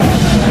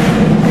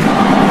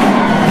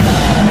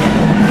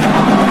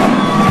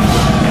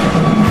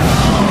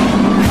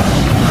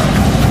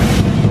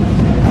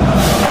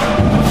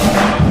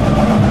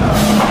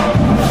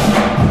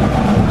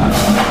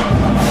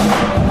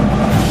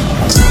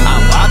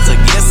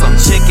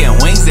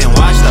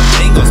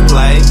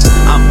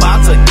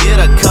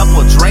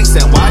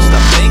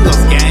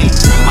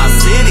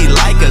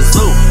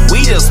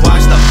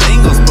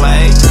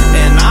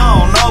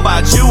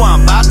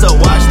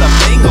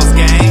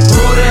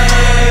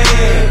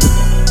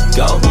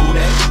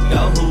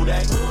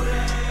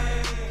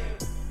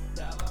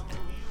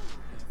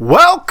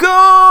Welcome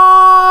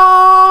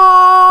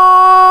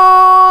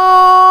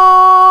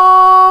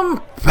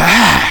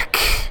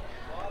back.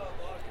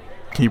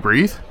 Can you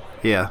breathe?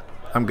 Yeah,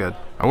 I'm good.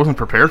 I wasn't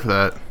prepared for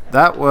that.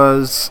 That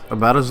was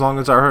about as long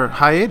as our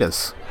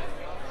hiatus.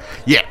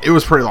 Yeah, it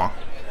was pretty long.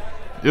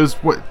 It was,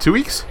 2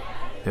 weeks?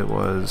 It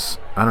was,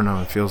 I don't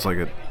know, it feels like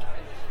it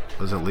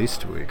was at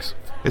least 2 weeks.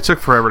 It took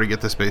forever to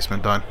get this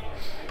basement done.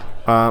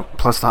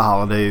 Plus the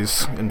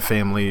holidays and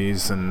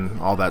families and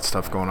all that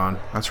stuff going on.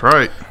 That's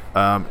right.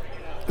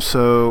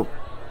 So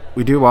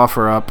we do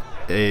offer up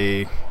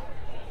a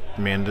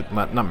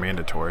not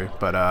mandatory,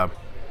 but I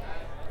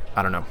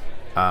don't know.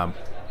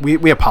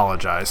 We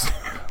apologize.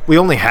 We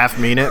only half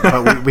mean it,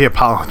 but we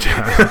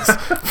apologize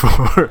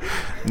for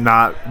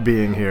not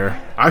being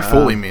here. I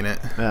fully mean it.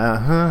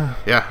 Uh-huh.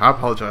 Yeah, I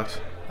apologize.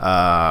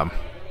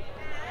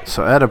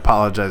 So Ed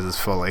apologizes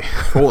fully.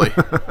 Fully.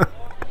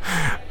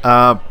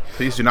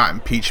 Please do not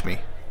impeach me.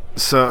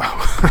 So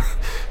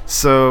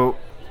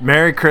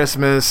Merry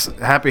Christmas,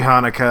 Happy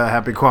Hanukkah,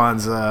 Happy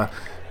Kwanzaa.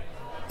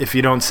 If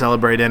you don't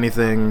celebrate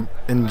anything,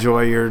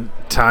 enjoy your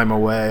time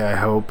away. I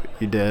hope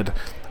you did.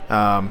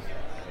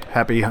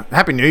 Happy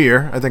New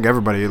Year. I think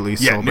everybody at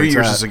least celebrates New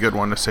Year's that. is a good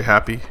one to say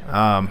happy.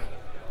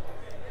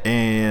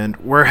 And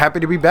we're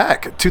happy to be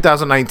back.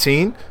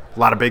 2019, a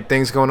lot of big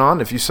things going on.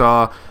 If you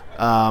saw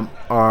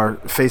our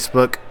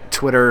Facebook,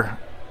 Twitter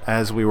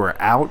as we were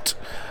out,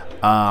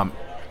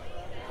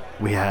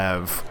 we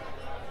have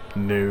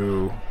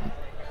new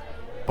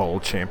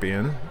bowl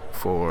champion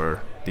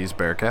for these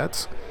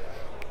Bearcats.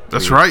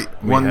 That's right.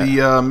 Won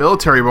the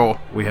Military Bowl.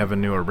 We have a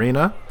new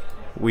arena.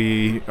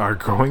 We are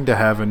going to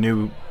have a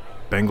new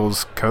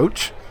Bengals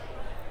coach.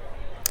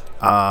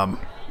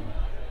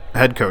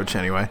 Head coach,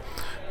 anyway.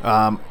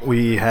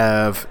 We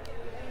have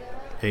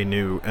a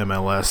new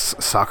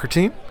MLS soccer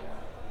team.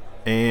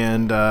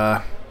 And,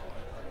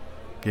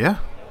 yeah,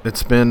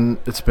 it's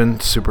been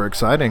super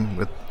exciting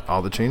with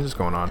all the changes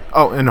going on.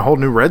 Oh, and a whole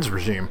new Reds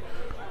regime.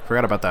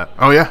 Forgot about that.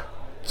 Oh, yeah.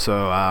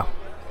 So,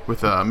 with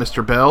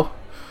Mr. Bell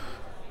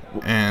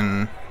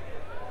and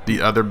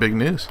the other big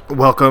news.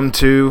 Welcome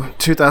to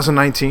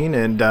 2019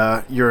 and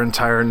your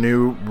entire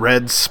new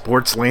Reds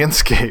sports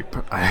landscape,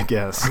 I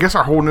guess. I guess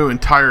our whole new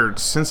entire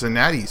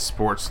Cincinnati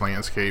sports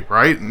landscape,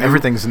 right?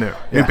 Everything's new.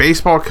 New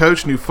baseball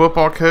coach, new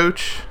football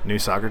coach. New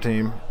soccer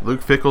team.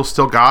 Luke Fickell's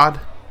still God.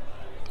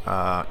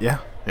 Yeah.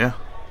 Yeah.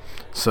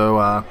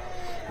 So,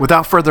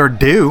 without further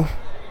ado,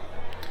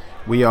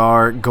 we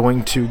are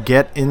going to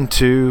get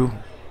into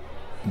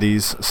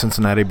these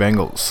Cincinnati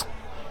Bengals.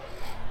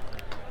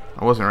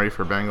 I wasn't ready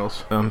for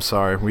Bengals. I'm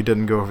sorry. We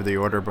didn't go over the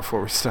order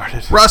before we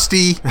started.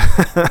 Rusty!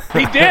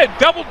 He did.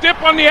 Double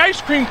dip on the ice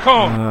cream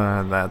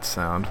cone. That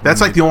sound.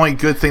 That's like the only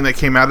good thing that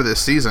came out of this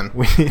season.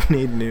 We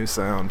need new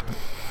sound.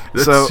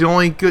 That's the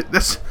only good...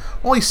 That's the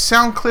only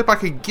sound clip I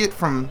could get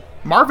from...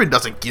 Marvin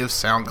doesn't give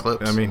sound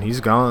clips. I mean, he's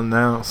gone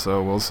now,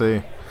 so we'll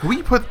see. Can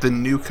we put the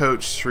new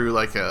coach through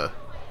like a...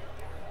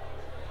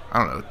 I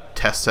don't know,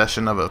 test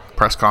session of a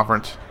press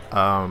conference?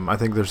 I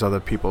think there's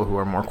other people who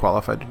are more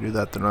qualified to do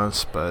that than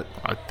us, but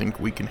I think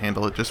we can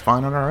handle it just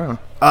fine on our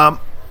own.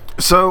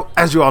 So,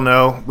 as you all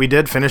know, we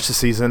did finish the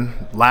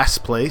season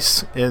last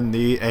place in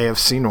the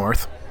AFC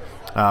North.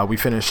 We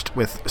finished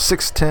with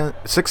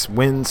 6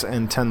 wins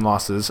and 10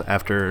 losses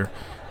after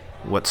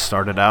what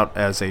started out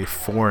as a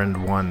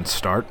 4-1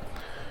 start.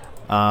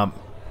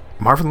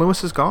 Marvin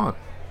Lewis is gone.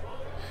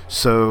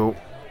 So,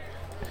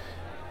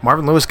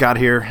 Marvin Lewis got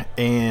here,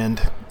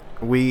 and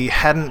we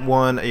hadn't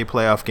won a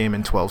playoff game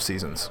in 12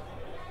 seasons.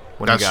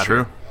 That's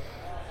true.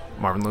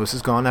 Marvin Lewis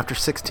is gone after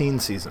 16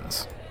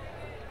 seasons.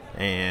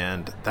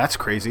 And that's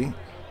crazy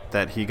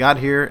that he got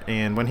here,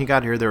 and when he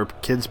got here, there were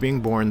kids being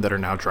born that are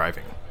now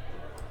driving.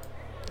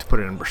 To put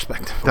it in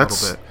perspective a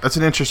little bit. That's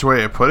an interesting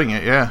way of putting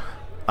it, yeah.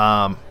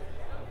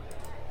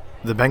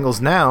 The Bengals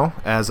now,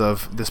 as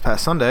of this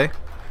past Sunday,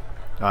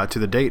 to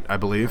the date, I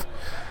believe,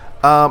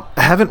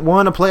 haven't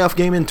won a playoff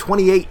game in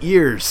 28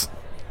 years.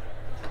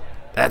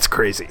 That's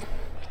crazy.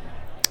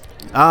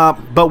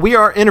 But we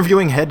are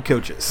interviewing head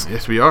coaches.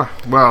 Yes, we are.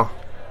 Well,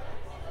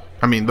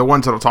 I mean, the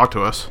ones that'll talk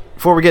to us.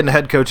 Before we get into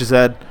head coaches,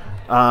 Ed,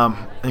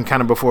 and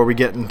kind of before we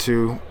get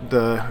into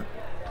the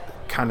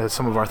kind of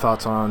some of our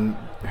thoughts on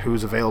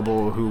who's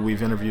available, who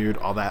we've interviewed,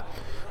 all that,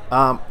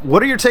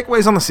 what are your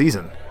takeaways on the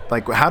season?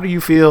 Like, how do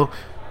you feel?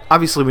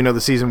 Obviously, we know the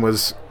season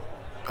was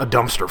a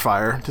dumpster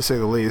fire, to say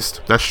the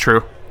least. That's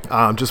true.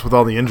 Just with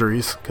all the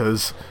injuries,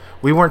 because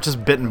we weren't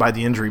just bitten by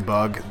the injury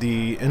bug.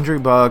 The injury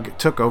bug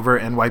took over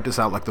and wiped us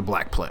out like the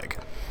Black Plague.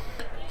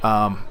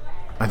 I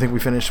think we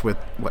finished with,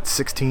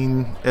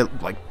 16,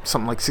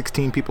 something like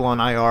 16 people on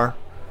IR.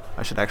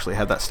 I should actually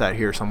have that stat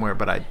here somewhere,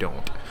 but I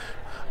don't.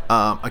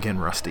 Again,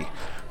 rusty.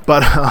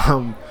 But,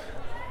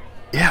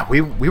 yeah,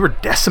 we were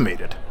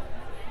decimated.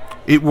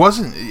 It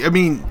wasn't, I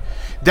mean,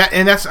 I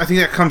think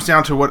that comes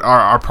down to what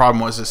our problem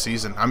was this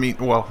season. I mean,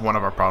 well, one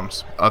of our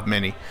problems of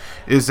many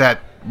is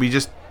that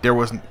there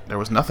was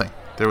nothing.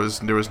 There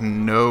was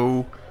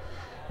no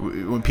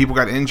when people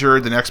got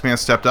injured, the next man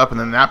stepped up, and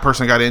then that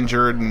person got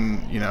injured,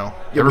 and Yeah,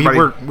 everybody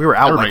we were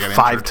out everybody like got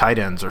 5 injured. tight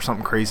ends or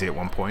something crazy at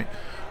one point.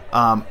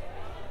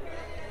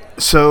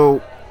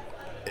 So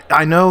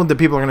I know that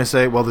people are going to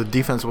say, well, the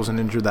defense wasn't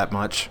injured that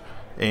much,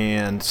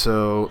 and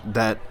so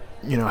that,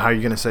 how are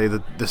you going to say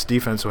that this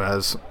defense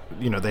has,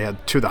 they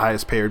had 2 of the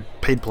highest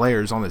paid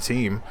players on the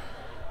team,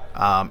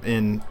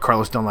 in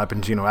Carlos Dunlap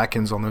and Geno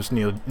Atkins on those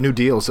new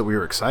deals that we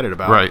were excited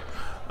about. Right.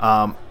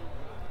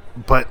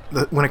 But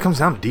when it comes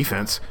down to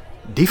defense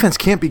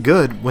can't be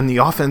good when the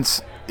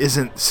offense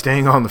isn't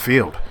staying on the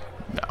field.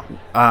 No.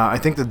 I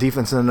think the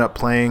defense ended up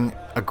playing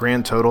a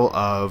grand total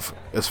of,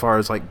 as far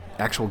as like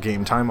actual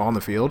game time on the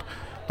field,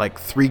 like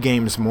 3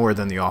 games more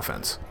than the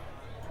offense.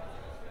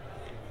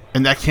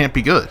 And that can't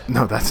be good.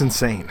 No, that's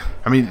insane.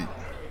 I mean,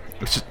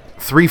 it's just,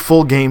 3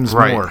 full games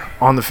Right. more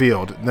on the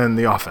field than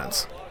the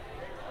offense.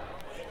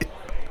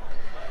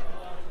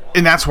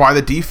 and that's why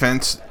the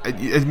defense.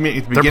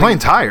 They're playing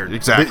tired.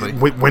 Exactly.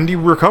 When do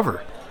you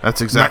recover?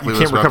 That's exactly. You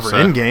can't recover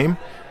in game.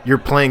 You're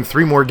playing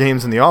 3 more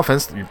games in the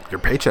offense. Your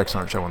paychecks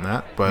aren't showing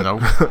that. But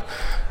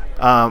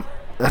No.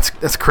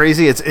 that's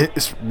crazy.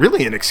 It's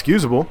really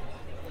inexcusable.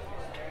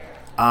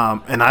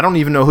 And I don't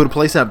even know who to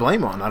place that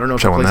blame on. I don't know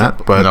if Showing to place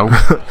that, but no.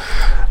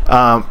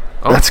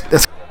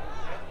 that's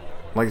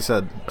like I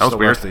said. That was so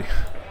weird. rusty.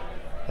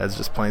 That's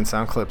just playing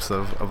sound clips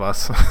of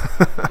us.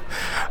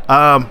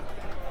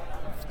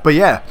 But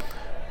yeah,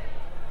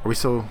 are we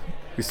still?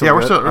 Yeah, we're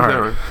good? still.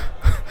 All right.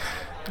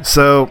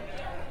 So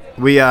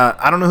we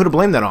I don't know who to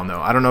blame that on,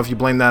 though. I don't know if you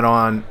blame that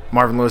on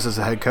Marvin Lewis as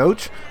the head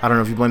coach. I don't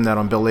know if you blame that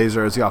on Bill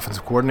Lazor as the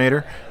offensive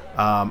coordinator.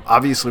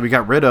 Obviously, we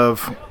got rid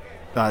of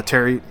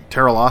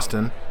Terrell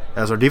Austin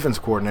as our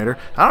defensive coordinator.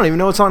 I don't even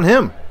know it's on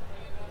him.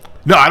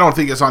 No, I don't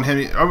think it's on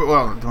him.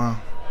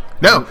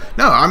 No.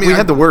 I mean, We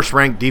had the worst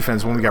ranked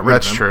defense when we got rid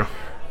of him. That's true.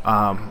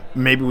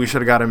 Maybe we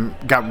should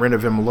have gotten rid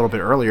of him a little bit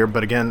earlier.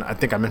 But again, I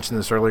think I mentioned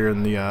this earlier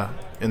in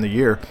the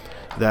year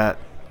that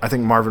I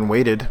think Marvin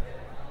waited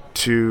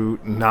to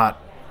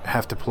not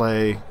have to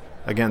play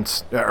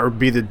against or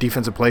be the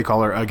defensive play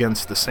caller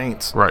against the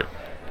Saints. Right.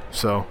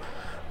 So,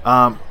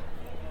 I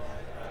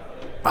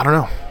don't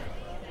know.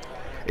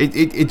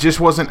 It just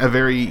wasn't a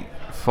very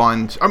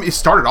fun. I mean, it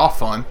started off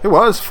fun. It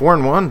was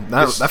 4-1.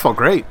 That felt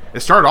great.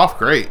 It started off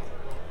great,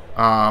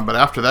 but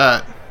after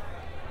that,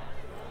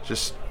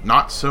 just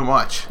not so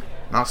much.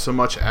 Not so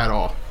much at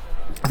all.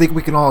 I think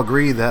we can all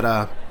agree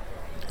that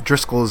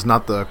Driscoll is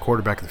not the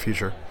quarterback of the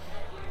future.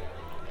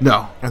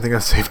 No. I think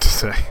that's safe to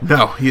say.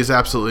 No, he is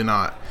absolutely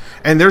not.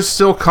 And there's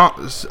still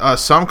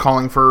some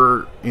calling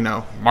for,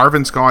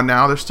 Marvin's gone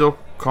now. They're still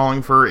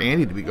calling for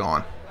Andy to be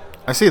gone.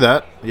 I see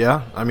that.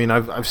 Yeah. I mean,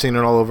 I've seen it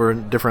all over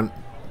different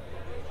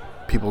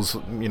people's,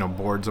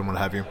 boards and what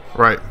have you.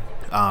 Right.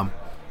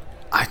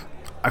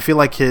 I feel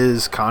like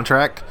his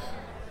contract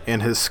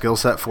and his skill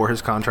set for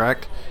his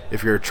contract,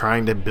 if you're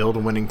trying to build a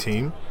winning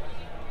team,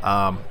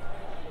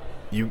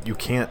 you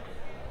can't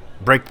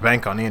break the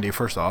bank on Andy,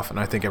 first off, and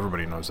I think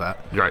everybody knows that.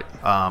 Right.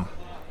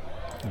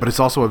 But it's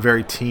also a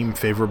very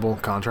team-favorable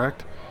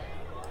contract,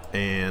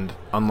 and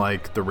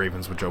unlike the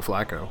Ravens with Joe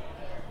Flacco.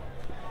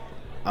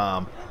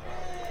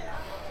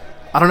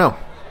 I don't know.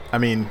 I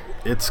mean,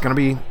 it's going to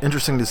be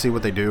interesting to see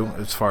what they do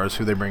as far as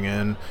who they bring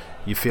in.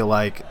 You feel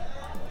like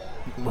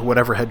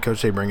whatever head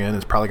coach they bring in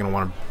is probably going to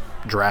want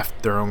to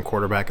draft their own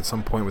quarterback at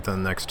some point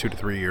within the next 2 to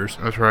 3 years.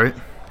 That's right.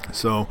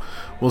 So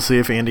we'll see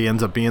if Andy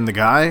ends up being the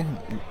guy,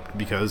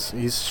 because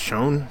he's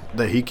shown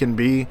that he can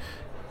be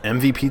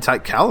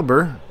MVP-type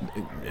caliber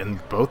in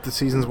both the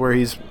seasons where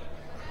he's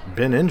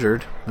been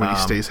injured. When he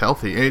stays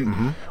healthy.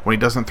 And when he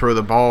doesn't throw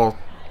the ball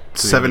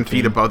 7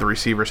 feet above the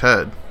receiver's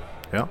head.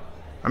 Yeah.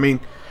 I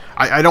mean,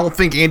 I don't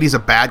think Andy's a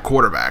bad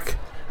quarterback.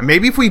 And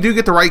maybe if we do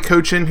get the right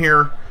coach in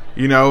here,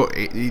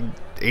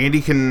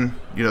 Andy can,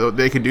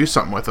 they could do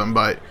something with him.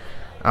 But,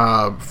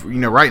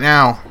 right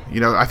now,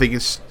 I think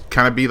it's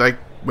kind of be like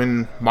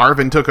when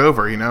Marvin took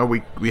over,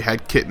 we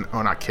had Kitna.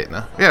 Oh, not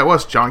Kitna. Yeah, it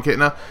was John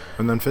Kitna.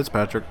 And then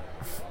Fitzpatrick.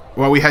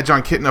 Well, we had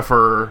John Kitna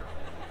for,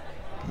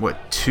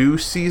 2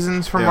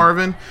 seasons for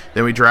Marvin?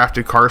 Then we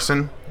drafted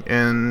Carson,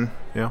 and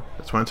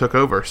that's when it took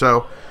over.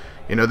 So,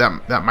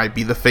 that might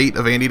be the fate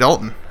of Andy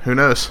Dalton. Who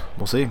knows?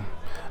 We'll see.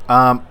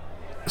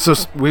 So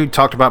we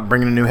talked about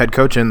bringing a new head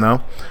coach in,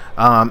 though.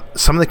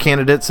 Some of the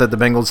candidates that the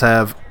Bengals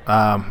have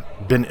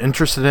been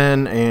interested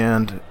in,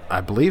 and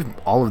I believe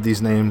all of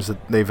these names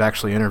that they've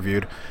actually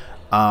interviewed,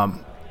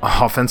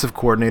 offensive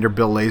coordinator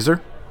Bill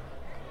Lazor.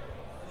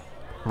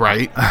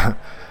 Right.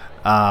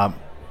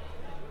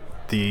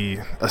 The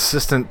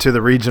assistant to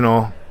the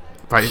regional,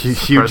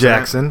 Hugh President.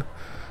 Jackson.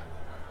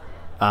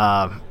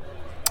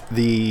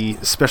 The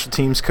special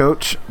teams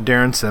coach,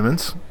 Darren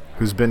Simmons,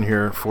 who's been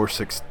here for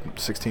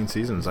 16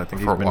 seasons. I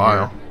think For he's a been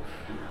while.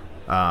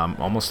 here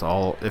almost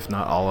all, if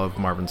not all, of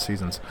Marvin's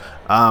seasons.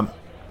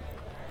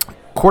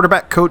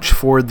 Quarterback coach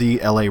for the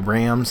LA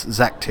Rams,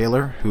 Zach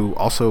Taylor, who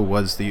also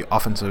was the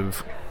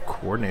offensive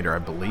coordinator, I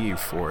believe,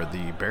 for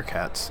the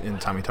Bearcats in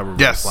Tommy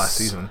Tuberville's last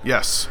season.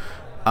 Yes.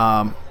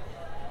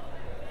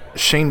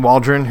 Shane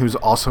Waldron, who's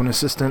also an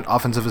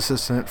offensive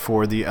assistant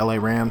for the LA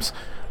Rams.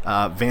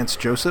 Vance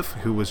Joseph,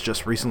 who was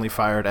just recently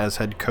fired as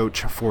head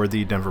coach for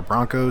the Denver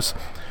Broncos.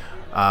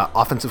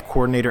 Offensive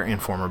coordinator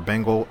and former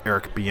Bengal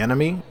Eric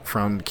Bieniemy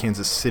from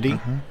Kansas City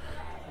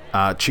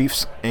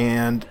Chiefs.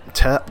 And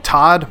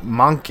Todd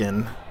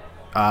Monken,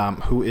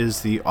 who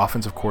is the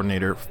offensive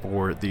coordinator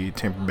for the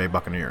Tampa Bay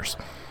Buccaneers.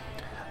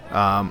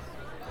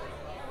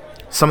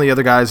 Some of the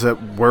other guys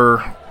that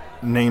were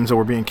names that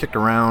were being kicked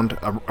around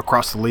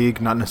across the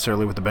league, not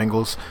necessarily with the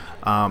Bengals.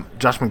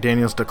 Josh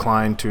McDaniels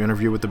declined to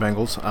interview with the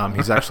Bengals.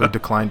 He's actually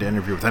declined to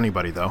interview with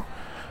anybody, though.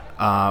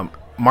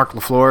 Mark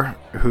LaFleur,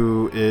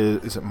 who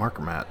is it Mark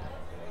or Matt?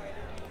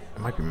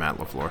 It might be Matt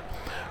LaFleur.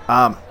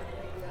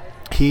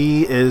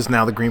 He is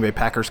now the Green Bay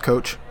Packers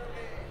coach.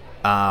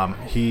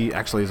 He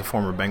actually is a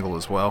former Bengal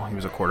as well. He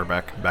was a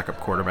backup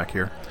quarterback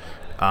here.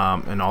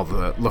 And all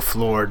the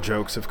LaFleur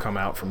jokes have come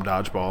out from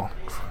Dodgeball.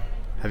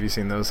 Have you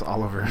seen those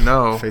all over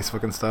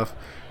Facebook and stuff?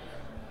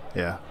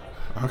 Yeah.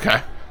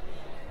 Okay.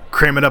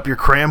 Cram it up your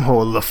cram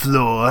hole,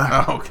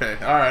 LaFleur. Oh, okay.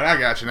 All right, I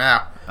got you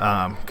now.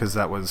 Because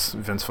that was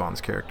Vince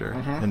Vaughn's character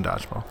in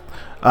Dodgeball.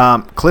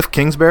 Cliff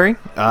Kingsbury,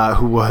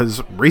 who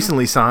was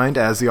recently signed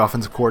as the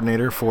offensive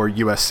coordinator for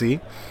USC,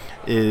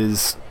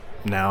 is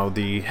now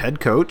the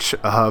head coach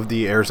of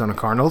the Arizona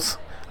Cardinals.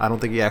 I don't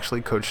think he actually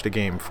coached a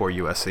game for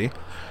USC.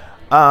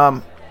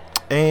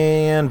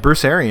 And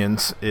Bruce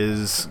Arians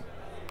is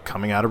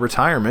coming out of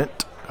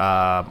retirement,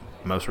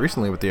 most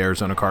recently with the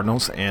Arizona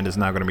Cardinals, and is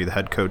now going to be the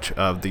head coach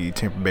of the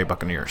Tampa Bay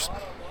Buccaneers.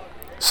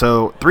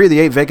 So 3 of the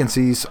 8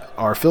 vacancies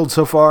are filled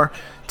so far.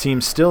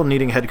 Teams still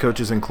needing head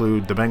coaches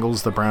include the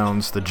Bengals, the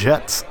Browns, the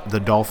Jets, the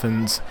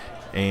Dolphins,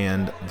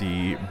 and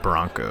the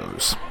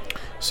Broncos.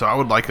 So I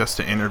would like us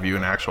to interview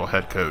an actual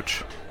head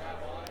coach.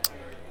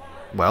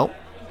 Well,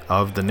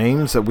 of the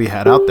names that we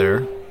had out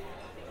there...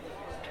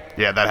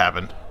 Yeah, that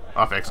happened.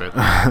 I'll fix it.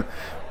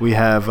 We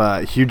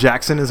have Hugh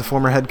Jackson as a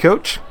former head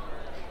coach.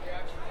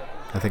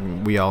 I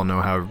think we all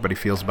know how everybody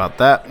feels about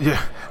that.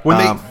 Yeah. When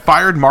they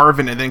fired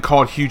Marvin and then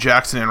called Hugh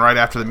Jackson in right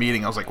after the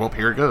meeting, I was like, well,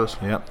 here it goes.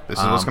 Yep. This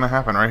is what's going to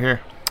happen right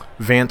here.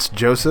 Vance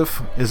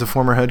Joseph is a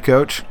former head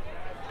coach.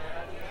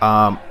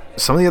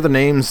 Some of the other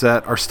names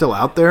that are still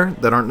out there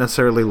that aren't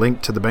necessarily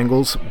linked to the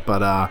Bengals,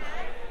 but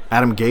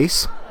Adam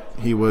Gase,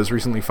 he was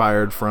recently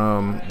fired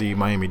from the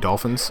Miami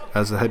Dolphins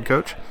as the head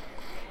coach.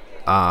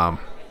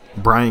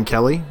 Brian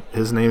Kelly,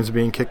 his name's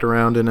being kicked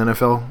around in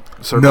NFL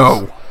circles.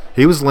 No.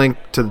 He was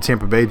linked to the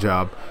Tampa Bay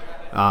job,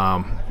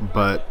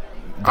 but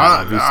that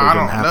obviously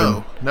didn't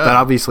happen. No. That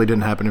obviously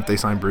didn't happen if they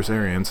signed Bruce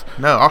Arians.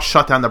 No, I'll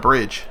shut down the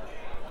bridge.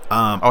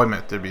 I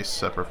meant there'd be a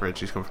separate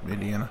bridge. He's coming from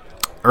Indiana.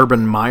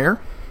 Urban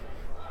Meyer,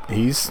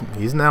 he's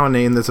now a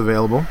name that's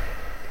available,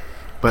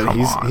 but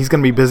he's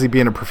going to be busy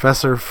being a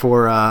professor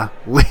for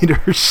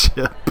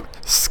leadership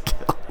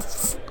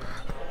skills.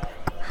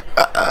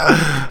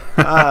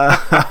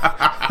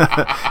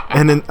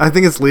 And then I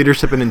think it's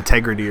leadership and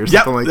integrity or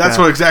something like that. That's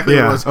what exactly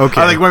it was.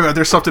 Okay. I think, wait a minute,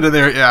 there's something in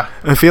there, yeah.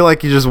 I feel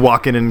like you just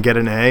walk in and get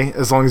an A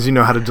as long as you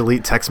know how to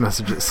delete text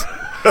messages.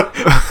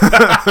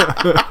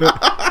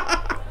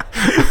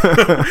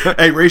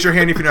 Hey, raise your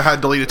hand if you know how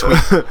to delete a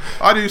tweet.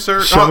 I do,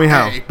 sir. Show me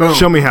how. Hey, boom.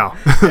 Show me how.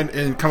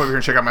 and come over here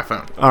and check out my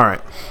phone. All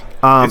right.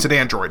 It's an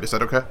Android. Is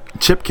that okay?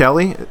 Chip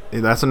Kelly,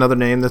 that's another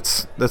name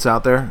that's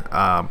out there.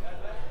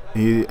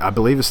 He, I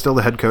believe, is still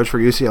the head coach for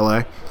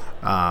UCLA.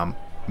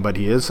 But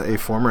he is a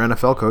former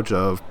NFL coach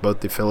of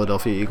both the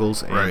Philadelphia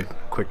Eagles and,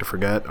 quick to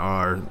forget,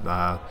 are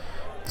the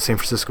San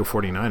Francisco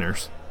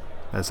 49ers,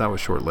 as that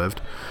was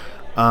short-lived.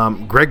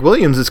 Greg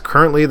Williams is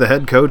currently the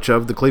head coach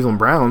of the Cleveland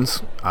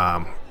Browns.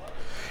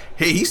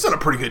 Hey, he's done a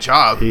pretty good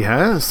job. He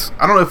has.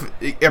 I don't know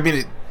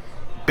if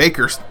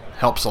Baker's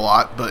helps a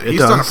lot, but he's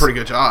done a pretty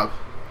good job.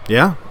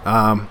 Yeah.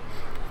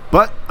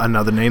 But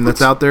another name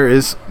that's out there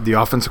is the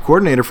offensive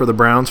coordinator for the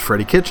Browns,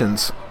 Freddie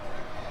Kitchens.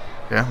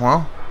 Yeah,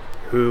 well,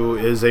 who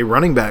is a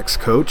running backs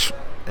coach.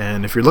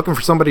 And if you're looking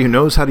for somebody who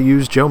knows how to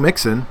use Joe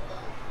Mixon,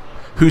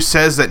 who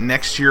says that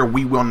next year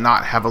we will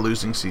not have a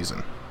losing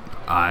season.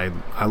 I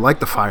like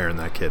the fire in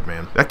that kid,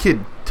 man. That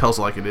kid tells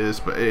it like it is,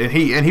 but and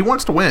he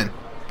wants to win.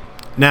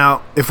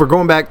 Now, if we're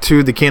going back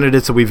to the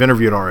candidates that we've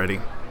interviewed already,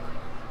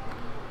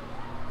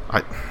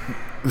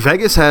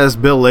 Vegas has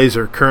Bill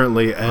Lazor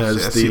currently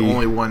as that's the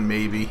only one,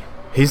 maybe.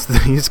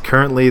 He's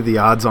currently the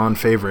odds-on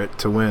favorite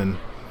to win.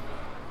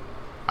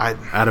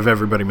 Out of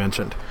everybody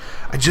mentioned,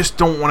 I just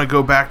don't want to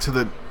go back to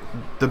the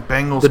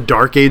Bengals, the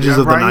dark ages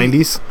of the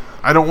 '90s.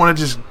 I don't want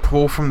to just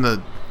pull from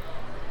the,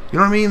 you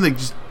know what I mean? Like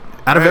just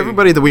out of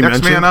everybody that we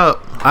mentioned, next man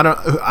up.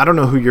 I don't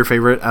know who your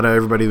favorite out of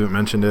everybody that we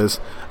mentioned is,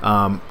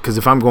 because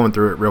if I'm going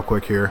through it real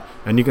quick here,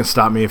 and you can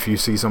stop me if you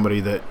see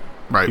somebody that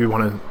you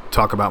want to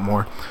talk about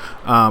more.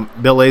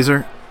 Bill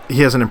Lazor,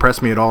 he hasn't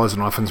impressed me at all as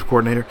an offensive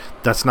coordinator.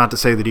 That's not to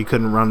say that he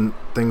couldn't run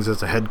things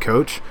as a head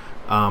coach.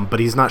 But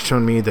he's not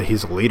shown me that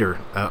he's a leader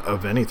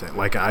of anything.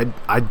 Like,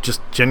 I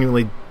just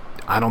genuinely,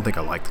 I don't think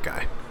I like the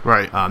guy.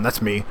 Right.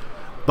 That's me.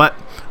 But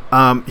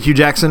Hugh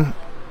Jackson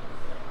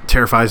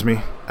terrifies me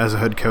as a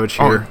head coach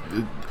here.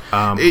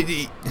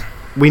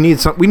 we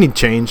need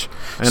change,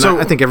 and So-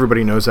 I think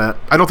everybody knows that.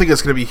 I don't think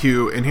it's going to be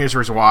Hugh, and here's the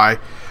reason why.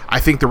 I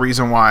think the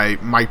reason why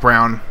Mike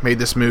Brown made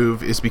this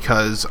move is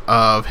because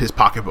of his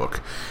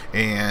pocketbook,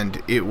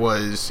 and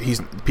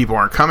people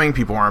aren't coming,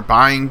 people aren't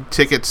buying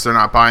tickets, they're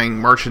not buying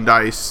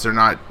merchandise, they're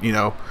not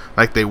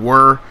like they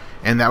were,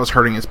 and that was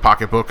hurting his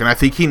pocketbook. And I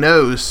think he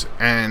knows,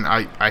 and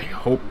I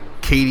hope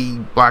Katie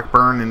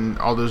Blackburn and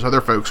all those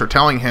other folks are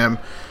telling him,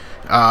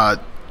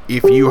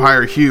 if you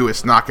hire Hugh,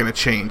 it's not going to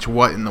change.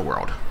 What in the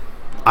world?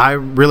 I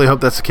really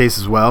hope that's the case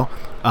as well.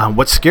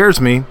 What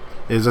scares me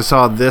is I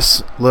saw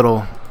this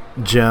little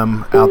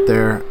gem out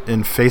there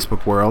in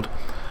Facebook world.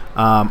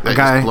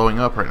 That is blowing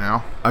up right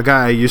now. A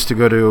guy I used to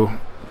go to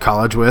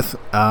college with,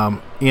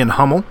 Ian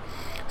Hummel,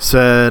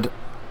 said,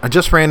 I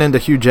just ran into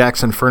Hugh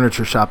Jackson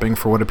furniture shopping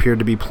for what appeared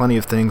to be plenty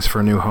of things for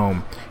a new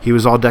home. He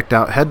was all decked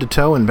out head to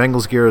toe in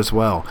Bengals gear as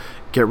well.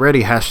 Get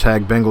ready,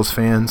 hashtag Bengals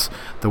fans.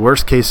 The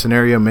worst case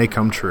scenario may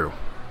come true.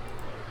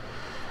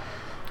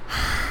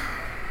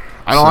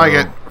 I don't like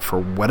it. For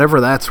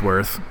whatever that's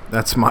worth,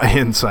 that's my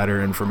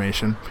insider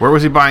information. Where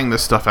was he buying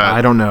this stuff at?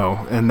 I don't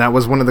know. And that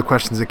was one of the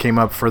questions that came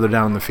up further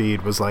down the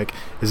feed was like,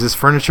 is this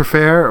furniture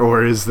fair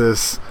or is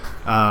this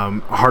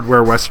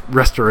hardware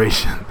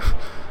restoration?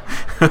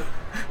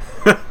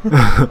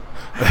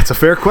 That's a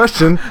fair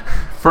question.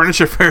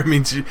 Furniture fair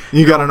means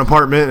you got an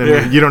apartment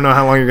and you don't know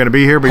how long you're going to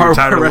be here, but you're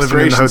tired of living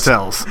in the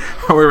hotels.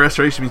 Hardware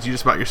restoration means you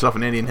just bought yourself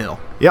an Indian Hill.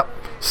 Yep.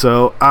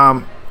 So,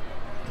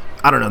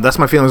 I don't know. That's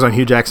my feelings on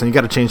Hugh Jackson. You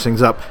got to change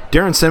things up.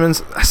 Darren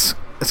Simmons,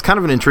 it's kind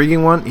of an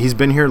intriguing one. He's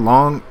been here a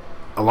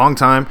long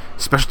time.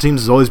 Special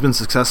teams has always been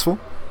successful.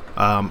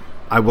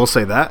 I will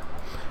say that.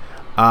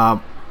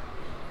 I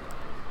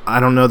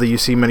don't know that you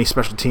see many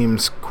special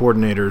teams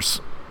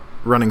coordinators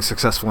running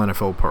successful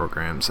NFL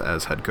programs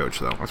as head coach,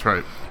 though. That's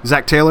right.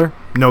 Zach Taylor,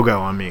 no go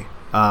on me.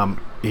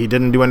 He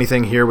didn't do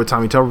anything here with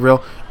Tommy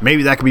Tuberville.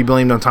 Maybe that could be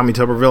blamed on Tommy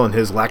Tuberville and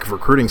his lack of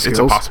recruiting skills. It's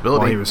a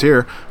possibility. While he was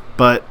here.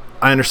 But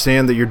I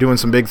understand that you're doing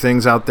some big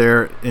things out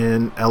there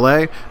in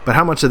LA, but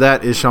how much of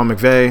that is Sean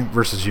McVay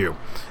versus you?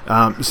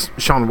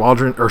 Shane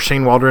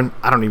Waldron,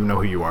 I don't even know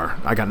who you are.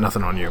 I got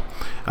nothing on you.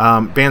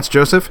 Vance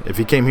Joseph, if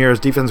he came here as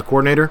defensive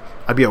coordinator,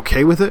 I'd be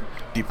okay with it.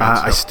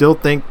 I still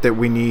think that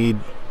we need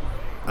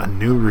a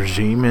new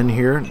regime in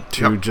here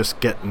to just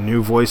get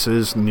new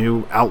voices,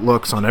 new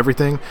outlooks on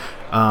everything.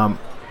 So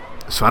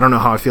I don't know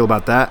how I feel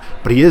about that,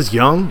 but he is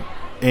young,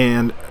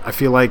 and I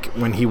feel like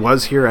when he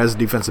was here as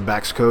defensive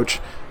backs coach,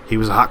 he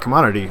was a hot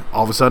commodity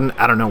all of a sudden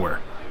out of nowhere,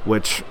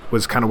 which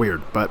was kind of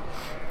weird. But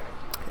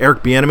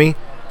Eric Bieniemy,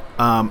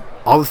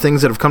 all the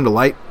things that have come to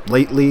light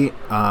lately,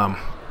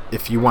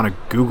 if you want to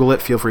Google it,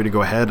 feel free to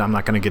go ahead. I'm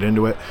not going to get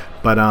into it.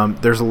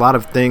 But there's a lot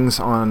of things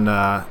on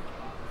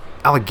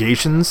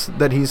allegations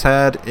that he's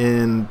had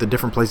in the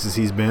different places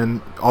he's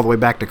been, all the way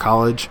back to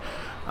college.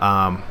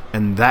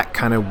 And that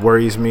kind of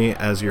worries me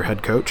as your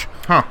head coach.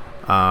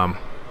 And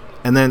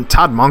then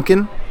Todd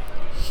Monken.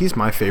 He's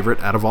my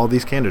favorite out of all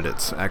these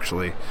candidates,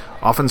 actually.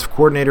 Offensive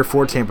coordinator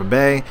for Tampa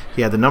Bay.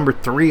 He had the number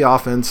 3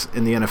 offense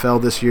in the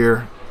NFL this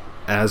year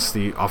as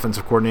the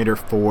offensive coordinator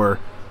for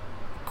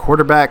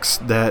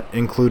quarterbacks that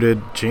included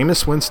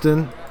Jameis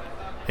Winston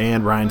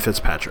and Ryan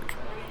Fitzpatrick.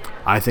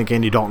 I think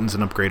Andy Dalton's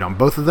an upgrade on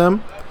both of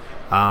them.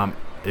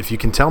 If you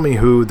can tell me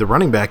who the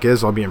running back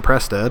is, I'll be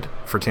impressed, Ed,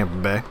 for Tampa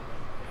Bay.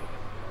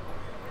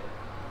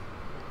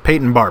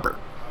 Peyton Barber.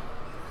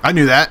 I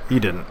knew that. You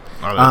didn't.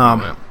 I didn't know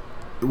that.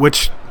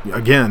 Which,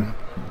 again,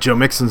 Joe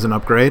Mixon's an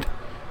upgrade.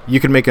 You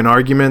could make an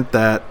argument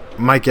that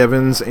Mike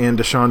Evans and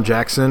Deshaun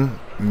Jackson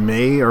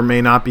may or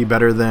may not be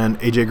better than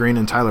A.J. Green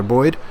and Tyler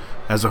Boyd.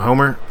 As a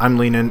homer, I'm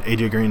leaning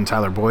A.J. Green and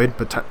Tyler Boyd,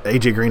 but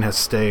A.J. Green has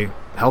to stay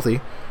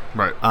healthy.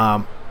 Right.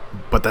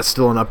 But that's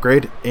still an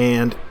upgrade.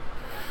 And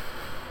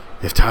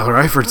if Tyler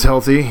Eifert's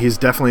healthy, he's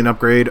definitely an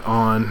upgrade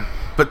on...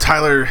 But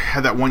Tyler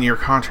had that 1-year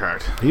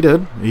contract. He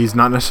did. He's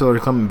not necessarily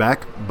coming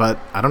back, but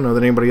I don't know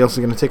that anybody else is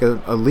going to take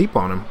a leap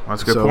on him.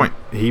 That's a good point.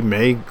 He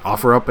may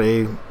offer up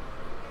a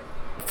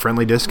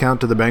friendly discount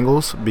to the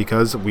Bengals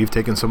because we've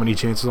taken so many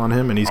chances on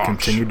him and he's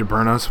continued to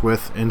burn us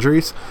with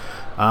injuries.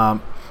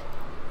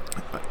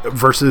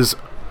 Versus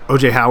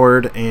O.J.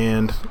 Howard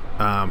and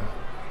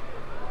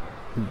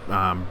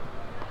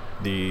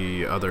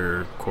the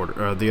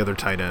other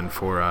tight end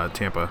for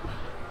Tampa.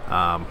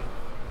 I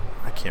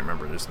can't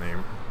remember his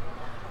name.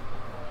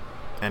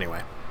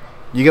 Anyway,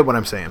 you get what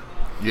I'm saying.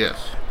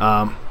 Yes.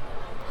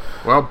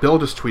 Well, Bill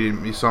just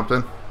tweeted me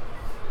something.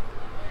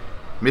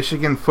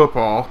 Michigan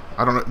football.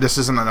 I don't know. This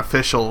isn't an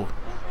official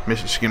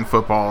Michigan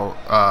football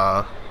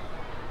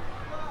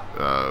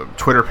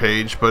Twitter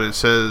page, but it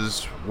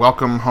says,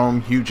 "Welcome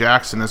home, Hugh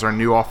Jackson as our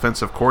new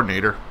offensive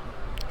coordinator."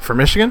 For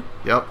Michigan?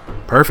 Yep.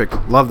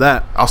 Perfect. Love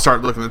that. I'll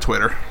start looking at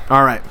Twitter.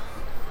 All right.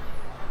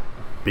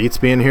 Beats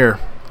being here.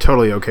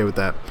 Totally okay with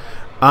that.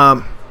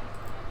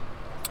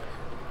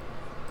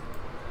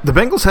 The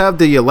Bengals have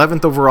the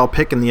 11th overall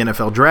pick in the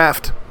NFL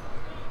draft.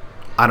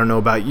 I don't know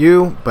about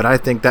you, but I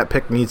think that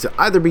pick needs to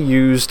either be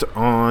used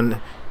on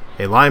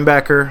a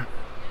linebacker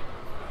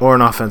or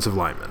an offensive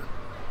lineman.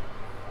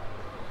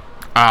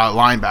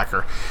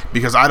 linebacker,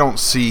 because I don't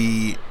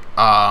see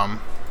Vontaze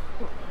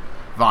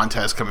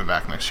coming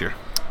back next year.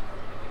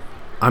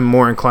 I'm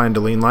more inclined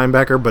to lean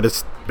linebacker, but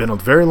it's been a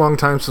very long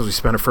time since we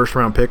spent a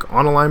first-round pick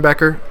on a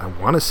linebacker. I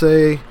want to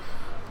say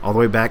all the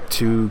way back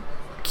to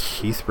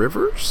Keith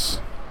Rivers.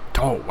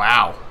 Oh,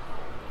 wow.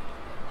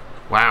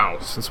 Wow.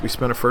 Since we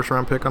spent a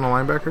first-round pick on a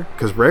linebacker?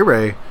 Because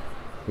Ray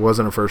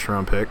wasn't a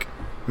first-round pick.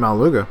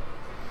 Maluga,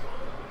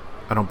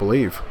 I don't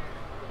believe.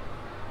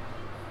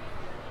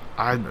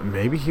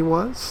 Maybe he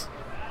was?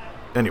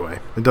 Anyway,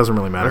 it doesn't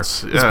really matter.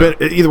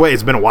 Either way,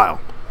 it's been a while.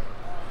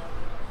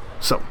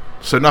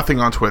 So nothing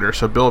on Twitter.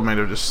 So Bill may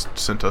have just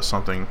sent us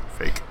something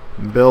fake.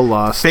 Bill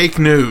lost. Fake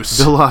news.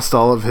 Bill lost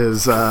all of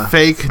his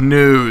fake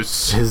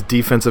news. His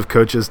defensive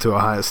coaches to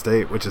Ohio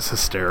State, which is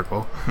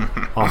hysterical.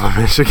 All the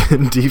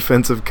Michigan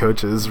defensive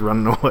coaches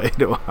running away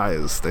to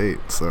Ohio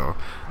State. So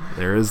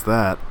there is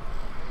that.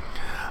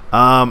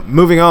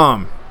 Moving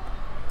on.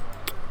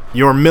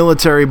 Your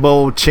Military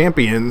Bowl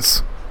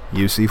champions,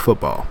 UC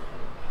football.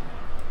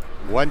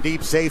 One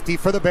deep safety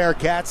for the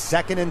Bearcats.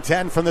 2nd and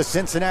 10 from the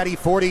Cincinnati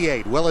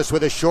 48. Willis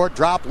with a short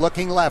drop,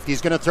 looking left.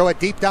 He's going to throw it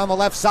deep down the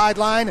left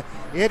sideline.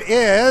 It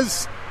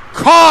is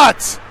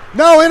caught.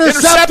 No,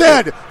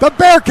 intercepted. The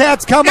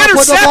Bearcats come up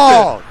with the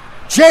ball.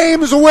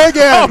 James Wiggins.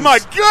 Oh, my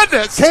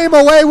goodness. Came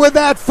away with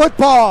that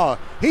football.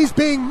 He's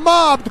being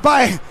mobbed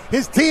by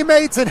his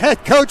teammates and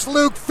head coach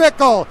Luke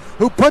Fickell,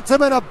 who puts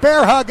him in a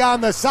bear hug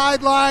on the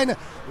sideline.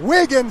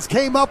 Wiggins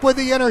came up with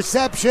the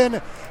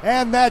interception,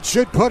 and that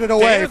should put it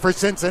away for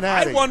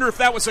Cincinnati. I wonder if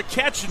that was a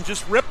catch and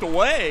just ripped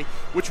away,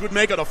 which would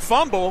make it a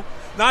fumble.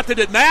 Not that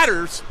it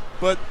matters,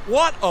 but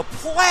what a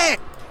play.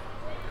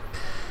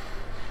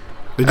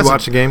 Did you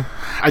watch the game?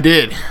 I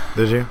did.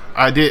 Did you?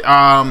 I did.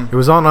 It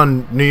was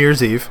on New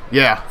Year's Eve.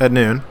 Yeah. At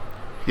noon.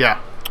 Yeah.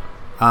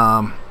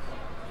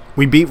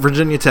 We beat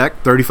Virginia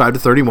Tech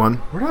 35-31.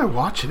 Where did I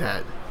watch it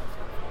at?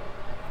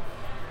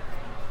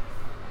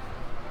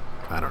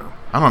 I don't know.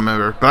 I don't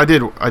remember, but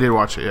I did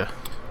watch it, yeah.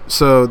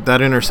 So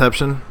that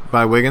interception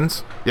by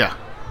Wiggins. Yeah.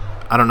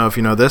 I don't know if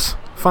you know this.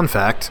 Fun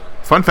fact.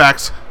 Fun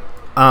facts.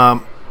 That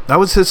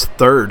was his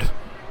 3rd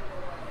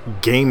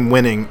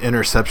game-winning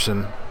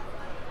interception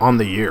on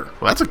the year.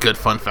 Well, that's a good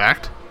fun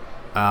fact.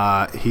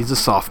 He's a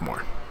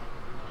sophomore.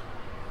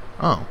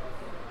 Oh.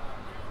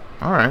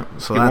 All right.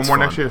 So get that's one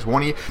more fun. next year. It's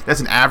 1 year. That's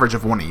an average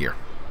of 1 a year.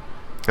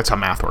 That's how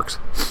math works.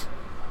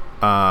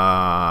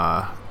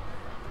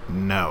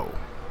 No.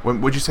 When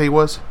would you say he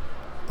was?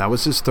 That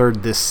was his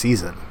 3rd this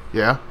season.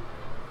 Yeah.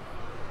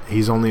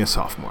 He's only a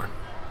sophomore.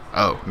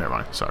 Oh, never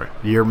mind. Sorry.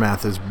 Your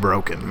math is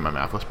broken. My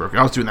math was broken.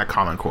 I was doing that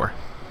Common Core.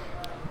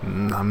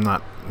 I'm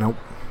not. Nope.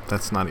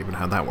 That's not even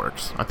how that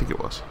works. I think it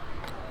was.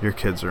 Your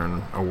kids are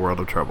in a world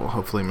of trouble.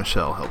 Hopefully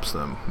Michelle helps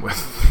them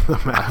with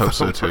the math. I hope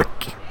so too.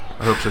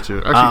 I hope so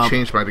too. I actually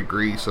changed my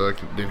degree so I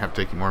didn't have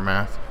to take any more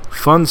math.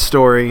 Fun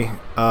story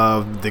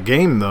of the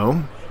game,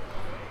 though.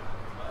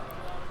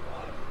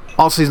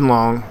 All season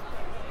long,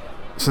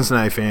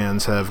 Cincinnati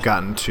fans have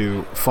gotten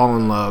to fall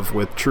in love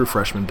with true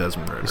freshman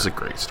Desmond Ridder. It's a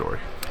great story.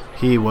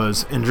 He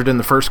was injured in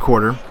the first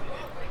quarter,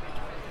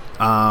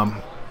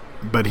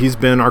 but he's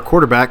been our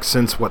quarterback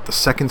since, the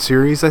 2nd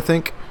series, I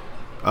think,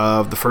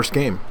 of the first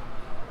game.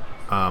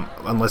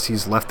 Unless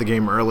he's left the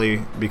game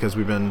early because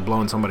we've been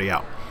blowing somebody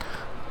out.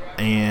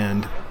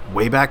 And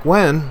way back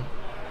when,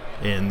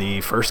 in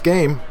the first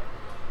game,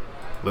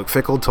 Luke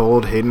Fickell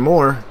told Hayden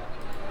Moore,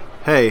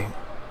 hey,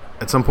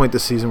 at some point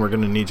this season we're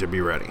going to need you to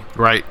be ready.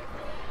 Right.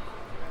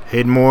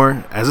 Hayden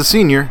Moore, as a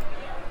senior,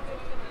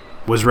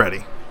 was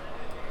ready.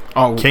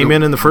 Oh, Came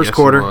in the first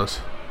quarter,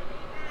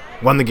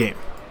 won the game.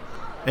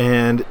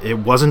 And it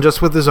wasn't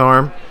just with his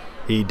arm.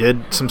 He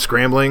did some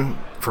scrambling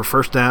for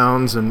first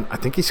downs, and I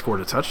think he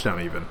scored a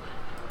touchdown even.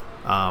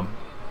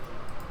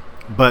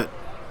 But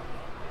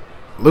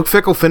Luke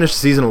Fickell finished the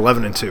season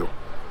 11-2.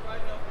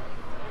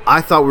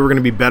 I thought we were going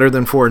to be better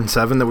than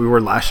 4-7 that we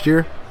were last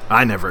year.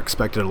 I never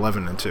expected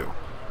 11-2.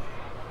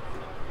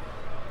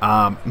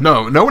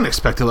 No one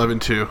expected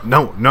 11-2.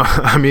 No.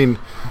 I mean,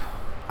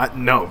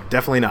 no,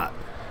 definitely not.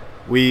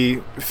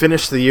 We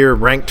finished the year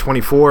ranked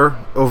 24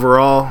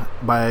 overall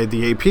by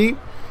the AP.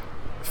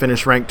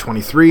 Finished ranked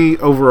 23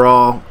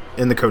 overall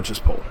in the coaches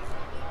poll.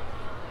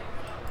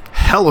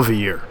 Hell of a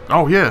year.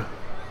 Oh, yeah.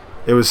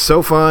 It was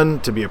so fun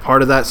to be a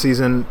part of that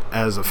season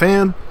as a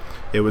fan.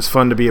 It was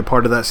fun to be a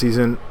part of that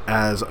season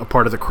as a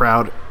part of the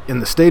crowd in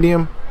the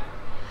stadium.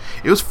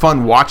 It was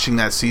fun watching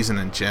that season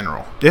in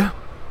general. Yeah.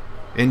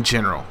 In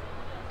general.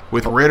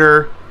 With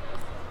Ridder,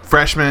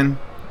 freshman,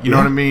 you know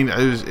what I mean?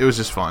 It was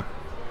just fun.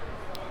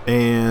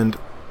 And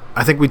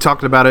I think we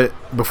talked about it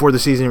before the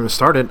season even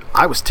started.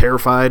 I was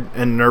terrified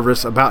and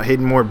nervous about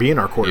Hayden Moore being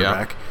our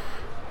quarterback.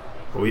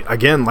 Yeah.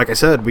 Again, like I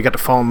said, we got to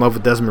fall in love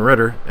with Desmond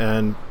Ridder,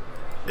 and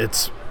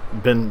it's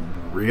been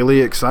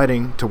really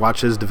exciting to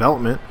watch his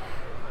development.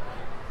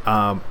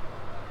 And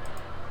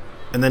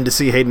then to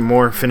see Hayden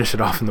Moore finish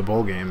it off in the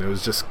bowl game, it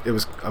was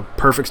a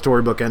perfect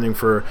storybook ending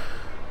for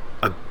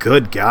a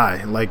good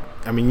guy. Like,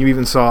 I mean, you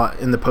even saw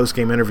in the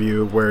post-game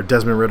interview where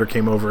Desmond Ridder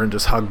came over and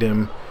just hugged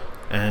him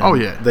And Oh,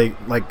 yeah. they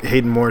like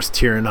Hayden Moore's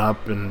tearing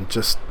up, and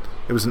just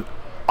it was an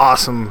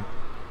awesome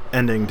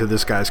ending to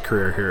this guy's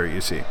career here at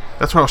UC.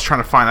 That's what I was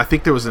trying to find. I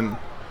think there was an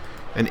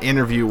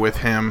interview with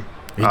him.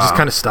 He just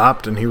kind of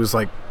stopped, and he was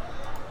like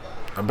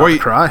about to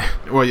cry.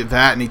 Well,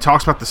 that, and he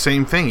talks about the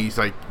same thing. He's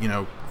like,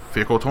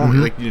 Fickell told me,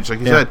 like you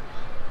said.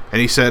 And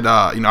he said,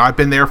 I've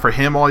been there for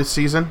him all this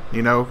season,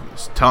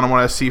 telling him what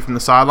I see from the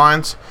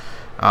sidelines.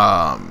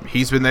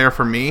 He's been there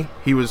for me.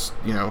 He was,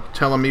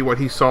 telling me what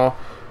he saw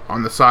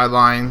on the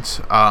sidelines,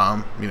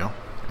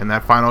 in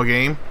that final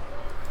game.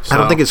 So, I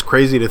don't think it's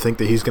crazy to think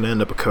that he's going to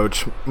end up a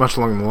coach, much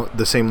along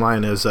the same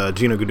line as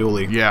Gino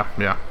Guidugli. Yeah.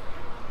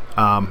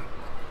 No,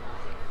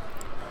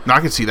 I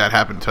could see that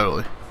happen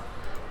totally.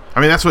 I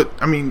mean, that's what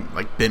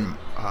like Ben.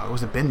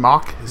 Was it Ben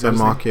Mock? Ben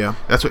Mock, yeah.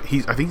 That's what I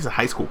think he's a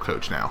high school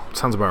coach now.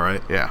 Sounds about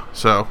right. Yeah.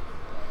 So,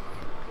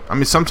 I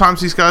mean,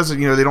 sometimes these guys,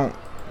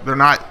 they're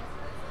not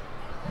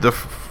the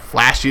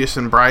flashiest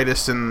and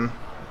brightest and.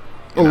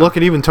 Look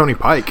at even Tony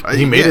Pike.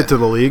 He made it to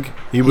the league.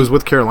 He was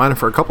with Carolina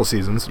for a couple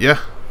seasons. Yeah.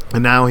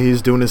 And now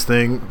he's doing his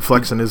thing,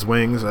 flexing his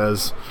wings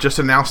as. Just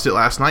announced it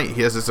last night.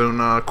 He has his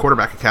own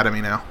quarterback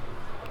academy now.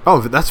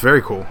 Oh, that's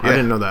very cool. Yeah. I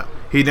didn't know that.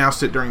 He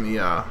announced it during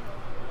the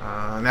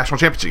national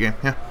championship game.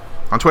 Yeah,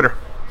 on Twitter.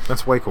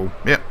 That's way cool.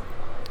 Yeah.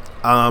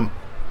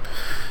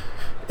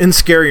 In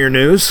scarier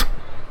news,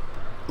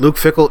 Luke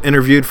Fickell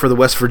interviewed for the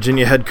West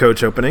Virginia head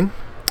coach opening.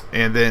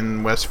 And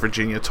then West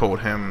Virginia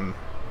told him.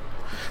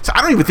 So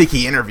I don't even think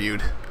he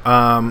interviewed.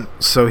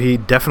 So he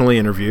definitely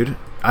interviewed.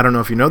 I don't know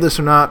if you know this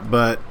or not,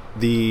 but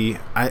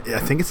I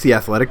think it's the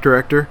athletic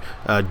director,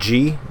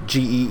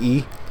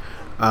 G-E-E,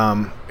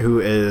 who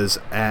is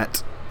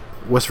at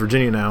West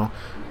Virginia now,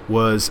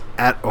 was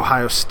at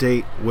Ohio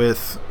State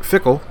with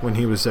Fickell when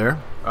he was there.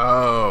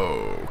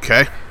 Oh,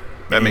 okay.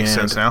 That makes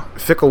sense now.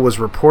 Fickell was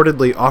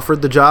reportedly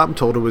offered the job,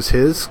 told it was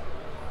his.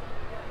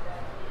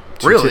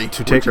 Really?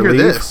 To take or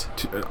leave.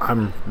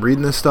 I'm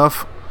reading this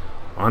stuff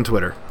on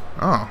Twitter.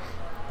 Oh.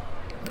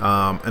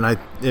 And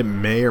it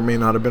may or may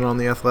not have been on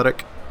The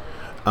Athletic.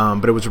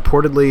 But it was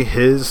reportedly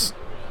his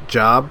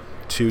job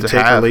to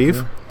take or leave.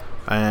 Yeah.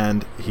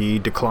 And he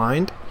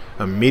declined,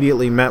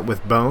 immediately met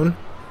with Bone.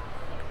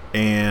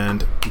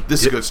 And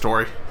this is a good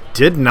story.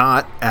 Did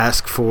not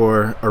ask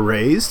for a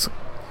raise.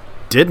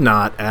 Did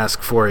not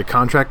ask for a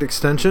contract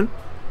extension.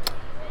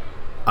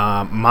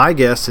 My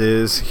guess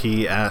is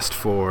he asked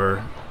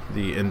for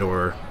the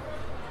indoor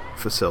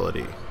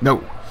facility.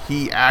 No,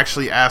 he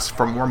actually asked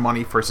for more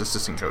money for his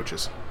assistant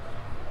coaches.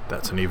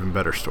 That's an even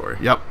better story.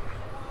 Yep.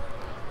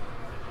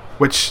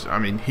 Which, I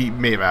mean, he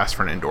may have asked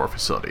for an indoor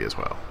facility as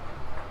well.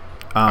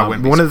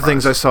 One of the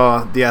things I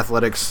saw, the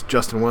Athletics'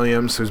 Justin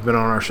Williams, who's been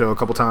on our show a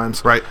couple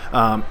times, right?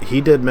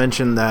 He did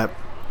mention that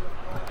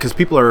because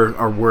people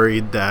are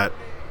worried that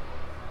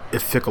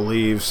if Fickell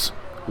leaves,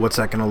 what's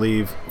that going to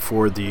leave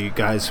for the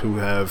guys who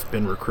have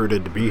been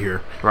recruited to be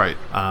here? Right.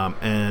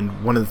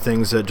 And one of the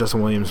things that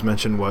Justin Williams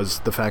mentioned was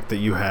the fact that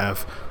you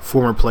have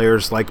former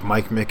players like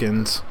Mike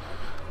Mickens,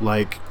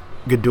 like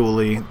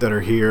Guidugli that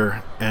are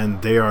here,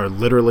 and they are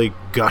literally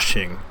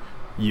gushing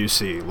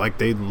UC. Like,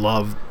 they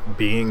love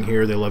being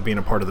here. They love being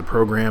a part of the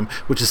program,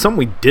 which is something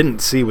we didn't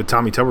see with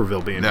Tommy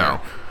Tuberville being here.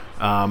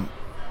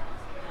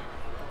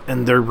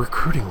 And they're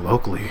recruiting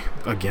locally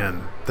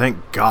again.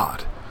 Thank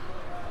God.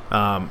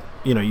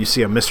 You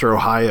see a Mr.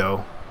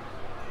 Ohio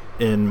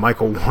in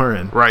Michael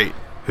Warren. Right.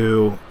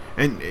 Who...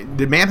 And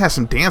the man has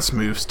some dance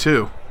moves,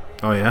 too.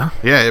 Oh, yeah?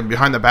 Yeah,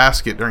 behind the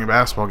basket during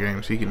basketball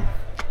games. He can...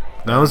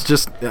 That was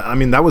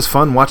that was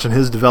fun watching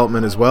his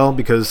development as well,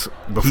 because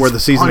before the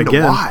season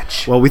again,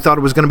 we thought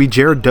it was going to be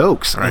Jared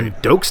Dokes, and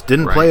Dokes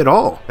didn't play at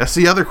all. That's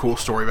the other cool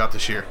story about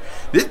this year.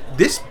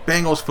 This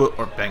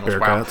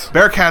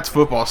Bearcats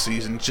football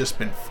season has just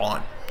been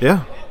fun.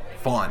 Yeah.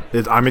 Fun.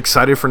 I'm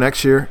excited for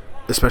next year,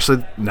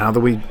 especially now that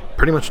we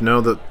pretty much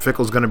know that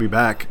Fickell's going to be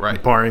back,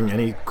 barring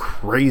any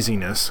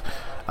craziness.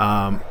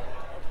 I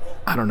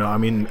don't know. I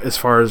mean, as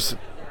far as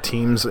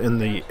teams in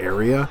the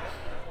area,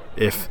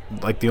 if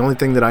the only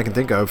thing that I can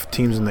think of,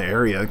 teams in the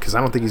area, because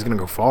I don't think he's going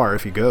to go far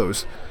if he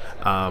goes,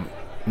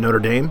 Notre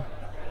Dame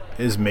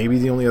is maybe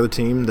the only other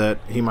team that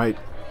he might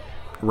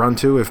run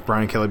to if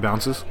Brian Kelly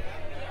bounces.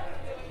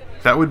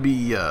 That would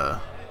be no,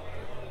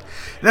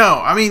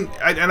 I mean,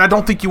 I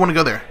don't think you want to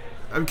go there,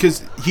 because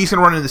he's going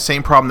to run into the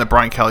same problem that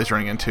Brian Kelly's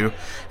running into,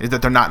 is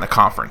that they're not in a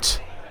conference.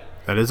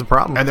 That is a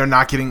problem, and they're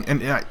not getting.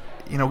 And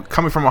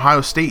coming from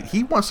Ohio State,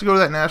 he wants to go to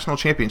that national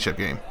championship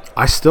game.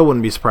 I still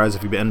wouldn't be surprised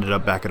if he ended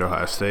up back at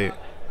Ohio State.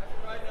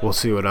 We'll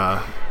see what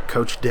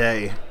Coach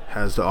Day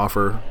has to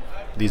offer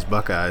these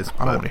Buckeyes.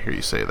 I don't want to hear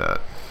you say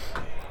that.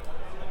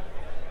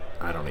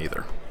 I don't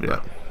either.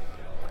 Yeah.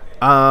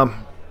 But,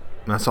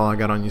 that's all I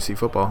got on UC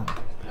football.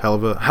 Hell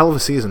of a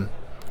season.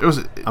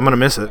 I'm gonna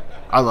miss it.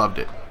 I loved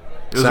it.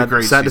 It was a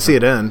great sad season. To see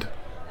it end,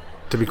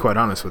 to be quite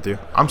honest with you.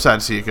 I'm sad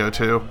to see it go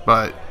too,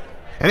 but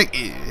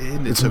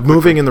it's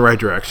moving in the right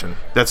direction.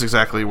 That's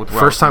exactly what the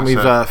first time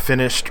we've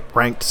finished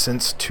ranked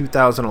since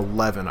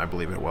 2011, I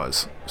believe it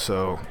was.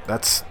 So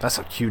that's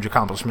a huge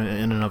accomplishment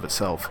in and of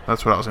itself.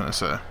 That's what I was going to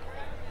say.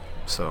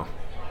 So,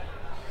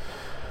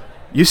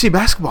 UC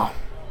basketball.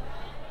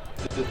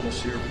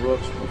 Monsieur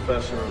Brooks,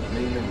 professor of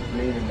mean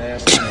and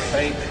nasty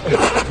paint.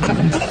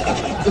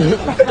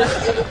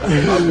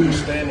 I'll be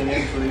standing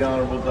in for the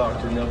Honorable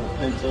Dr. Neville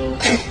Pinto.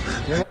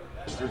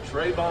 Mr.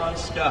 Trayvon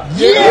Scott.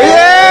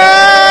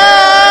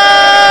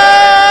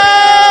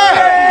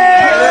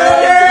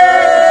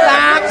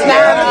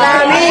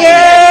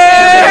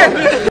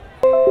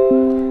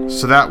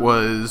 So that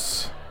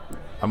was...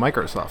 A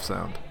Microsoft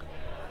sound.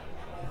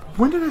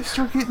 When did I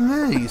start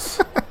getting these?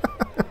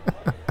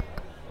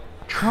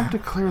 Trump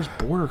declares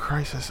border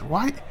crisis.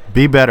 Why?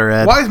 Be better,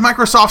 Ed. Why is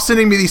Microsoft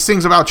sending me these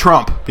things about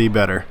Trump? Be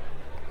better.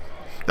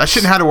 I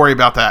shouldn't have to worry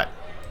about that.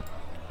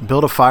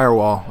 Build a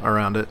firewall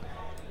around it.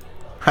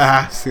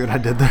 Haha. See what I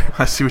did there?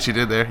 I see what you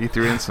did there. You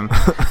threw in some...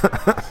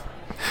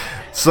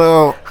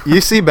 So,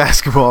 UC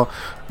basketball,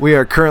 we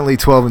are currently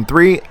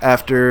 12-3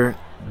 after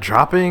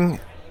dropping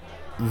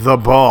the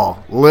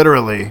ball,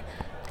 literally,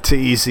 to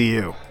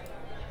ECU.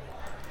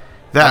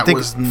 That I think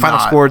was final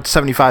not... score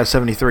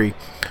 75-73.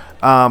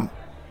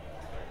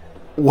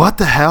 What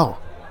the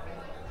hell?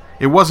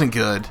 It wasn't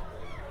good.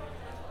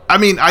 I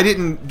mean, I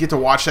didn't get to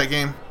watch that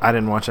game. I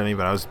didn't watch any,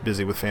 but I was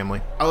busy with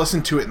family, I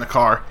listened to it in the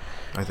car,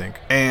 I think.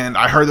 and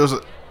I heard there was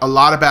a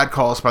lot of bad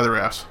calls by the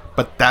refs.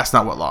 But that's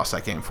not what lost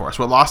that game for us.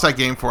 What lost that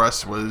game for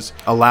us was...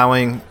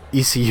 Allowing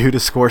ECU to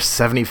score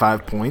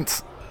 75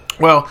 points.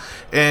 Well,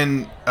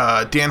 and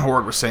Dan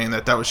Horde was saying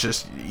that was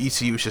just...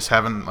 ECU was just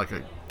having, like,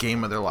 a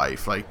game of their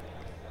life. Like,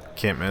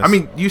 Can't miss. I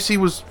mean, UC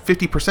was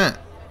 50%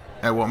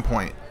 at one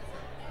point.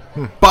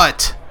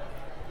 But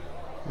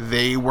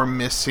they were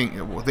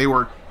missing... They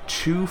were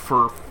 2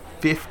 for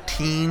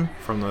 15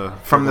 from the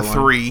line.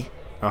 3.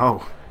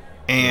 Oh.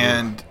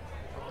 And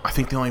I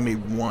think they only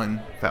made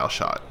 1 foul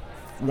shot.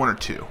 1 or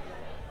 2.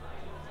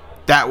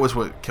 That was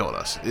what killed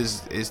us,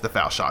 is the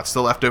foul shots,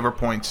 the leftover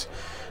points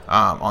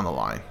on the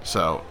line.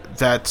 So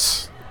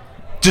that's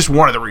just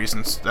one of the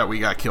reasons that we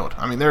got killed.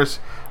 I mean, there's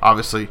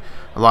obviously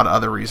a lot of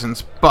other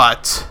reasons,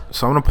 but...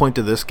 So I'm going to point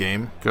to this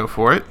game. Go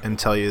for it. And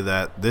tell you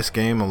that this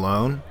game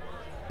alone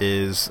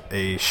is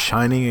a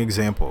shining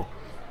example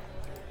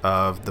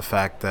of the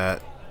fact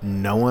that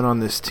no one on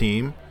this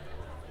team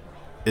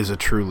is a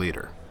true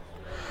leader.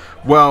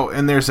 Well,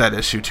 and there's that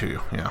issue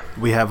too, yeah.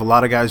 We have a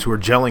lot of guys who are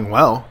gelling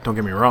well, don't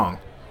get me wrong,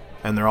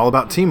 and they're all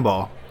about team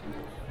ball,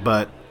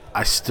 but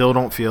I still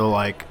don't feel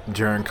like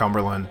Jaron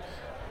Cumberland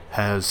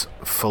has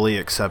fully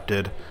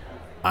accepted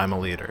I'm a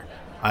leader.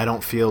 I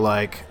don't feel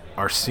like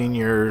our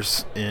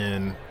seniors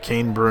in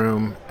Kane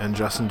Broom and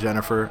Justin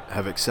Jennifer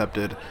have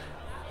accepted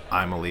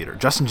I'm a leader.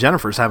 Justin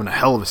Jennifer's having a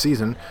hell of a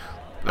season.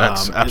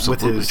 That's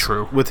absolutely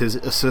true. With his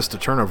assist to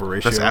turnover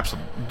ratio. That's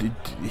absolutely...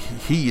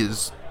 He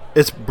is...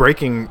 It's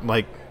breaking,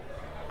 like,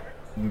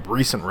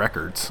 recent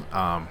records.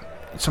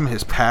 Some of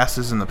his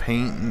passes in the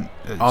paint.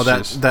 Oh,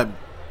 that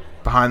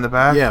behind the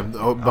back. Yeah,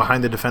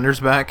 behind the defender's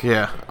back.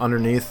 Yeah,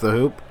 underneath the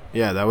hoop.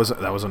 Yeah, that was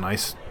a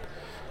nice.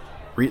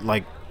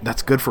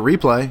 That's good for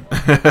replay.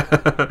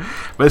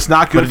 But it's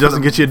not good. But it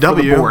doesn't get you a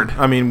W. Board.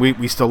 I mean,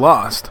 we still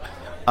lost.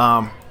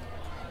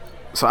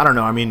 So I don't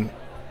know. I mean,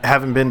 I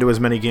haven't been to as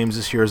many games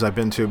this year as I've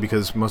been to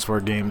because most of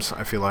our games,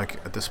 I feel like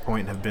at this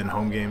point, have been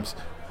home games,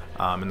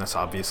 and that's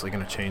obviously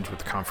going to change with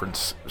the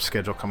conference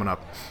schedule coming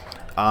up.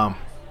 I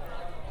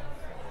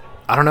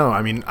don't know.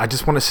 I mean, I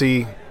just want to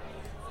see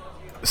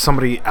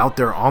somebody out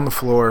there on the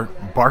floor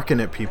barking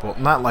at people.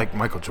 Not like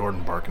Michael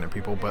Jordan barking at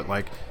people, but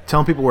like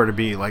telling people where to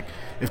be. Like,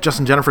 if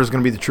Justin Jennifer is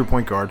going to be the true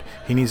point guard,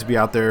 he needs to be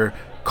out there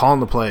calling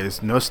the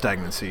plays, no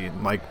stagnancy,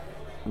 like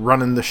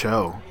running the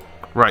show.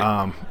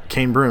 Right.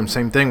 Kane Broom,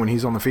 same thing when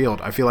he's on the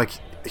field. I feel like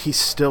he's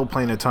still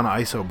playing a ton of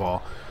ISO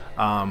ball.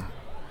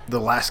 The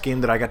last game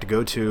that I got to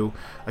go to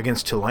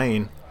against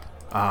Tulane,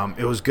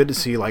 it was good to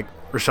see like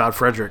Rashad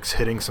Fredericks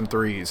hitting some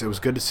threes. It was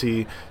good to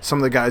see some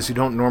of the guys who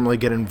don't normally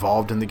get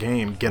involved in the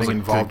game getting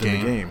involved in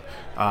the game.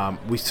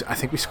 I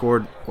think we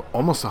scored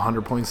almost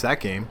 100 points that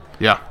game.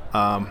 Yeah.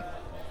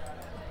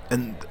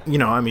 And, you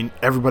know, I mean,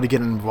 everybody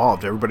getting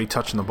involved, everybody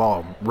touching the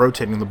ball,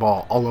 rotating the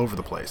ball all over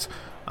the place.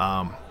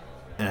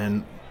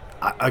 And,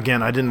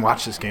 again, I didn't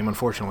watch this game,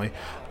 unfortunately,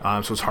 so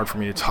it's hard for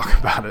me to talk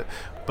about it.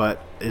 But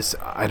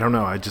I don't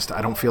know. I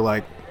don't feel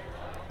like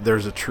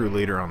there's a true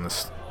leader on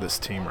this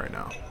team right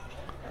now.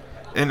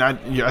 And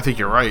I think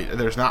you're right.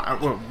 There's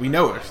not. Well, we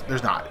know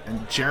there's not.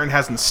 And Jaron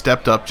hasn't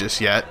stepped up just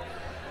yet.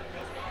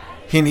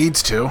 He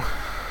needs to.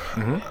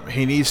 Mm-hmm.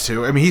 He needs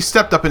to. I mean, he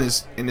stepped up in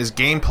his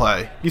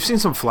gameplay. You've seen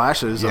some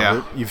flashes of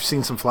it. You've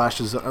seen some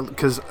flashes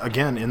because,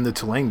 again, in the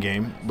Tulane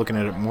game, looking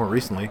at it more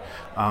recently,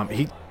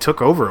 he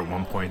took over at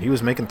one point. He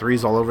was making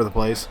threes all over the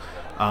place.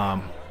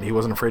 He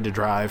wasn't afraid to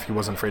drive. He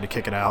wasn't afraid to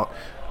kick it out.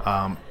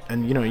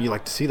 And, you know, you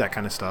like to see that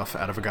kind of stuff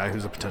out of a guy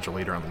who's a potential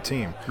leader on the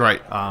team.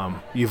 Right.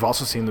 You've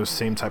also seen those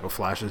same type of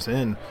flashes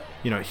in,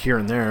 you know, here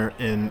and there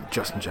in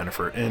Justin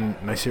Jennifer, in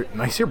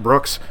Nasir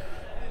Brooks,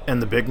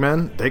 and the big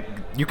men.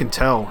 You can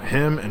tell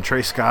him and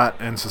Trey Scott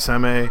and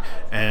Saseme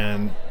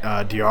and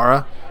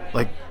Diarra,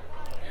 like,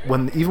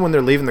 even when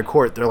they're leaving the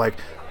court, they're like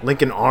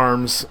linking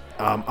arms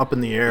up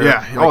in the air.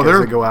 Yeah. Like, as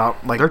they go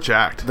out. Like, they're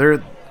jacked.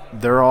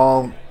 They're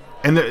all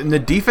And the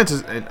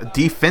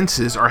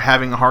defenses are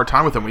having a hard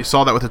time with them. We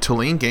saw that with the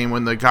Tulane game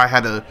when the guy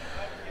had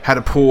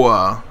to pull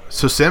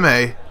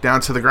Soseme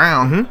down to the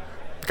ground. Mm-hmm.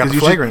 Got the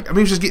flagrant. He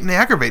was just getting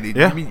aggravated.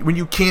 Yeah. I mean, when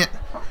you can't...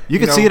 You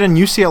could see it in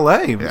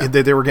UCLA. Yeah.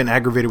 They were getting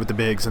aggravated with the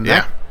bigs. And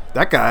Yeah.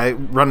 that guy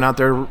running out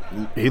there,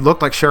 he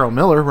looked like Cheryl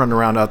Miller running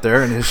around out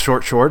there in his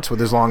short shorts with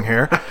his long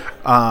hair.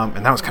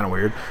 And that was kind of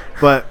weird.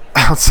 But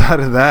outside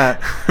of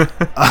that,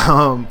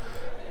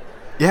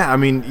 yeah, I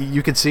mean,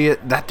 you could see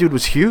it. That dude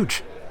was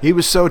huge. He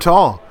was so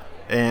tall.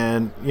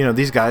 And,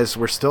 these guys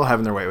were still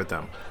having their way with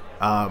them.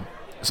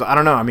 So I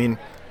don't know. I mean,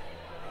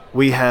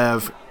 we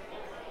have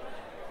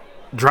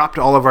dropped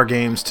all of our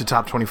games to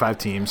top 25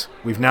 teams.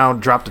 We've now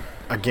dropped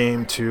a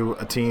game to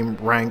a team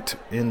ranked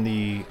in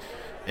the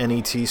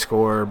NET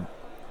score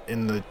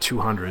in the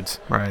 200s.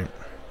 Right.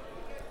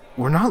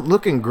 We're not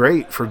looking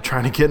great for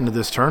trying to get into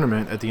this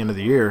tournament at the end of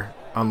the year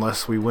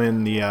unless we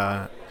win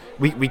the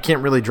we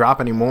can't really drop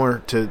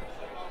anymore to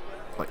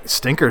like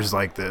stinkers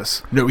like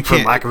this. No, we for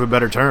can't. lack of a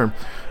better term.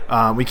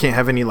 We can't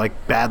have any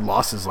like bad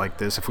losses like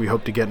this if we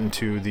hope to get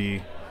into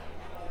the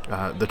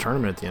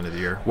tournament at the end of the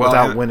year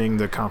without winning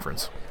the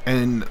conference.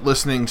 And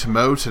listening to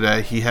Mo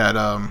today, he had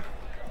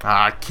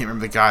I can't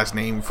remember the guy's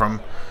name from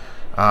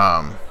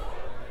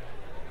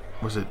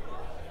was it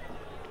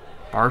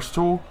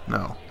Barstool?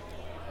 No.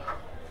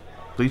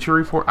 Bleacher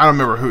Report? I don't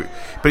remember who,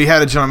 but he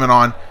had a gentleman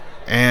on,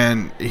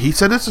 and he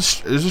said there's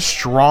a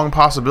strong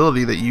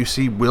possibility that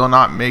UC will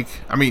not make.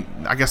 I mean,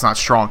 I guess not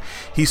strong.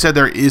 He said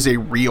there is a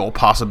real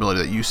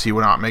possibility that UC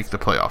will not make the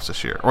playoffs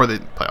this year, or the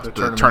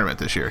tournament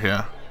this year.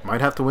 Yeah,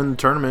 might have to win the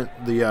tournament,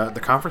 the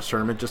conference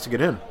tournament, just to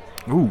get in.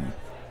 Ooh,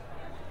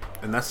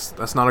 and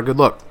that's not a good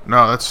look.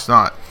 No, that's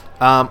not.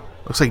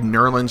 Looks like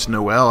Nerlens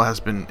Noel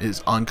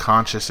is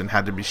unconscious and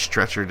had to be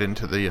stretchered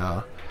into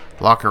the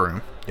locker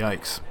room.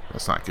 Yikes,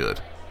 that's not good.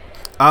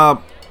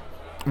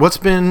 What's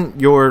been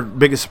your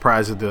biggest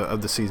surprise of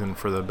the season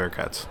for the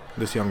Bearcats,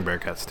 this young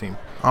Bearcats team?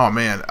 Oh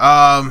man,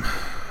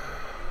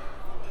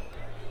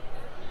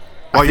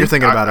 while you're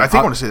thinking about it, I think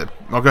I want to say that.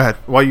 Oh, go ahead.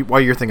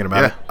 While you're thinking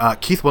about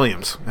it, Keith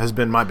Williams has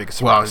been my biggest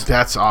surprise. Well,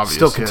 that's obvious.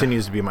 Still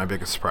continues to be my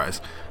biggest surprise.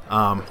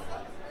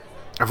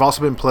 I've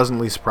also been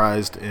pleasantly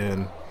surprised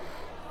in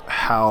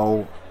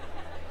how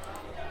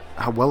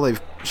well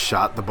they've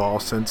shot the ball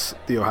since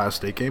the Ohio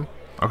State game.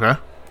 Okay.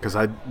 Because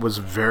I was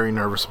very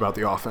nervous about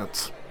the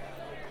offense.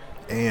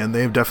 And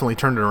they've definitely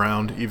turned it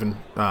around. Even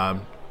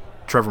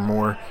Trevor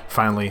Moore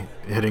finally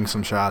hitting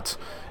some shots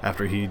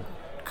after he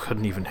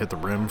couldn't even hit the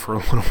rim for a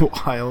little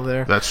while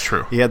there. That's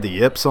true. He had the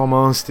yips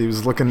almost. He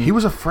was looking... He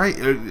was afraid.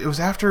 It was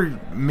after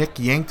Mick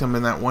yanked him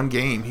in that one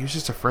game. He was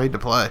just afraid to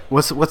play.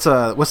 What's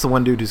the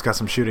one dude who's got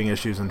some shooting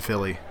issues in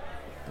Philly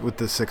with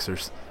the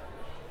Sixers?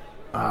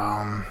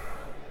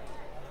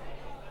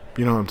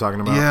 You know what I'm talking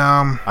about?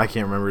 Yeah. I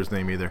can't remember his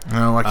name either.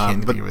 No, I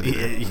can't. But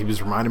he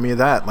was reminding me of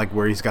that, like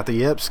where he's got the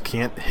yips,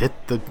 can't hit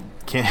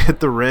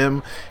the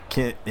rim,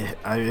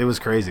 it was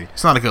crazy.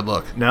 It's not a good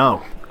look.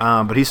 No,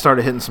 but he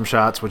started hitting some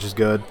shots, which is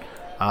good.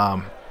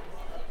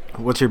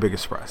 What's your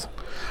biggest surprise?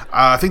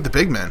 I think the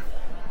big men.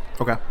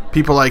 Okay.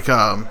 People like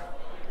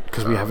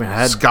because we haven't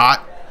had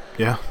Scott.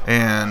 Yeah.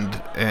 And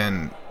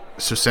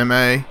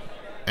Suseme,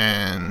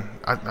 and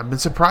I've been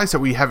surprised that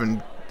we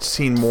haven't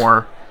seen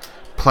more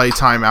play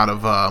time out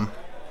of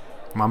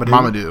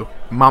Mamadou.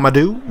 I'm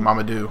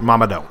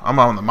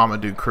on the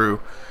Mamadou crew.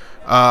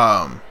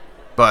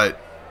 But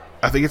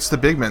I think it's the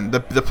big men, the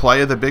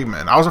play of the big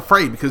men. I was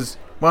afraid because,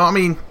 well, I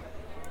mean,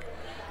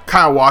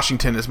 Kyle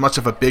Washington, as much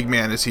of a big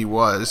man as he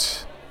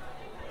was,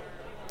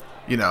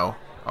 I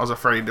was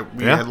afraid that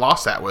we had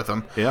lost that with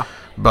him. Yeah.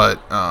 But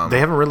they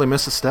haven't really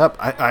missed a step.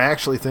 I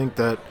actually think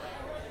that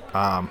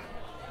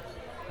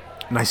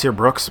Nasir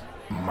Brooks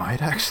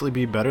might actually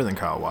be better than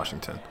Kyle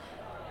Washington.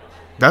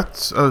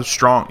 That's a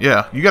strong,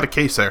 you got a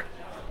case there.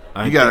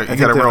 I think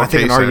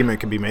an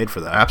argument can be made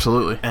for that.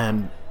 Absolutely.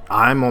 And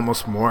I'm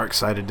almost more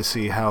excited to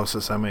see how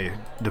Soseme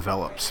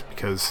develops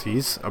because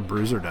he's a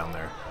bruiser down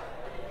there.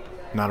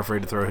 Not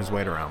afraid to throw his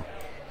weight around.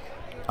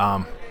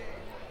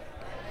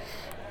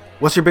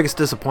 What's your biggest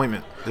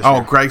disappointment this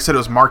year? Greg said it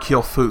was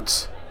Markelle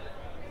Fultz.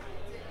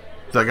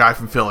 The guy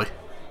from Philly.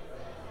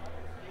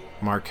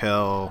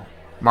 Markelle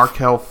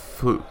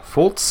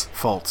Fultz?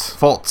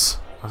 Fultz.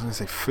 I was going to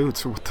say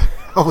Fultz. What the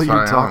hell are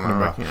you talking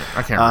about?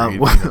 I can't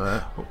read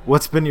that.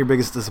 What's been your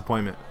biggest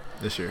disappointment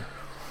this year?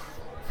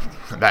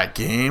 That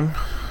game?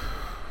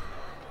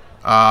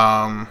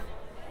 I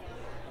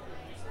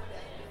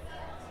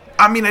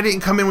mean, I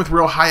didn't come in with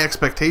real high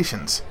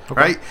expectations,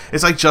 right?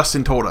 It's like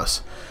Justin told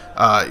us.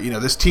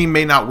 This team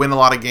may not win a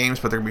lot of games,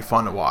 but they're going to be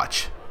fun to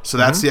watch. So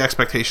that's the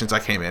expectations I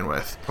came in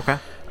with. Okay.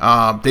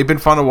 They've been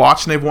fun to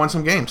watch, and they've won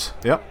some games.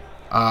 Yep.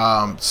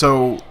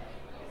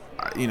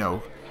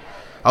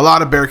 A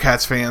lot of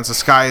Bearcats fans, the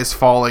sky is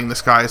falling,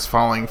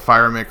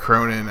 fire Mick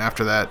Cronin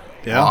after that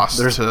loss.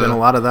 There's been a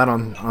lot of that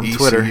on ECU,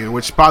 Twitter.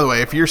 Which, by the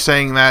way, if you're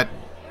saying that,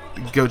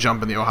 go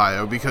jump in the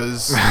Ohio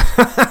because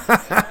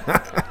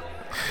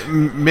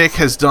Mick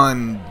has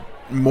done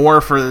more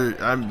for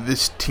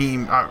this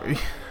team.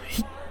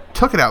 He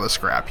took it out of the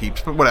scrap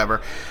heaps, but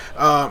whatever.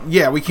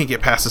 Yeah, we can't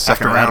get past the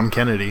second After round. Adam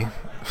Kennedy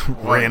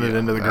ran it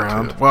into the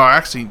ground. Well,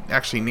 actually,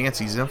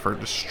 Nancy Zimfer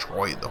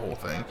destroyed the whole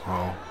thing.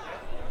 Oh,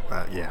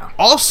 yeah.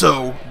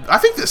 Also, I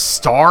think the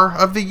star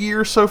of the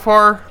year so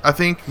far, I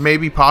think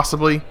maybe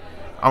possibly,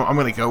 I'm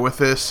going to go with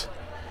this,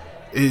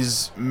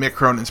 is Mick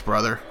Cronin's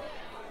brother,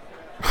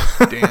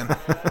 Dan.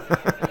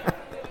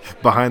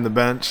 Behind the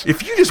bench.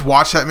 If you just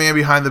watch that man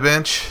behind the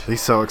bench,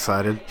 He's so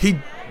excited. he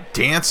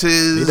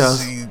dances. He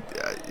does.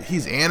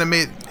 He's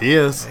animated. He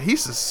is.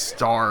 He's the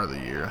star of the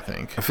year, I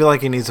think. I feel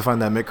like he needs to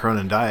find that Mick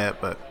Cronin diet,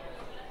 but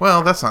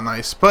Well, that's not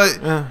nice. But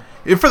Yeah.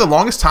 for the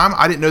longest time,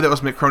 I didn't know that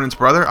was Mick Cronin's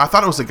brother. I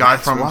thought it was the guy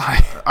That's from.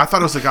 why. I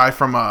thought it was the guy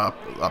from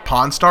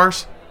Pawn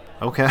Stars.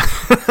 okay.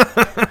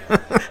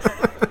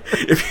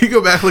 If you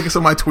go back and look at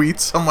some of my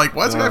tweets, I'm like,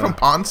 why is the guy from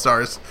Pawn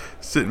Stars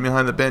sitting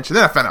behind the bench? And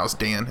then I found out it was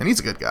Dan, and he's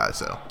a good guy.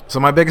 So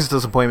my biggest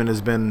disappointment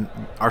has been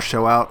our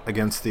show out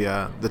against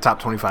the top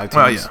 25 teams.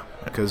 Oh, yeah.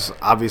 Because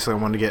obviously I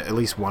wanted to get at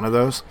least one of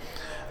those.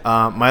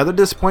 My other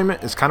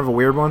disappointment is kind of a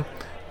weird one.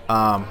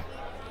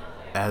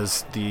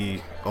 As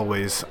the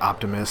always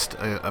optimist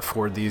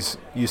for these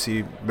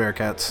UC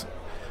Bearcats,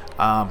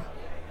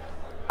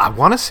 I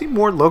want to see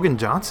more Logan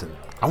Johnson.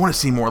 I want to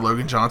see more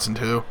Logan Johnson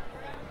too,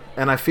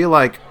 And I feel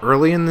like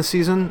early in the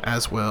season,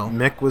 as well.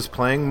 Mick was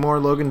playing more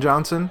Logan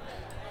Johnson,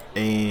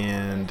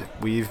 and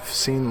we've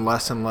seen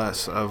less and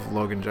less of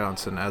Logan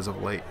Johnson as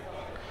of late.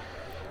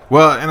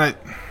 Well, and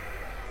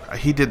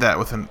he did that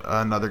with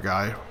another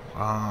guy.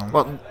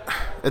 Well,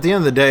 at the end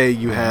of the day,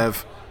 you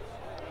have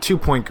 2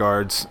 point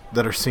guards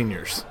that are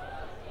seniors,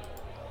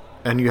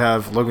 and you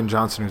have Logan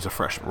Johnson, who's a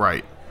freshman.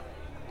 Right.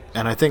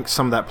 And I think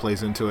some of that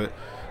plays into it.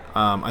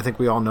 I think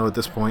we all know at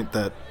this point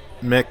that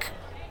Mick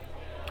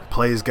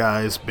plays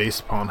guys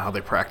based upon how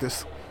they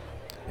practice,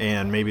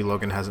 and maybe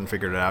Logan hasn't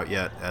figured it out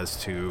yet as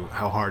to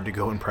how hard to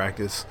go in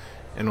practice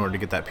in order to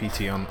get that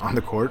PT on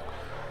the court.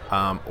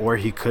 Or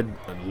he could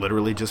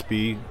literally just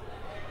be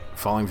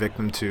falling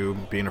victim to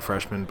being a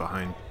freshman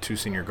behind 2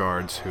 senior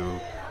guards who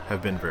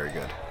have been very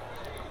good.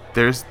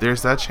 There's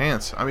that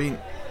chance. I mean,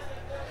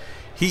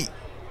 he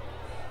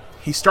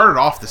started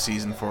off the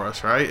season for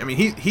us, right? I mean,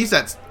 he's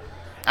that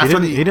after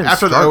he didn't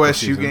after the start the OSU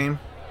season. game.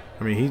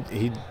 I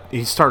mean,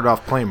 he started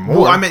off playing more.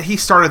 Well, I meant he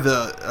started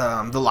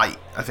the light.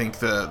 I think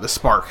the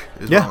spark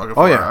is Yeah. what I'm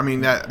looking Oh, for. yeah. I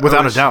mean that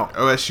Without a doubt.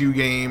 OSU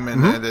game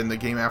and then the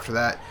game after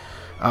that.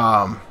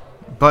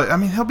 But I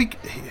mean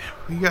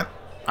we got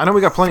I know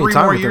we got plenty 3 of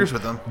time more with years him,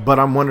 with him. but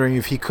I'm wondering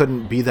if he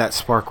couldn't be that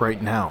spark right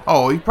now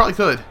Oh, he probably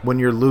could. when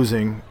you're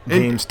losing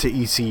games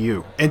to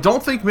ECU. And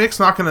don't think Mick's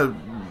not going to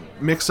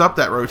mix up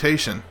that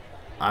rotation.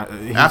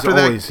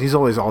 He's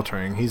always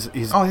altering. He's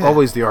Oh, yeah.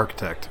 always the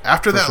architect.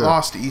 After for that sure.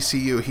 loss to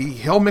ECU,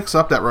 he'll mix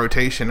up that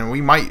rotation, and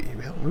we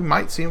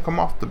might see him come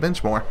off the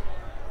bench more.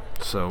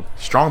 So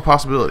Strong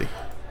possibility.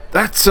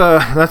 that's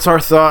our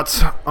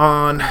thoughts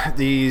on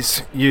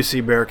these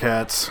UC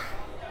Bearcats.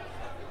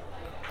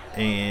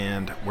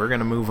 And we're going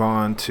to move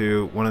on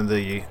to one of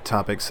the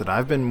topics that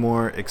I've been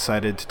more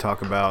excited to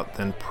talk about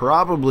than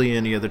probably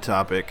any other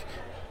topic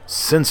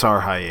since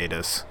our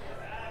hiatus,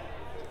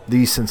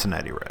 the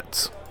Cincinnati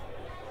Reds.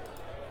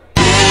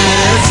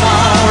 It's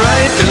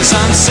alright, 'cause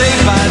I'm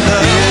saved by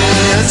love.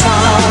 It's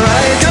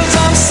alright, 'cause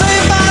I'm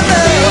saved by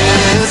love.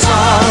 It's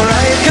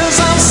alright, 'cause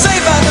I'm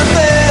saved by the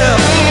bell.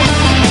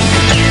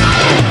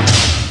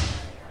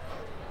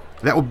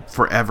 That will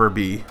forever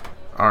be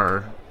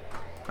our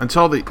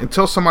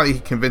until somebody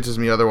convinces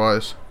me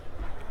otherwise.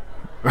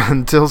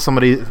 Until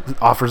somebody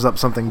offers up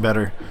something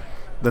better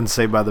than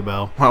Saved by the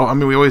Bell. Well, I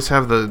mean, we always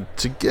have the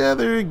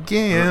together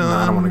again. No,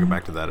 I don't want to go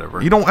back to that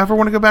ever. You don't ever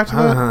want to go back to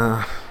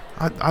that?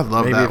 I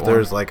love Maybe that if one.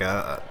 there's like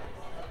a...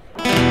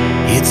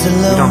 It's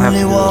a don't have to lonely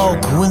do this walk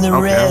right now. when the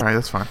Okay, red. all right,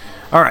 that's fine.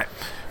 All right.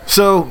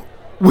 So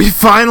we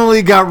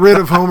finally got rid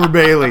of Homer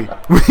Bailey.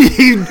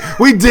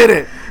 We did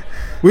it.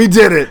 We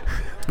did it.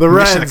 The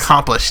Mission Reds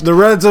accomplished. The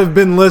Reds have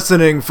been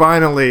listening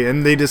finally,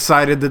 and they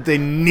decided that they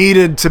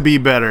needed to be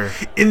better.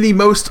 In the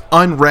most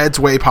un-Reds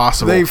way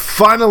possible. They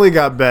finally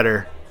got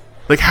better.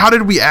 Like, how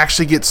did we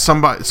actually get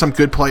some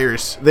good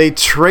players? They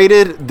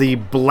traded the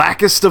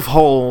blackest of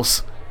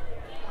holes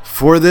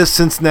for this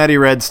Cincinnati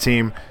Reds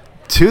team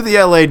to the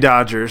LA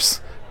Dodgers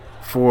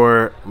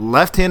for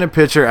left-handed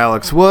pitcher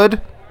Alex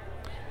Wood,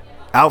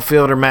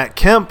 outfielder Matt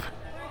Kemp,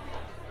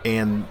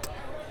 and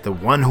the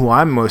one who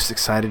I'm most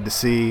excited to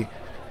see,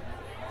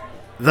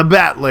 the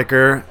bat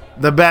licker,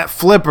 the bat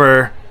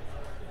flipper,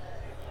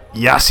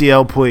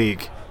 Yasiel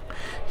Puig.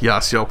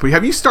 Yasiel Puig.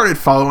 Have you started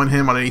following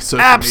him on any social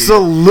media?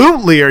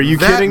 Absolutely. Are you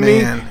That kidding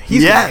man, me?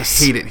 He's yes.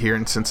 gonna hate it here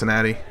in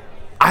Cincinnati.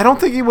 I don't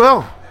think he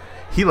will,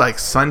 He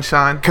likes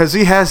sunshine. because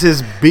he has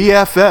his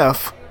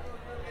BFF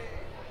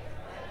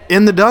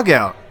in the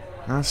dugout.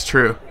 That's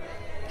true.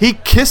 He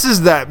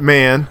kisses that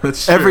man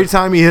That's true. every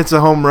time he hits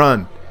a home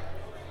run.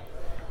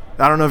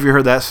 I don't know if you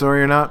heard that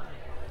story or not.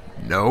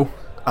 No.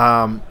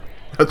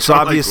 So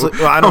obviously,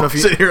 well, I don't know if you.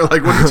 sitting here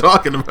like, what are you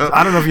talking about?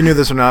 I don't know if you knew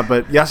this or not,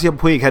 but Yasiel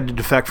Puig had to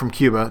defect from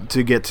Cuba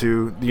to get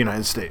to the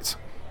United States,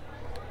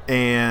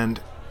 and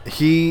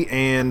he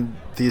and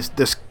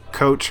this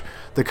coach.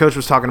 The coach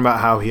was talking about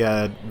how he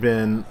had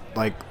been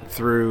like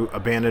through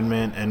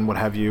abandonment and what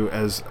have you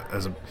as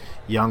a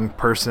young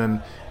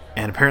person,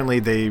 and apparently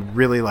they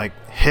really like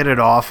hit it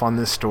off on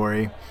this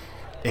story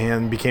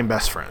and became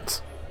best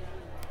friends.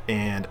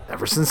 And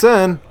ever since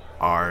then,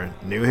 our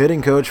new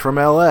hitting coach from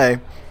LA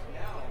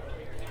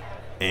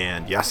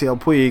and Yasiel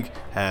Puig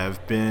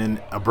have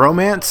been a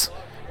bromance,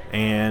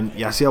 and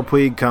Yasiel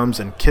Puig comes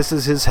and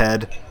kisses his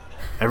head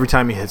every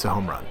time he hits a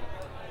home run.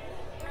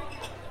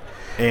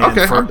 And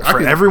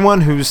for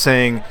everyone who's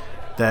saying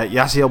that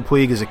Yasiel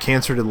Puig is a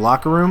cancer to the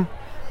locker room,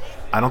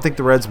 I don't think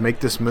the Reds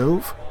make this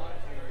move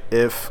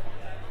if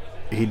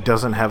he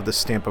doesn't have the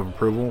stamp of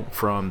approval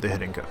from the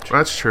hitting coach. Well,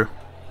 that's true.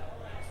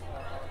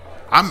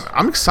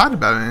 I'm excited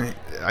about it.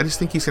 I just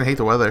think he's going to hate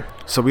the weather.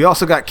 So we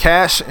also got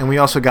Cash, and we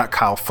also got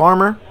Kyle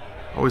Farmer.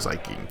 Always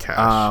like getting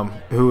Cash.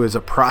 Who is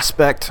a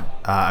prospect.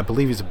 I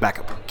believe he's a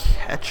backup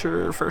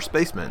catcher, first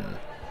baseman.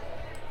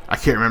 I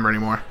can't remember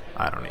anymore.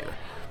 I don't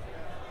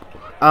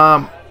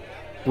either.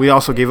 We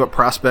also gave up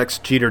prospects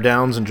Jeter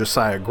Downs and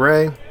Josiah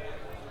Gray.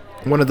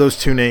 One of those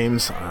two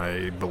names,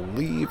 I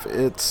believe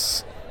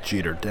it's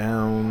Jeter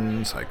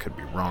Downs. I could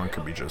be wrong.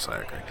 Could be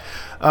Josiah Gray.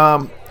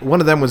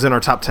 One of them was in our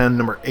top 10,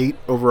 number 8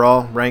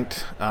 overall,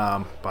 ranked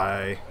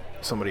by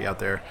somebody out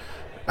there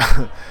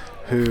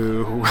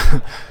who...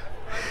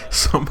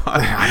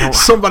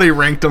 Somebody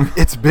ranked him.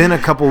 It's been a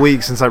couple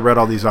weeks since I read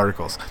all these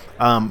articles.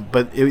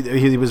 But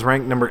he was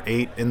ranked number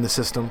 8 in the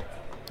system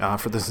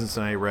for the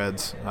Cincinnati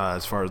Reds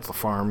as far as the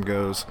farm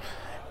goes.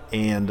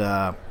 And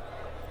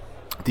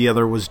the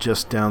other was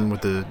just down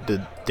with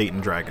the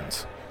Dayton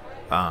Dragons.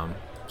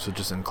 So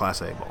just in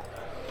Class A ball.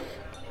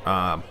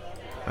 I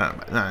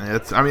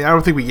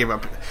don't think we gave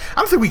up. I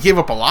don't think we gave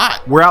up a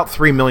lot. We're out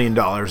 $3 million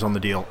on the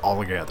deal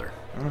altogether.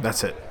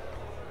 That's it.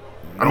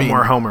 No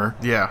more Homer.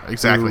 Yeah,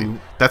 exactly.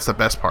 That's the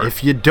best part.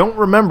 If you don't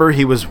remember,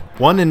 he was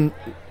 1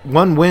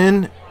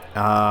 win,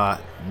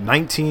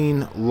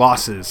 19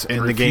 losses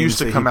in the games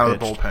that he pitched. Refused to come out of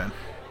the bullpen.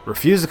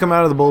 Refused to come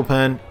out of the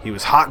bullpen. He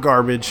was hot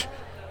garbage.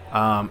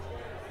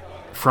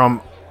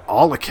 From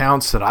all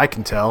accounts that I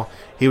can tell,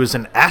 he was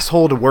an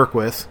asshole to work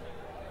with.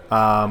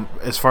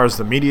 As far as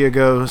the media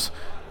goes,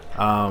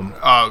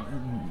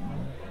 Marty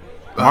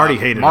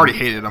hated him. Marty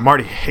hated him.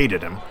 Marty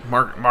hated him.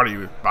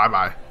 Marty,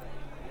 bye-bye.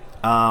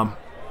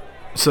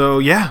 So,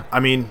 yeah, I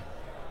mean,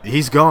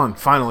 he's gone,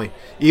 finally.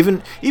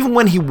 Even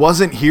when he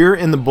wasn't here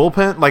in the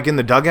bullpen, like in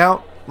the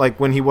dugout, like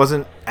when he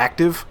wasn't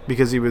active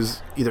because he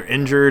was either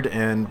injured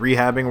and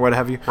rehabbing or what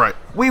have you. Right.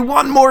 We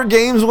won more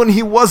games when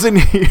he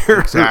wasn't here.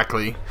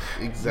 Exactly.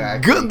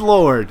 Good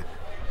Lord.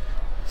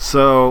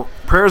 So,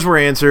 prayers were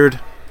answered.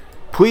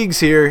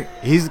 Puig's here.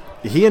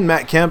 He and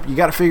Matt Kemp, you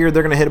got to figure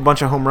they're going to hit a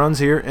bunch of home runs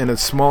here in a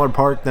smaller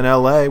park than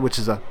LA, which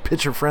is a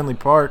pitcher-friendly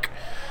park.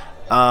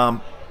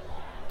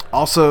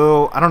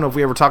 Also, I don't know if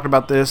we ever talked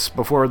about this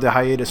before the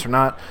hiatus or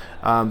not.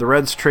 The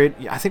Reds trade,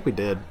 I think we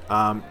did.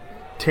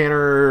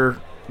 Tanner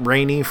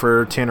Rainey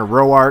for Tanner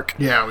Roark.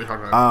 Yeah, we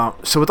talked about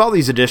it. So with all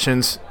these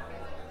additions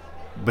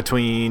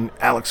between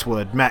Alex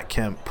Wood, Matt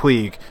Kemp,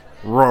 Puig,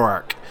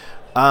 Roark,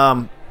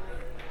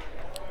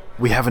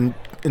 we have an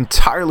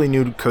entirely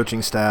new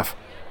coaching staff.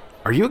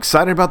 Are you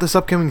excited about this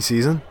upcoming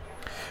season?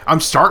 I'm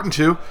starting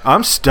to.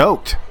 I'm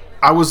stoked.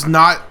 I was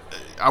not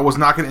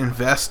going to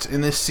invest in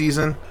this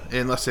season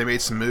unless they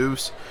made some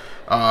moves.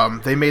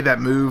 They made that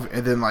move,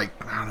 and then I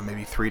don't know,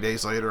 maybe 3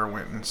 days later, I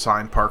went and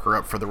signed Parker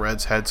up for the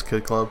Reds Heads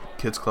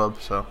Kids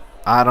Club. So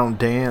I don't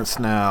dance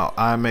now.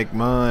 I make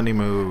money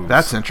moves.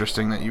 That's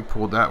interesting that you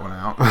pulled that one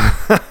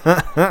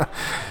out.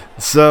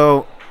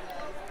 So,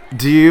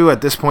 do you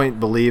at this point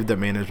believe that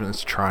management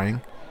is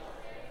trying?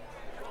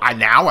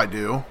 I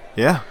do.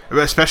 Yeah,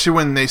 especially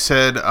when they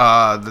said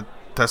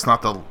that's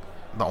not the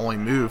only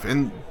move,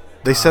 and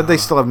they said they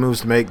still have moves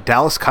to make.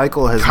 Dallas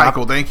Keuchel has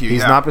not, thank you.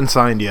 He's not been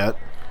signed yet.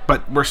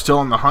 But we're still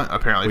in the hunt,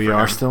 apparently. We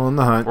are still in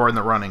the hunt. Or in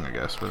the running, I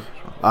guess.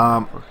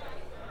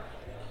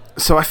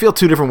 So I feel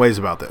two different ways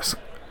about this.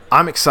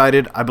 I'm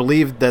excited. I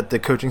believe that the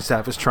coaching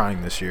staff is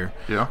trying this year.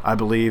 Yeah. I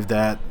believe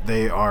that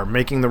they are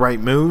making the right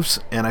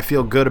moves, and I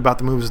feel good about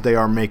the moves they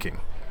are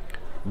making.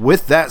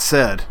 With that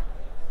said,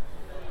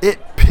 it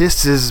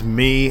pisses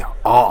me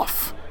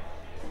off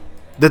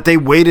that they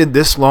waited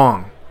this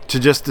long to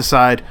just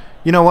decide,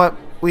 you know what?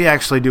 We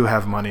actually do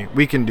have money.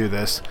 We can do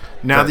this.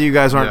 Now that you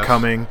guys aren't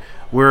coming,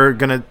 we're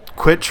going to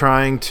quit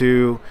trying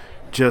to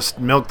just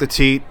milk the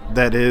teat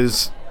that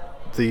is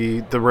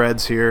the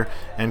Reds here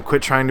and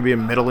quit trying to be a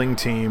middling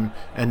team,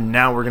 and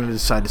now we're going to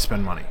decide to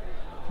spend money.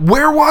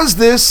 Where was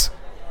this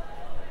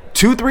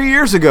 2-3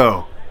 years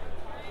ago?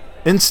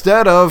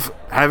 Instead of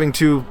having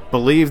to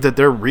believe that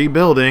they're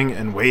rebuilding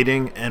and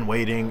waiting and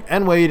waiting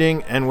and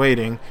waiting and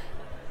waiting.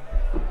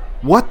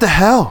 What the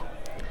hell?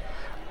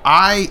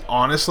 I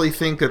honestly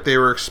think that they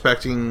were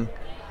expecting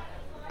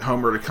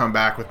Homer to come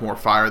back with more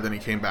fire than he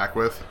came back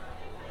with.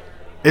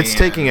 It's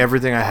taking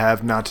everything I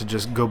have not to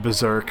just go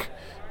berserk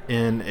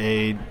in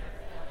a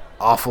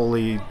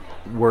awfully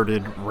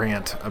worded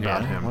rant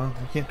about him. Well,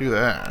 you can't do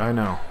that. I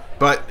know.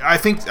 But I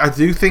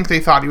do think they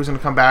thought he was going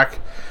to come back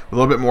with a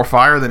little bit more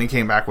fire than he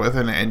came back with,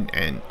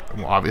 and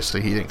well,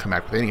 obviously he didn't come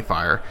back with any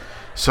fire.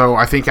 So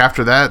I think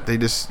after that they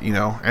just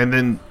and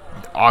then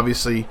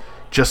obviously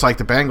just like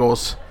the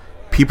Bengals,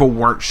 people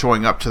weren't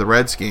showing up to the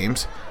Reds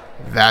games.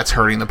 That's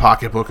hurting the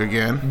pocketbook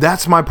again.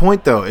 That's my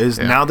point, though, is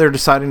now they're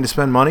deciding to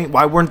spend money.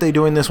 Why weren't they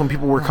doing this when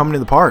people were coming to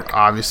the park?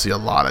 Obviously, a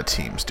lot of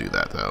teams do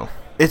that, though.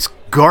 It's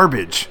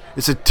garbage.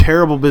 It's a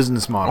terrible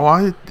business model.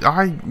 Oh,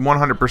 I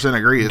 100%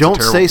 agree. It's Don't a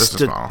terrible say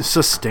business model.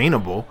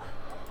 sustainable.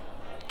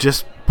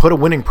 Just put a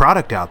winning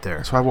product out there.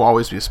 That's why we'll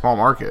always be a small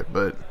market,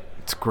 but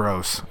It's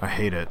gross. I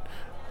hate it.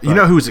 you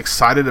know who's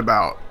excited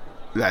about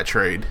that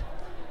trade?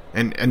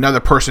 And another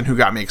person who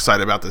got me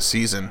excited about this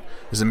season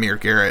is Amir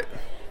Garrett.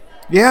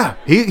 Yeah,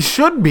 he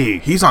should be.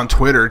 He's on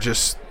Twitter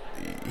just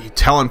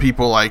telling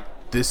people, like,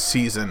 this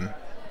season.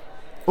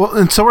 Well,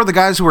 and so are the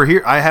guys who are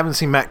here. I haven't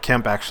seen Matt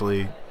Kemp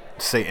actually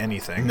say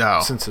anything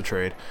since the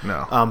trade.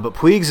 No. But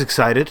Puig's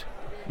excited.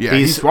 Yeah,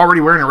 he's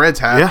already wearing a Reds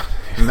hat. Yeah.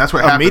 And that's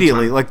what happened.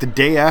 Immediately, like the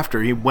day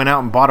after, he went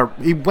out and bought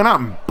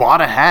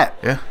a hat.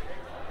 Yeah.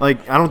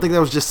 Like, I don't think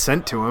that was just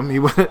sent to him. It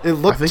looked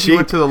I think cheap. he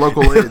went to the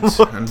local lids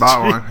and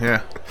bought one.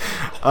 Yeah.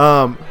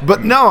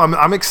 But no,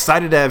 I'm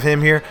excited to have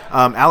him here.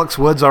 Alex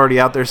Wood's already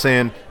out there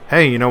saying,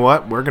 "Hey, you know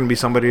what? We're going to be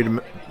somebody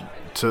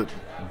to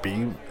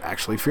be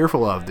actually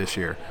fearful of this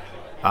year.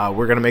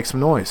 We're going to make some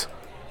noise."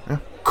 Yeah.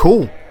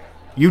 Cool.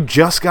 You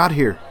just got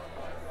here.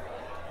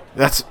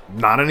 That's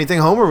not anything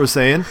Homer was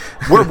saying.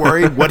 We're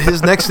worried what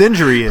his next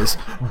injury is.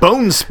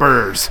 Bone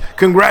spurs.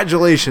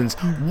 Congratulations.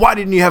 Why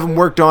didn't you have him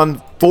worked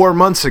on 4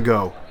 months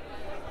ago?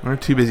 We're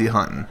too busy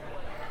hunting.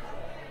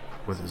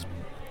 With his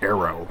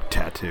arrow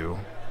tattoo.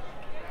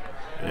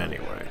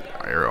 Anyway.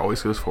 Arrow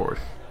always goes forward.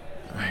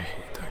 I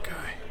hate that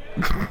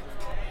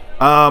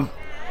guy.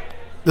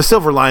 The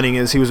silver lining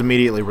is he was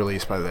immediately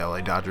released by the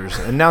LA Dodgers,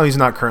 and now he's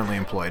not currently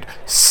employed.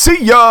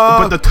 See ya!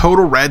 But the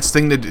total Reds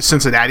thing,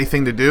 Cincinnati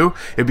thing to do,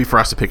 it'd be for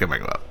us to pick him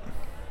back up.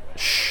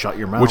 Shut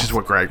your mouth. Which is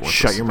what Greg wants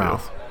Shut us your to do.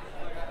 mouth.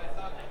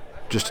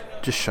 Just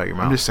shut your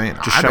mouth. I'm just saying.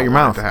 Just I shut don't your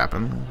want mouth. it to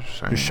happen.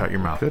 Just shut your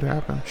mouth. Could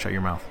happen. Shut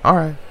your mouth. All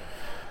right.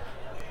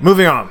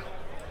 Moving on.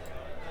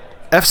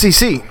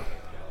 FCC.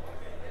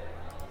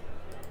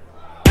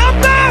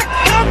 Come back!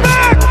 Come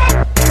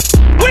back!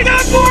 We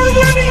got more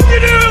winning to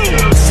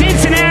do!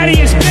 Cincinnati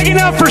is big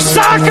enough for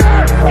soccer!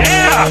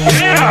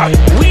 Yeah!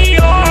 We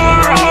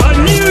are a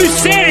new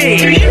city!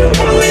 Do you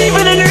believe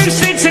in a new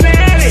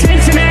Cincinnati?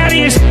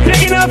 Cincinnati is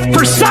big enough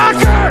for soccer!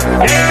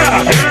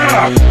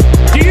 Yeah!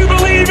 Do you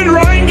believe in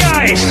Ryan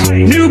Geist?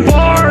 New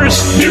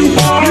bars!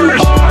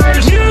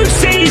 New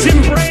cities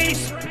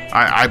embrace!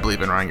 I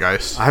believe in Ryan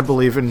Geist. I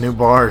believe in new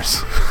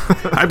bars.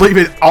 I believe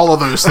in all of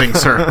those things,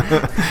 sir.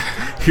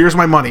 Here's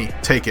my money.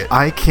 Take it.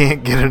 I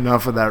can't get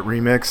enough of that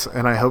remix,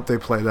 and I hope they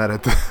play that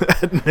at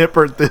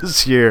Nippert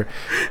this year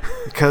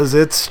because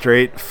it's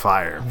straight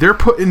fire. They're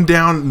putting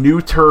down new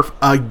turf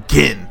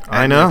again.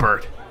 I know.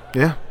 Nippert.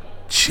 Yeah.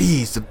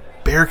 Jeez, the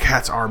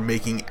Bearcats are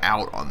making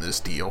out on this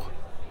deal.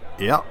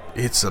 Yep.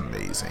 It's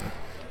amazing.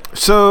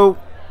 So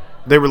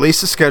they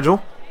released the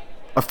schedule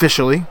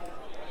officially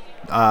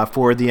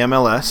for the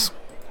MLS,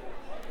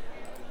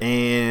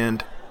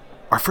 and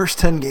our first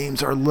 10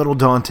 games are a little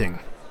daunting.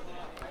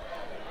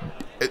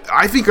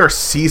 I think our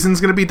season's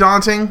going to be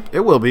daunting.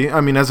 It will be.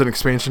 I mean, as an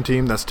expansion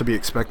team, that's to be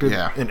expected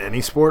Yeah. in any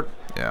sport.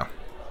 Yeah.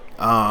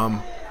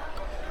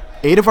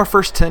 8 of our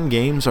first 10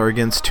 games are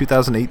against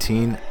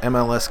 2018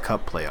 MLS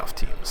Cup playoff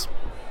teams.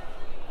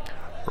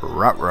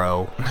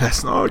 Ruh-roh.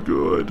 That's not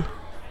good.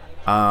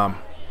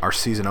 Our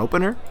season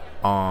opener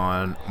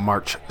on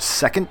March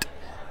 2nd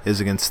is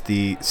against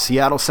the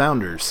Seattle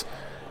Sounders,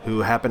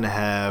 who happen to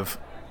have,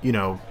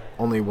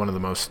 only one of the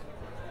most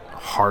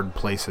hard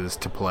places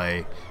to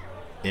play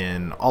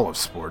in all of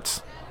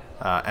sports,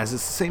 as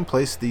it's the same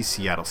place the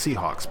Seattle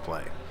Seahawks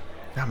play.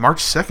 Yeah,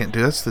 March 2nd,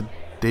 dude. That's the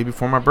day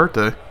before my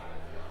birthday.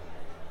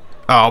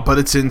 Oh, but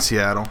it's in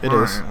Seattle. It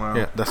All is. right, well.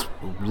 Yeah, that's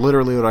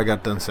literally what I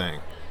got done saying.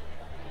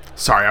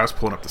 Sorry, I was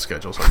pulling up the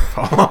schedule so I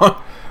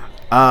could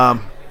follow.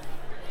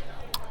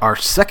 Our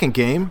second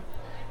game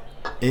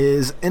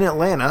is in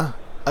Atlanta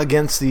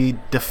against the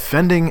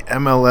defending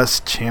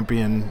MLS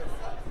champion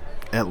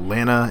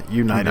Atlanta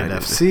United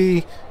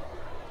FC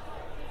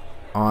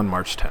on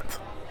March 10th.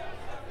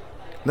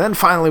 Then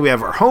finally we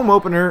have our home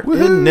opener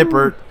in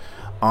Nippert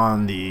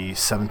on the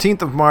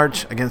 17th of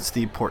March against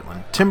the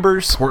Portland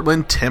Timbers.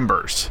 Portland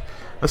Timbers.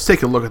 Let's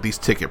take a look at these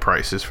ticket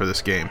prices for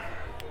this game.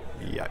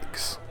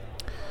 Yikes.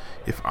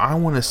 If I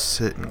want to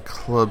sit in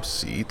club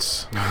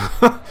seats...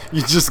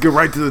 You just go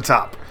right to the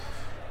top.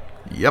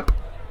 Yep.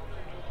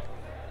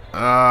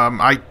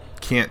 I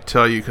can't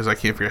tell you because I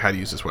can't figure out how to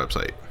use this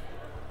website.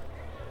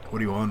 What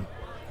do you want?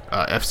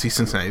 FC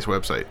Cincinnati's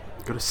website.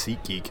 Go to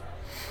SeatGeek.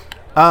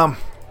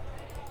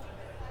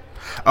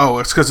 Oh,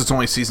 it's because it's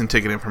only season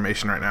ticket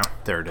information right now.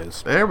 There it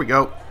is. There we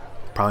go.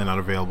 Probably not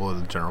available to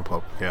the general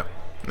public. Yeah.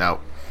 No.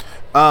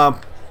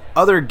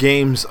 Other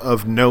games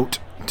of note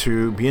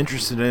to be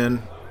interested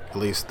in, at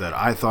least that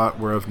I thought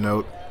were of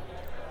note.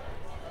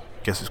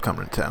 Guess who's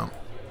coming to town?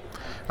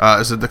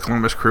 Is it the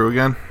Columbus Crew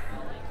again?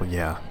 Well,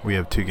 yeah, we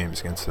have 2 games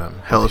against them.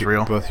 Hell is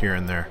real. Both here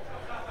and there.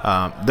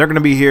 They're going to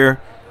be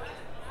here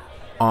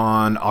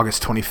on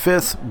August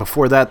 25th.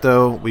 Before that,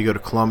 though, we go to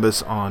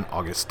Columbus on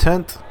August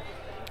 10th.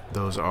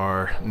 Those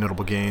are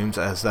notable games,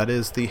 as that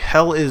is the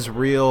Hell is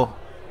Real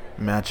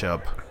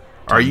matchup.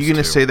 Are you going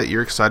to 2. say that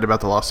you're excited about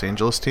the Los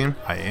Angeles team?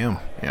 I am.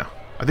 Yeah.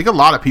 I think a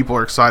lot of people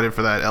are excited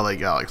for that LA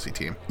Galaxy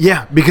team.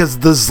 Yeah, because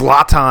the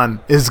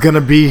Zlatan is going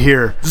to be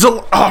here.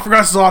 I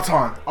forgot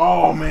Zlatan.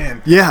 Oh,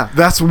 man. Yeah,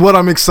 that's what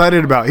I'm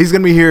excited about. He's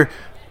going to be here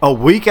a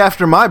week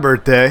after my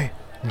birthday,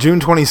 June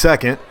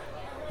 22nd.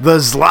 The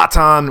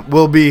Zlatan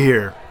will be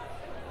here.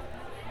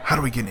 How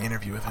do we get an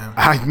interview with him?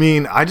 I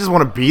mean, I just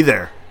want to be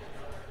there.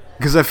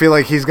 Because I feel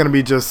like he's going to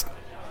be just...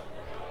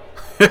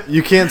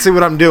 You can't see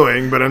what I'm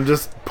doing, but I'm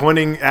just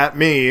pointing at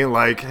me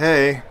like,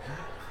 hey,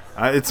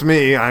 it's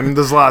me. I'm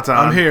the Zlatan.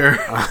 I'm here.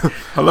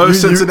 Hello,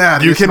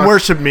 Cincinnati. You can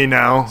worship me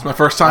now. It's my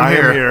first time I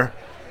here. am here.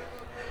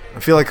 I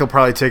feel like he'll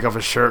probably take off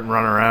his shirt and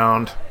run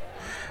around.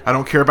 I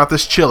don't care about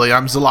this chili.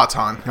 I'm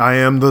Zlatan. I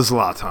am the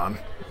Zlatan.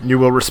 You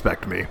will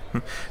respect me.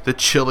 The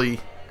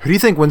chili. Who do you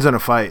think wins in a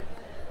fight?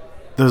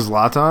 The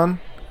Zlatan?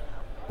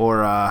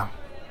 Or,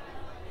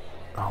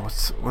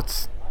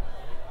 what's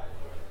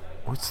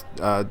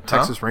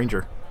Texas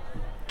Ranger?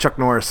 Chuck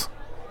Norris.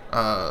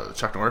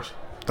 Chuck Norris.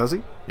 Does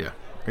he? Yeah.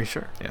 Are you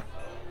sure? Yeah.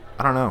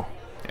 I don't know.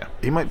 Yeah.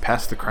 He might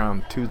pass the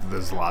crown to the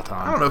Zlatan.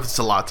 I don't know if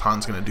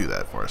Zlatan's going to do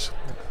that for us.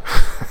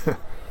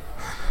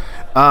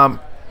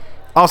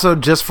 Also,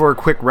 just for a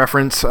quick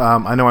reference,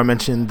 I know I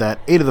mentioned that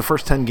 8 of the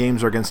first 10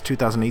 games are against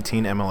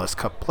 2018 MLS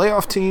Cup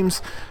playoff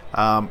teams.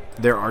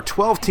 There are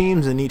 12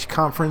 teams in each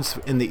conference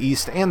in the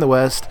East and the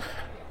West.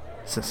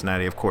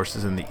 Cincinnati, of course,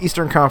 is in the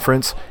Eastern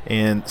Conference,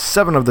 and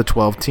 7 of the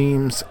 12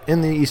 teams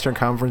in the Eastern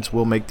Conference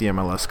will make the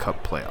MLS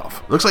Cup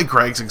playoff. Looks like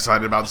Greg's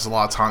excited about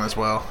Zlatan as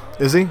well.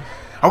 Is he?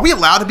 Are we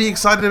allowed to be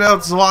excited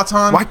about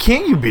Zlatan? Why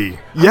can't you be?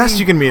 Yes,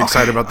 you can be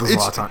excited about the it's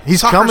Zlatan. He's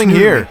soccer's coming new to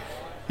here. me.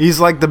 He's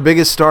like the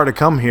biggest star to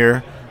come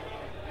here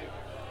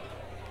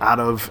out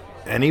of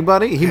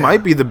anybody. He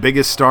might be the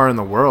biggest star in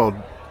the world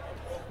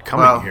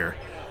coming here.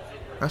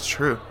 That's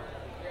true.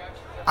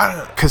 I don't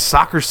know. Because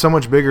soccer's so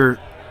much bigger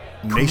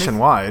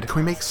nationwide. Can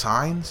we make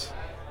signs?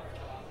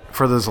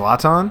 For the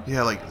Zlatan?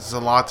 Yeah, like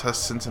Zlata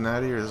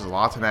Cincinnati or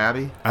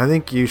Zlatanati? I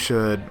think you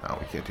should No,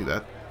 we can't do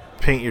that.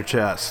 paint your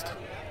chest.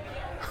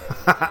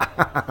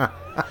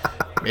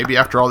 Maybe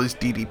after all these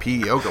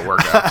DDP yoga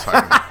workouts,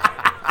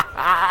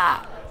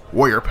 I can...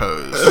 warrior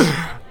pose.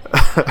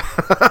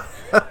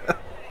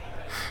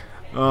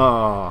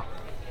 Oh.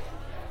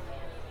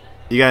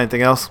 You got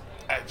anything else?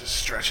 I'm just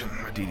stretching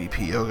my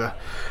DDP yoga.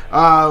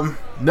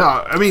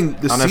 No, I mean,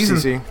 the On season...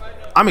 FCC?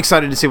 I'm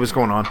excited to see what's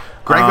going on.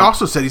 Greg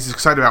also said he's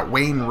excited about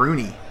Wayne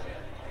Rooney.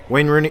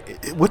 Wayne Rooney,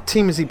 what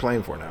team is he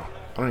playing for now?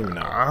 I don't even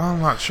know. I'm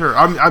not sure.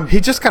 He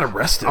just got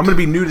arrested. I'm going to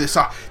be new to this.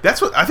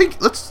 That's what I think.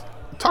 Let's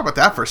talk about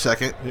that for a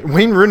second.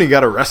 Wayne Rooney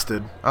got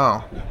arrested.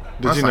 Oh.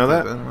 Did you know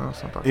that? No,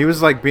 that's not bad. He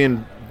was like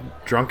being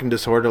drunk and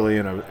disorderly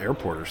in an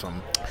airport or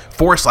something.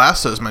 Forrest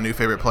Lasso is my new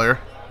favorite player.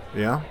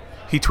 Yeah?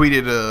 He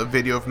tweeted a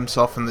video of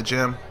himself in the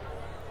gym.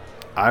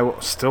 I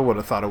still would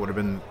have thought it would have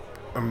been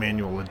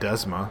Emmanuel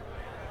Ledesma,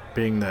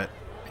 being that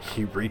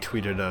he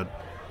retweeted a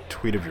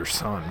tweet of your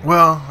son.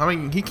 Well, I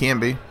mean, he can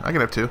be. I can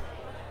have two.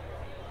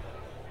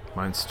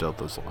 Mine's still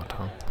the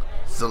Zlatan.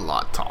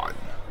 Zlatan.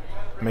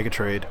 Make a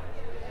trade.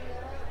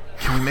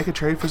 Can we make a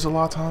trade for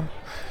Zlatan?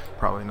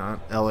 Probably not.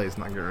 LA's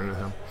not getting rid of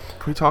him.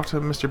 Can we talk to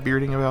Mr.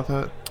 Bearding about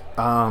that?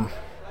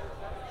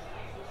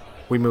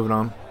 We moving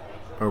on?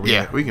 Or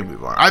We can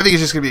move on. I think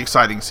it's just going to be an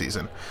exciting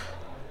season.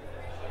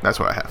 That's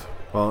what I have.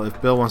 Well,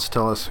 if Bill wants to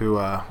tell us who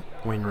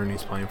Wayne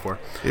Rooney's playing for.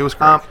 It was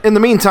great. In the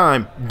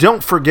meantime,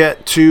 don't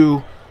forget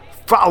to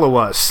follow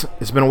us.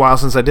 It's been a while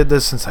since I did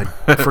this, since I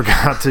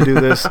forgot to do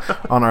this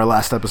on our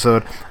last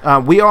episode.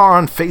 We are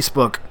on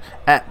Facebook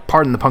at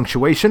Pardon the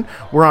Punctuation.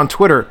 We're on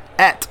Twitter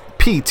at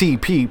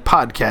PTP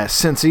Podcast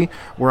Cincy.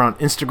 We're on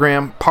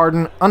Instagram,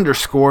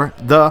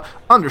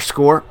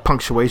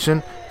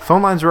 pardon_the_punctuation.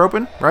 Phone lines are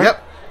open, right?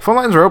 Yep. Phone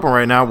lines are open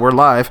right now. We're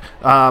live.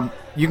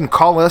 You can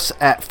call us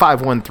at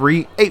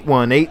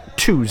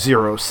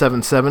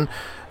 513-818-2077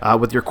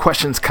 with your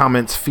questions,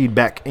 comments,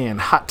 feedback, and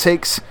hot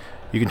takes.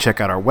 You can check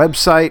out our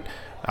website.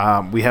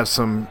 We have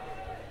some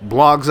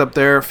blogs up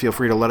there. Feel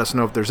free to let us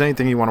know if there's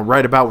anything you want to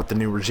write about with the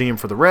new regime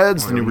for the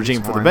Reds, the new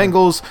regime for the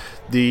Bengals,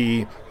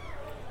 the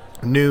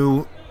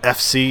new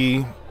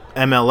FC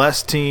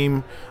MLS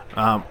team.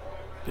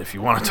 If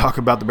you want to talk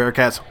about the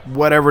Bearcats,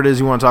 whatever it is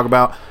you want to talk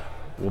about,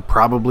 we'll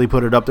probably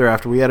put it up there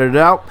after we edit it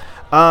out.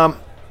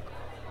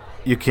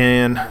 You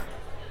can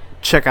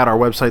check out our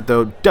website,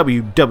 though,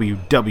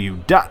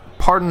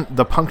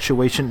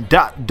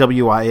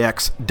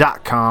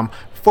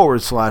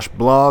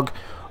 www.pardonthepunctuation.wix.com/blog.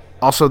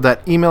 Also,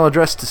 that email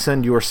address to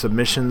send your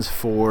submissions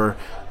for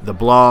the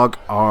blog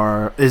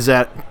is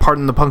at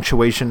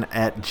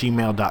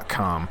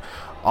pardonthepunctuation@gmail.com.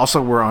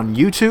 Also, we're on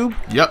YouTube.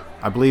 Yep.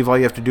 I believe all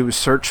you have to do is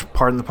search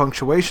Pardon the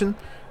Punctuation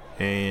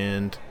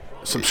and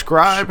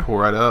subscribe. Pull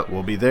right up.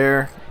 We'll be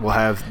there. We'll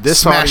have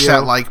this Smash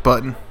audio. that like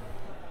button.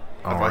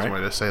 All Otherwise, right. I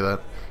wanted to say that.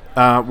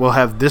 We'll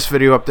have this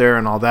video up there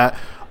and all that.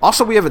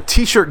 Also, we have a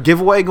T-shirt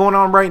giveaway going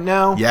on right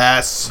now.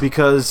 Yes.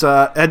 Because,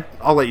 Ed,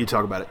 I'll let you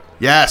talk about it.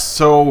 Yes.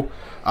 So,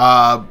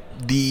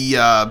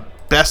 the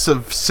Best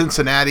of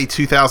Cincinnati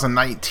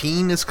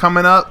 2019 is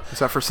coming up. Is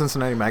that for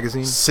Cincinnati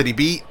Magazine? City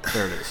Beat.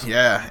 There it is.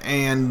 Yeah.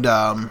 And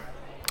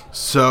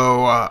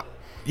so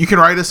you can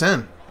write us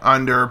in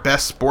under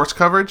Best Sports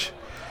Coverage.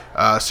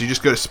 So you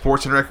just go to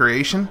Sports and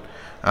Recreation,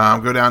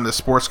 go down to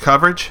Sports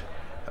Coverage,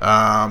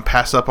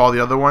 pass up all the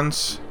other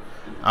ones,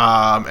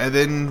 and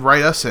then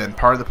write us in,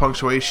 part of the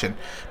punctuation.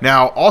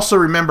 Now, also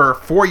remember,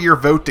 for your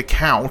vote to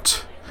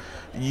count,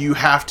 you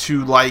have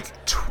to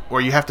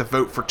you have to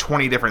vote for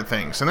 20 different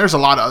things. And there's a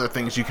lot of other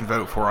things you can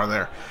vote for on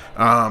there.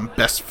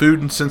 Best food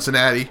in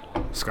Cincinnati.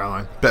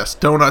 Skyline. Best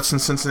donuts in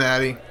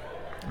Cincinnati.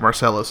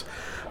 Marcella's.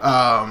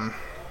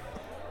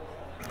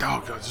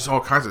 Oh, God, there's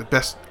all kinds of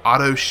best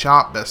auto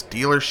shop, best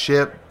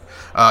dealership,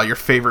 your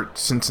favorite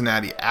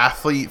Cincinnati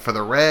athlete for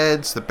the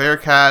Reds, the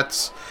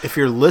Bearcats. If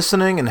you're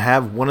listening and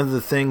have one of the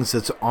things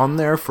that's on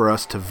there for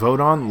us to vote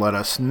on, let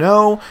us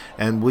know,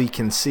 and we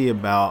can see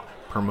about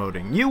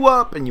promoting you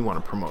up, and you want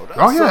to promote us.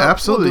 Oh, yeah, up.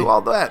 absolutely. We'll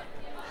do all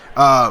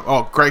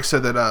that. Greg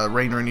said that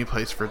Rain Rooney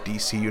plays for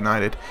DC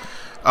United.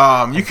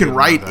 You can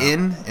write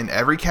in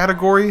every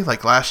category.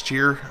 Like last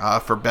year,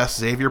 for Best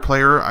Xavier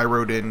Player, I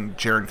wrote in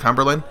Jaron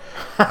Cumberland.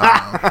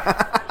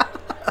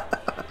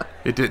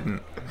 It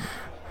didn't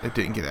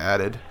get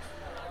added.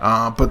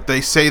 But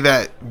they say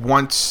that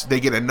once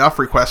they get enough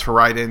requests for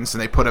write-ins,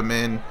 and they put them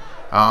in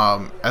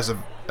as a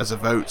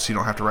vote, so you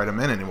don't have to write them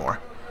in anymore.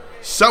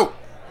 So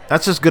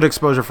that's just good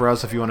exposure for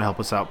us. If you want to help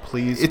us out,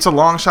 please. It's a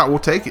long shot. We'll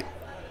take it.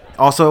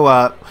 Also,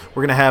 we're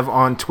going to have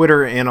on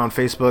Twitter and on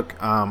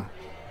Facebook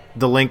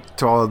the link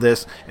to all of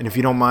this. And if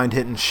you don't mind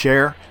hitting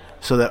share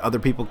so that other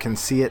people can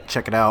see it,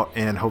 check it out,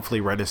 and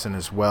hopefully write us in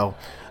as well.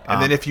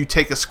 And then if you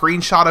take a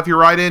screenshot of your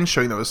write-in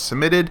showing that it was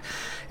submitted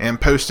and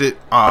post it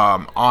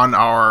on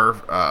our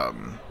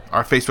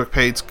Facebook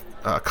page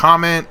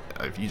comment,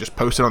 if you just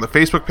post it on the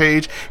Facebook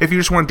page, if you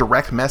just want to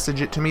direct message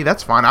it to me,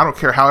 that's fine. I don't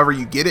care. However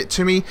you get it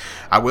to me,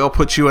 I will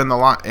put you in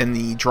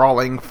the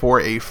drawing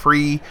for a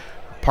free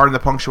Part of the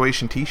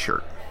Punctuation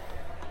T-shirt.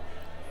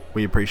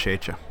 We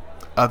appreciate you.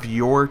 Of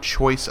your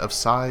choice of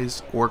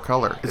size or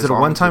color. Is it a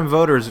one-time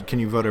vote, or can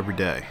you vote every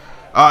day?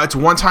 It's a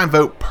one-time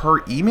vote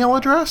per email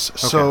address. Okay.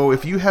 So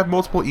if you have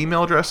multiple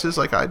email addresses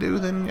like I do,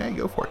 then yeah, you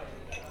go for it.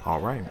 All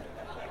right.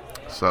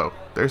 So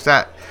there's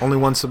that. Only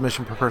one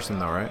submission per person,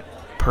 though, right?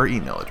 Per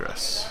email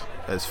address.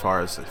 As far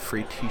as the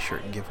free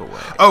T-shirt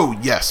giveaway. Oh,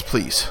 yes,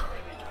 please.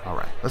 All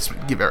right. Let's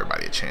give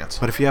everybody a chance.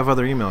 But if you have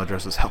other email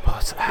addresses, help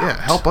us out.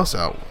 Yeah, help us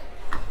out.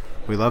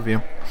 We love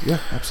you. Yeah,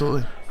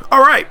 absolutely.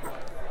 All right.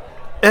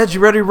 Ed,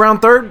 you ready to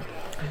round third?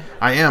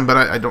 I am, but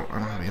I don't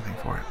have anything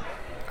for it.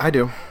 I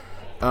do.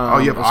 You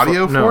have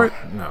audio for it?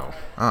 No.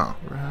 Oh.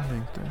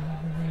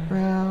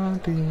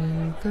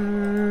 Rounding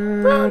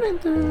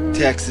third.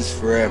 Texas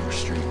Forever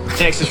Street.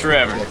 Texas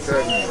forever.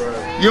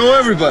 Yo,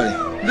 everybody,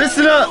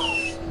 listen up.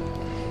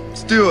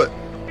 Let's do it.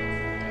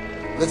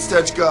 Let's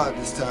touch God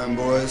this time,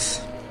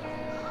 boys.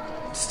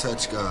 Let's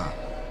touch God.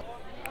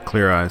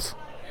 Clear eyes.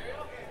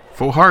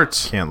 Full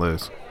hearts. Can't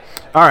lose.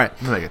 All right.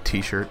 Like a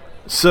T-shirt.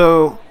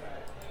 So,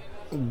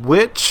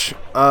 which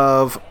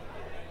of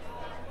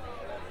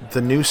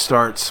the new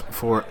starts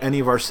for any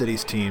of our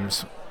city's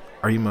teams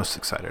are you most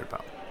excited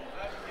about?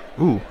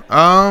 Ooh.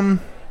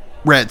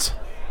 Reds.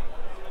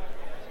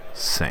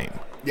 Same.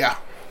 Yeah.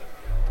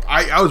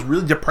 I was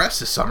really depressed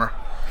this summer.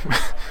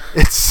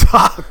 It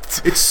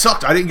sucked. It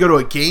sucked. I didn't go to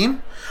a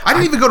game. I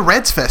didn't even go to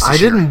Reds Fest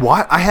this year. Didn't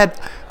watch.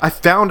 I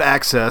found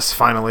access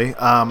finally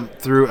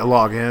through a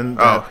login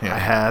that I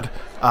had,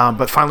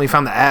 but finally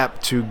found the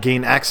app to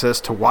gain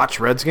access to watch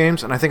Reds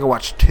games, and I think I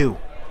watched 2.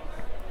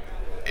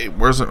 They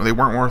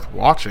weren't worth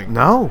watching.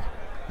 No.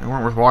 They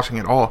weren't worth watching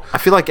at all. I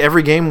feel like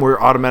every game we're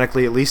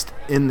automatically at least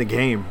in the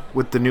game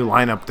with the new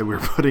lineup that we're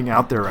putting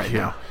out there right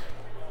now.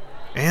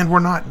 And we're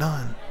not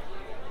done.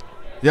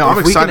 Yeah, I'm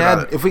excited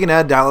about it. If we can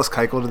add Dallas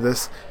Keuchel to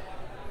this,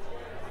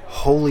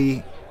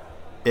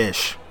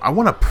 holy-ish. I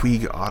want a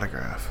Puig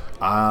autograph.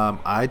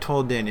 I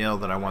told Danielle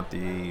that I want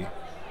the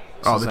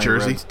the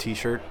jersey Reds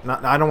T-shirt.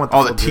 I don't want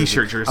the full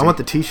T-shirt jersey. I want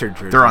the T-shirt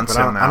jersey. They're on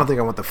sale now. I don't think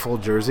I want the full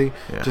jersey,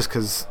 just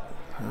because.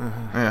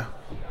 Yeah,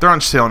 they're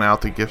on sale now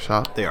at the gift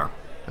shop. They are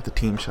at the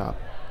team shop.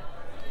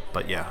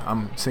 But yeah,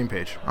 I'm same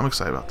page. I'm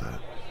excited about that.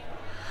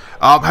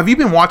 Have you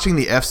been watching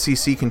the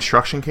FCC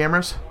construction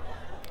cameras?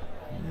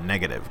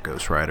 Negative,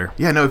 Ghost Rider.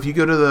 Yeah, no. If you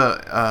go to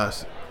the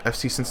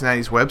FC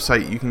Cincinnati's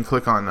website, you can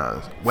click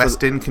on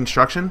West End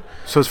Construction.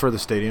 So it's for the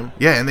stadium?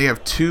 Yeah, and they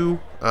have 2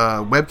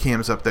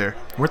 webcams up there.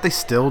 Weren't they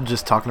still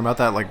just talking about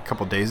that like a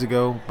couple days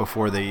ago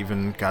before they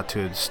even got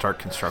to start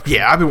construction?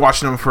 Yeah, I've been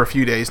watching them for a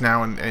few days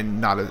now,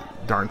 and not a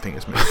darn thing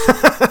has moved.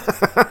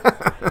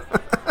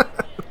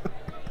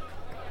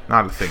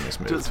 Not a thing has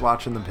moved. Just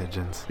watching the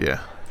pigeons.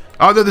 Yeah.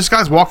 Oh, there's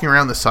guys walking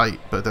around the site,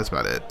 but that's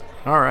about it.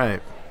 All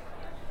right.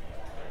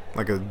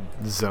 Like a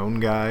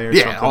zone guy or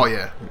something? Oh,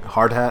 yeah.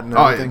 Hard hat and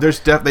everything?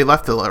 They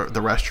left the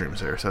restrooms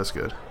there, so that's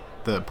good.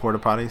 The porta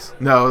potties?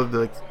 No,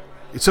 the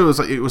So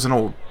it was an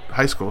old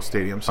high school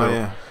stadium.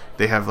 So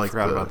they have like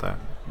Forgot about that.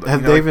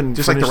 Have they even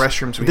just finished, like the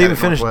restrooms? Have they even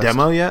finished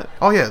demo yet?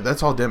 Oh yeah,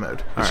 that's all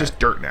demoed. It's just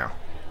dirt now.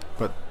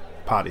 But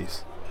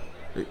potties,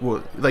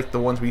 Well, like the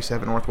ones we used to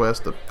have in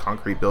Northwest, the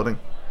concrete building.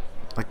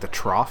 like the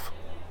trough.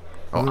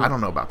 Oh, I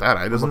don't know about that.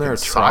 I didn't look there a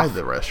inside trough?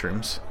 the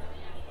restrooms.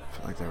 I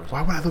feel like there was.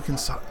 Why would I look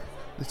inside?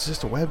 It's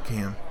just a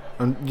webcam.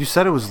 You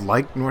said it was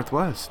like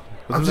Northwest.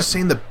 I'm just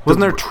saying Wasn't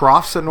there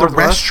troughs at the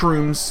Northwest?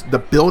 restrooms, the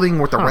building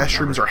where the I don't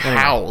restrooms are remember.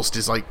 Anyway. housed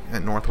is like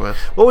at Northwest.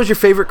 What was your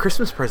favorite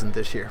Christmas present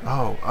this year?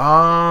 Oh,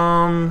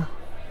 man,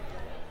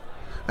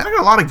 I got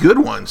a lot of good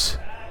ones.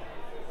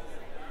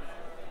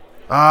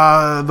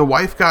 The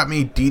wife got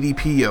me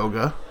DDP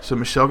yoga. So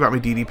Michelle got me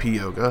DDP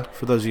yoga.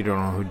 For those of you who don't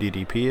know who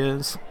DDP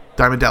is,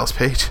 Diamond Dallas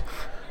Page.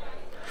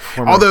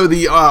 former, Although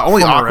the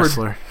only former awkward,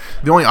 wrestler.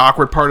 the only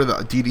awkward part of the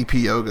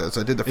DDP yoga is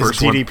I did the Is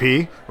first one.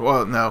 DDP?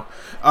 Well, no.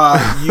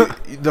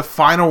 The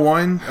final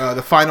one,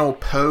 the final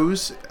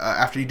pose.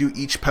 After you do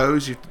each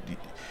pose, you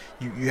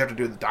have to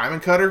do the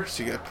diamond cutter.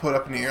 So you got to put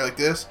up in the air like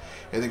this,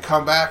 and then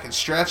come back and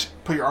stretch.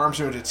 Put your arms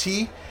into a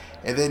T,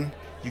 and then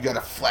you got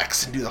to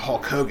flex and do the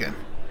Hulk Hogan.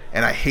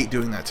 And I hate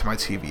doing that to my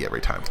TV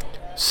every time.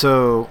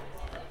 So,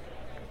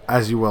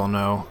 as you well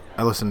know,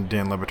 I listen to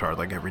Dan Le Batard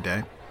like every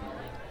day.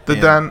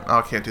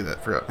 I can't do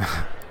that. Forgot.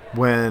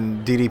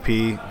 When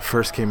DDP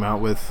first came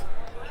out with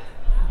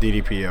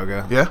DDP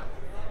Yoga, Yeah.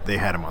 they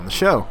had him on the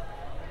show.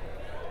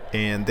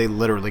 And they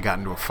literally got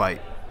into a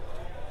fight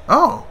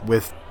Oh,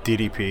 with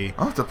DDP.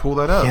 I'll have to pull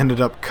that up. He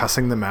ended up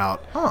cussing them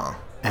out. Oh.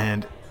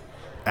 And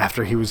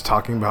after he was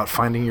talking about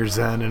finding your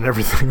Zen and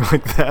everything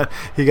like that,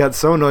 he got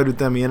so annoyed with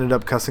them, he ended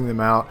up cussing them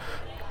out,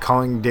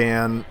 calling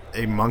Dan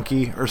a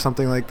monkey or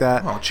something like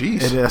that. Oh, jeez.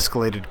 It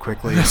escalated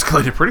quickly. It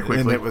escalated pretty quickly.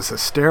 And it was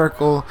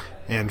hysterical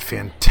and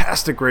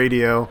fantastic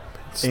radio.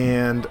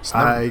 And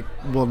I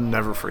will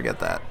never forget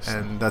that.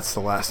 And that's the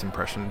last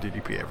impression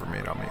DDP ever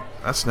made on me.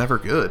 That's never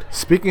good.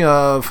 Speaking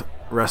of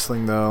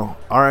wrestling, though,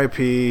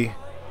 R.I.P.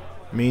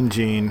 Mean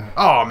Gene.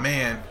 Oh,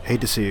 man.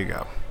 Hate to see you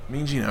go.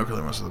 Mean Gene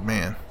Okerlund was the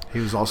man. He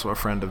was also a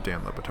friend of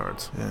Dan Le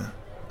Batard's. Yeah,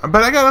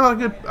 but I got a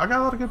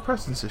lot of good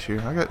presents this year.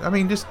 I got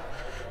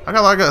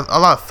a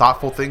lot of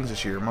thoughtful things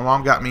this year. My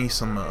mom got me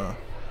some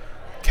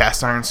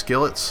cast iron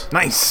skillets.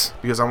 Nice.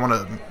 Because I want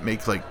to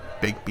make like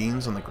baked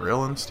beans on the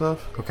grill and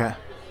stuff. Okay.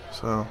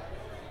 So,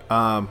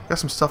 got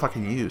some stuff I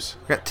can use.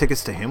 I got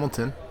tickets to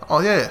Hamilton Oh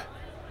yeah,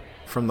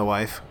 from the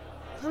wife.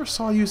 I never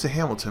saw you use the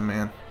Hamilton,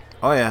 man.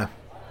 Oh yeah,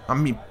 I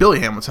mean Billy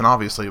Hamilton,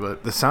 obviously,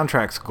 but the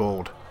soundtrack's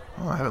gold.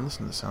 oh, I haven't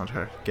listened to the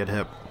soundtrack. Get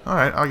hip. All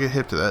right, I'll get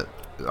hip to that.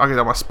 I'll get it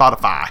on my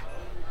Spotify.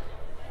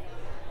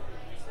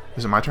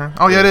 Is it my turn?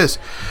 Oh, yeah, it is.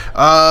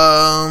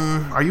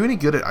 Are you any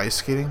good at ice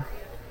skating?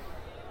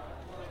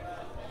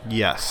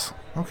 Yes,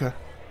 Okay.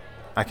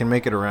 I can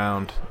make it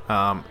around.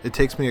 It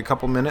takes me a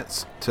couple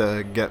minutes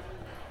to get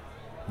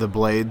the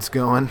blades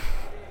going.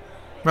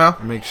 Well,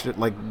 Make sure,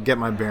 get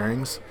my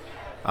bearings.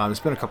 It's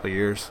been a couple of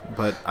years,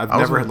 but I've I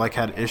was never gonna-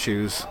 had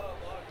issues.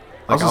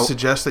 I was going I'll- to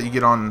suggest that you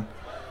get on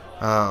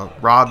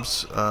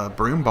Rob's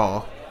broom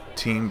ball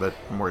team, but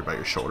I'm worried about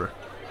your shoulder.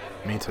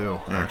 Me too,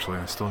 Yeah. actually.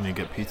 I still need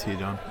to get PT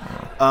done.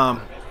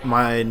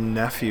 My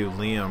nephew,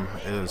 Liam,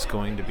 is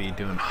going to be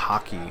doing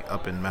hockey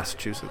up in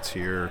Massachusetts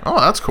here Oh,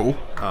 that's cool.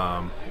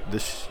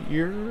 this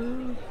year?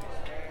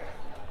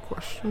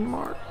 Question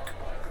mark.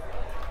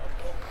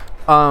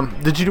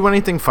 Did you do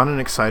anything fun and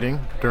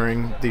exciting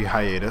during the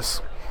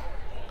hiatus?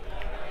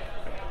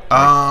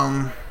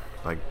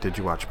 Did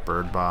you watch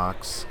Bird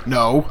Box?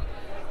 No.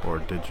 Or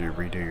did you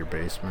redo your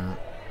basement?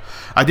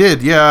 I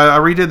did, yeah. I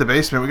redid the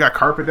basement. We got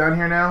carpet down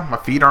here now. My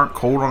feet aren't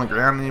cold on the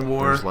ground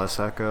anymore. There's less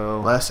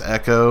echo. Less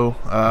echo.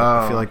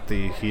 I feel like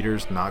the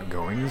heater's not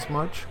going as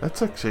much.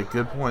 That's actually a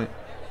good point.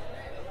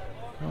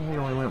 I think it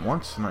only went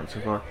once tonight so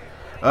far.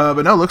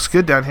 But no, it looks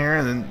good down here.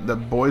 And then the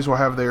boys will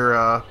have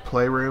their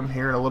playroom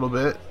here in a little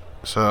bit.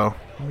 So,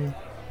 I mean,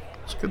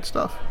 it's good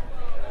stuff.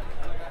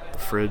 The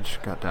fridge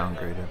got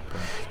downgraded.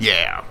 But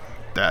Yeah,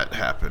 that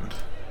happened.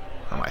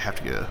 I might have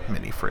to get a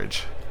mini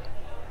fridge.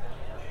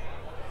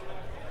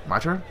 My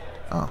turn?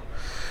 Oh.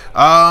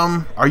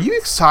 Are you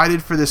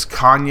excited for this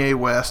Kanye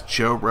West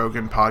Joe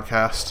Rogan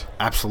podcast?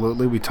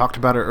 absolutely. We talked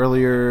about it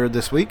earlier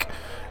this week.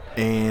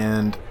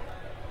 And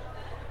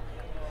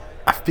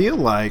I feel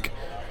like,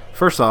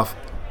 first off,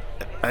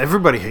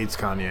 everybody hates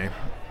Kanye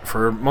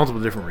for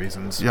multiple different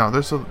reasons. Yeah,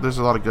 there's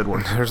a lot of good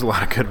ones. There's a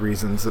lot of good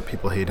reasons that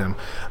people hate him.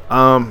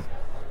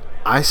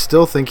 I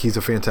still think he's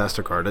a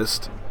fantastic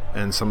artist,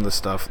 and some of the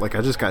stuff, I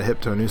just got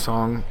hip to a new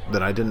song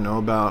that I didn't know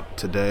about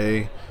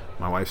today.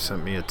 My wife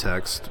sent me a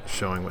text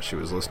showing what she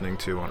was listening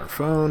to on her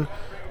phone,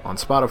 on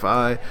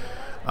Spotify.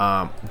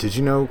 Did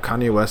you know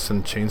Kanye West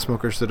and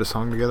Chainsmokers did a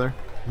song together?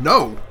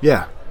 No.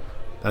 Yeah,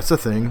 that's a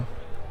thing.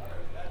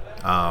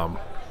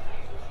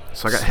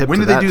 So I got hip When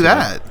to did they that do today.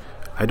 that?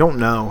 I don't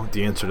know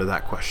the answer to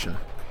that question,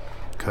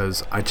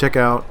 because I check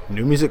out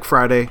New Music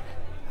Friday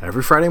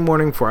every Friday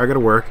morning before I go to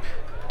work,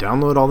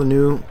 download all the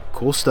new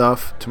cool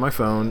stuff to my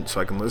phone so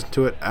I can listen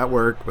to it at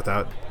work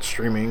without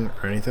streaming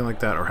or anything like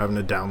that, or having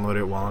to download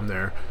it while I'm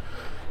there.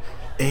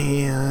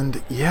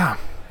 And yeah,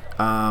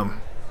 I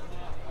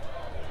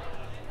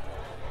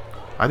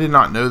did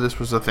not know this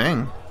was a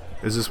thing.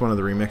 is this one of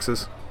the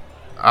remixes?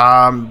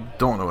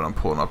 Don't know what I'm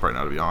pulling up right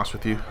now, to be honest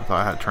with you. I thought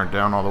I had it turned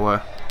down all the way.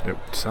 It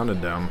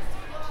sounded down.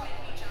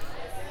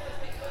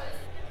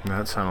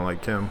 That sounded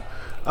like Kim.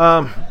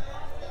 So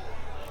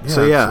it's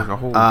yeah, like a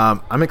whole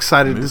I'm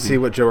excited to movie. see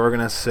what Joe Rogan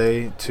has to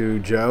say to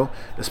Joe,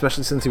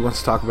 especially since he wants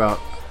to talk about.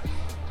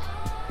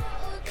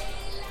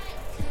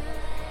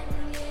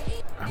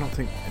 I don't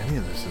think any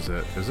of this is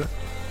it. Is it?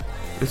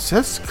 It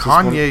says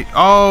Kanye.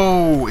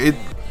 Oh,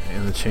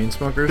 And the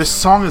Chainsmokers. this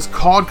song is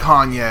called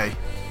Kanye,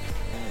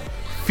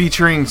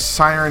 featuring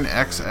Siren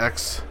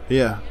XX.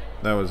 Yeah,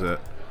 that was it.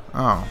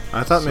 Oh,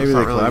 I thought so maybe it's they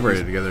not really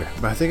collaborated music.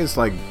 together, but I think it's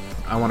like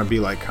I Want to Be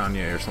Like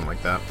Kanye or something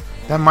like that.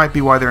 That might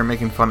be why they were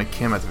making fun of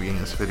Kim at the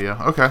beginning of this video.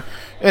 Okay.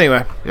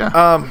 Anyway,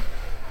 Yeah.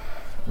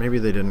 maybe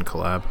they didn't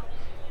collab,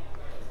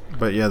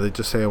 but yeah, they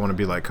just say I want to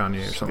be like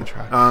Kanye or something.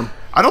 try.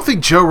 I don't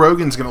think Joe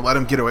Rogan's going to let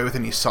him get away with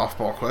any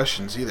softball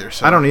questions either.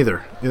 So I don't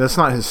either. Yeah, that's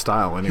not his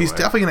style anyway. He's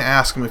definitely going to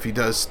ask him if he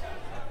does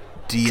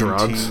DMT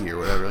Drugs? or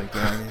whatever like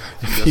that.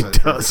 He that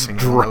every does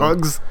single one.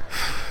 drugs.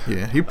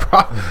 Yeah, he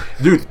probably.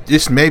 Dude,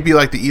 this may be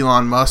like the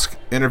Elon Musk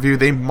interview.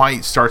 They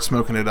might start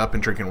smoking it up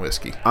and drinking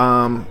whiskey.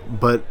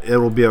 But it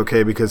will be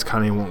okay because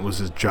Kanye won't lose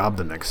his job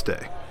the next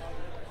day.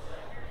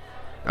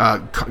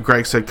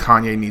 Greg said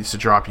Kanye needs to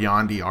drop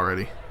Yandhi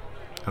already.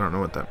 I don't know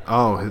what that.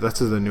 Oh, that's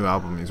the new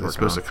album he's It's working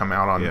supposed on. to come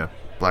out on Yeah.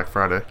 Black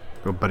Friday.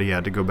 But he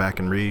had to go back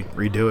and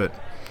redo it.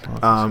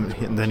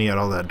 And then he had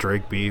all that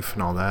Drake beef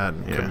and all that,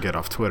 and couldn't get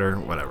off Twitter,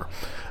 whatever.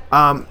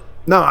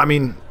 No, I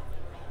mean,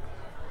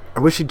 I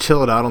wish he'd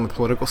chill it out on the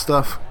political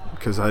stuff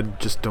because I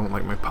just don't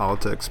like my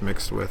politics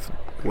mixed with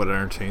what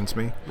entertains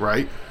me.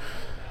 Right?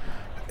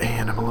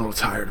 And I'm a little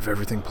tired of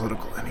everything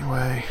political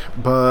anyway.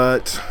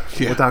 But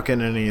Yeah. without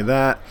getting any of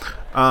that,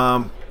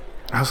 I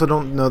also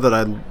don't know that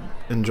I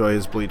enjoy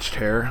his bleached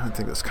hair. I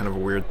think that's kind of a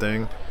weird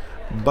thing.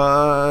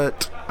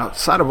 But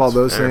outside of all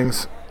those fair.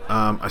 things,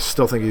 I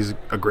still think he's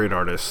a great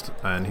artist,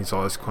 and he's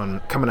always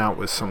coming out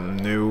with something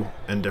new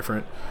and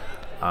different.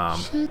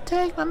 Should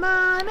take my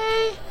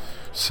money.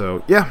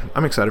 So yeah,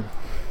 I'm excited.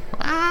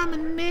 I'm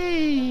in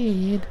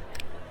need.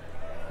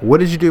 What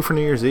did you do for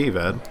New Year's Eve,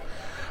 Ed?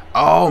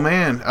 Oh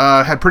man,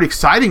 had pretty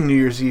exciting New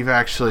Year's Eve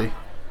actually.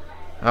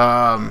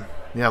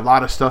 Yeah, a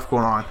lot of stuff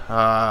going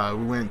on.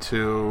 We went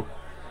to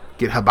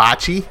get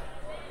hibachi.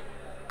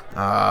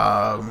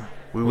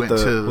 We went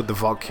to with the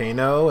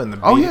volcano and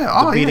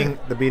the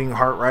the beating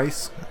heart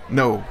rice.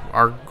 No,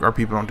 our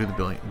people don't do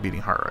the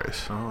beating heart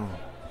rice. Oh,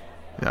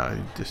 Yeah, I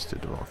just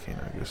did the volcano.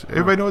 He goes,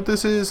 everybody know what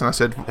this is? And I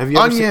said, have you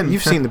ever onion. seen,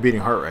 you've seen the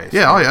beating heart rice?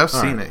 Yeah, oh yeah, I've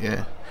All seen right.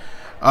 it.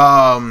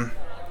 Yeah.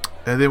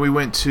 And then we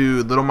went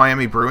to Little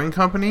Miami Brewing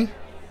Company.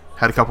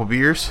 Had a couple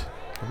beers.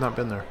 I've not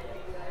been there.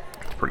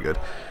 It's pretty good.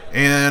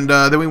 And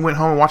then we went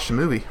home and watched a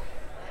movie.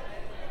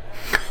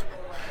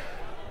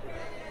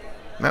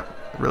 Yep,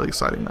 really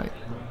exciting night.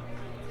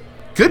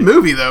 Good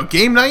movie though.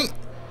 Game night.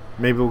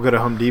 Maybe we'll go to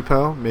Home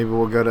Depot. Maybe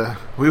we'll go to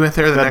We went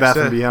there the Bed next Bath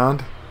and day.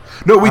 Beyond.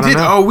 No, we I don't did.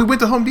 know. Oh, we went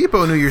to Home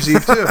Depot New Year's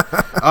Eve too.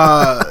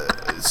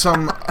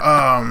 Some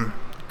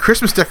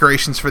Christmas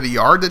decorations for the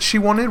yard that she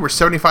wanted were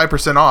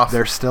 75% off.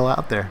 They're still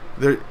out there.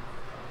 They're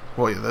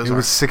well, yeah, those It are.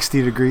 was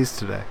 60 degrees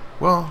today.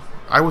 Well,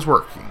 I was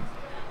working.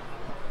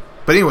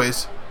 But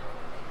anyways,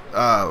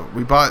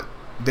 we bought.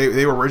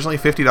 They were originally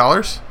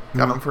 $50.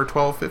 Got them for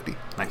 $12.50.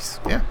 Nice.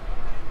 Yeah.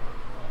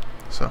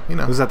 So you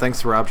know. Was that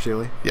thanks to Rob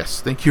Shealy?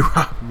 Yes, thank you,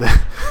 Rob.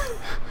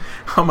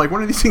 I'm like,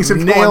 one of these things have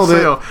gone on Nailed it.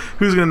 sale.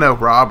 Who's gonna know?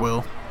 Rob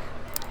will.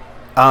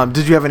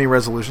 Did you have any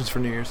resolutions for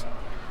New Year's?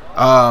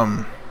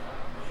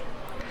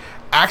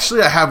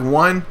 Actually, I have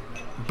one,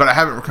 but I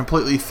haven't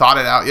completely thought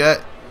it out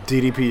yet.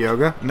 DDP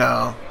yoga?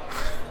 No.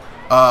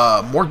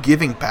 More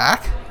giving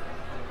back.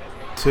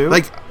 Two?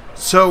 Like,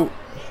 so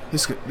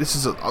this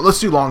is let's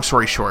do long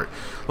story short.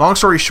 Long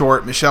story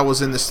short, Michelle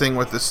was in this thing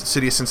with the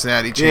City of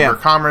Cincinnati Chamber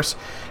of Commerce,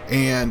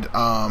 and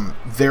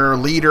their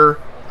leader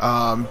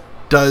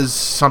does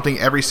something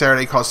every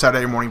Saturday called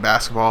Saturday morning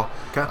basketball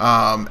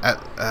at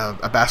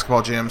a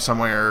basketball gym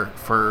somewhere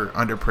for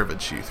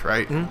underprivileged youth,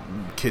 right?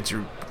 Mm-hmm. Kids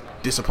who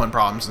discipline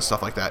problems and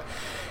stuff like that.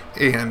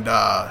 And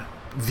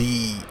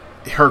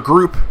her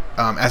group,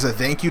 as a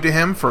thank you to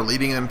him for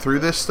leading them through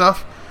this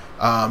stuff,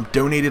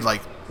 donated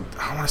like,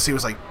 I want to say it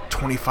was like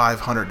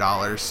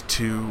 $2,500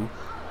 to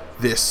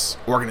this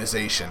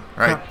organization,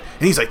 right? Yeah.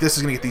 And he's like, this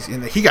is gonna get these,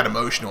 and he got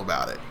emotional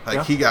about it.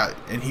 Like he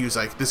was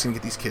like, this is gonna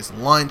get these kids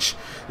lunch.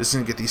 This is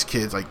gonna get these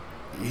kids like,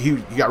 he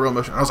got real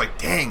emotional. I was like,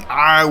 dang,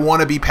 I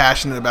want to be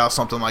passionate about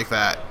something like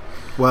that.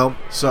 Well,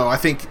 So I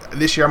think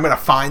this year I'm gonna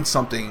find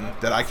something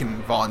that I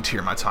can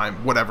volunteer my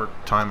time, whatever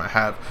time I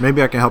have.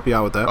 maybe I can help you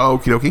out with that.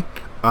 Okie dokie.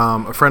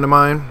 A friend of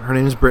mine, her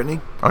name is Brittany.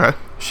 Okay.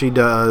 She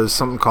does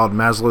something called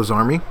Maslow's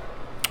Army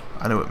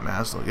I know what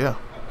Maslow. Yeah.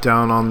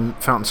 down on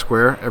Fountain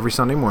Square every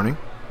Sunday morning.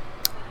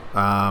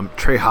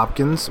 Trey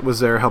Hopkins was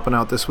there helping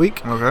out this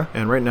week. Okay.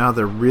 And right now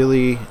they're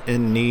really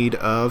in need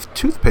of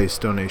toothpaste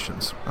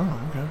donations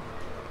Oh, okay.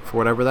 for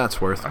whatever that's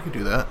worth. I could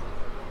do that.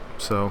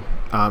 So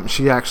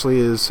she actually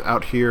is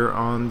out here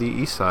on the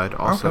east side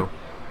also. Okay.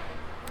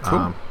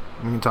 Cool.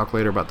 We can talk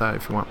later about that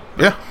if you want.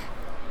 Yeah.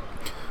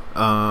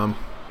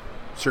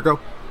 Sure, go.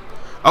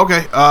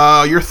 Okay.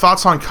 Your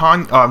thoughts on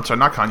I'm sorry,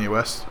 not Kanye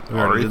West. I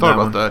already thought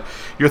about that.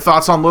 Your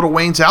thoughts on Lil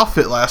Wayne's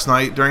outfit last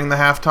night during the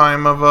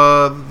halftime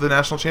of the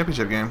national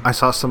championship game? I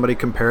saw somebody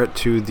compare it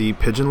to the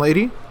pigeon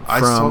lady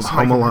from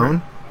Home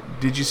Alone.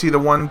 Did you see the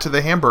one to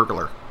the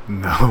Hamburglar?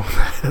 No,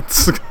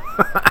 that's.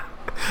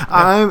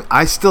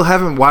 I still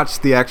haven't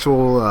watched the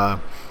actual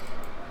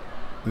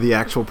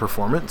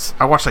performance.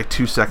 I watched like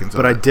 2 seconds of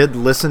it. But I did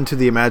listen to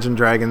the Imagine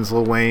Dragons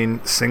Lil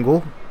Wayne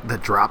single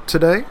that dropped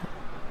today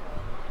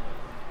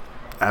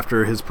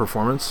after his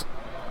performance.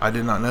 I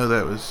did not know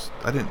that was.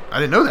 I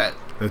didn't know that.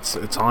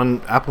 It's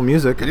on Apple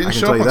Music. It didn't I can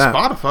show tell up you on that.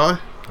 Spotify.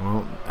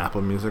 Well,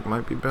 Apple Music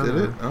might be better.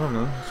 Did it? I don't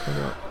know. Let's find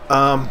out.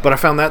 But I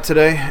found that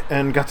today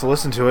and got to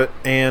listen to it.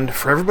 And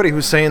for everybody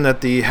who's saying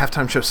that the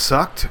halftime show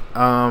sucked,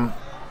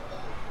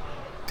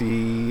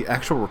 the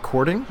actual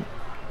recording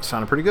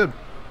sounded pretty good.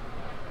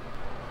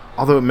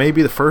 Although it may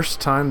be the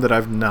first time that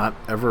I've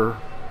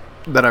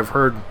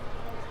heard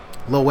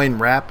Lil Wayne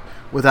rap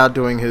without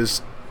doing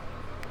his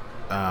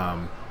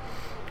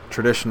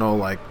traditional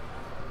like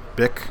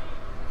Bic.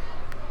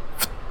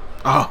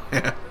 Oh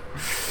yeah.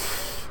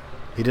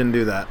 He didn't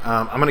do that.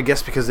 I'm gonna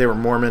guess because they were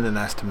Mormon and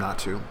asked him not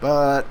to,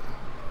 but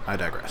I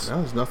digress. No,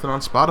 there's nothing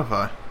on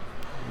Spotify.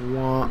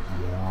 Wah, wah.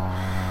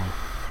 I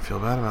feel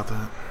bad about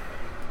that.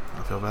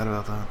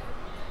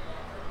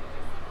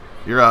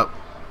 You're up.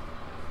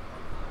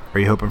 Are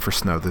you hoping for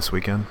snow this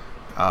weekend?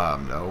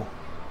 No.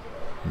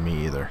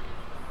 Me either.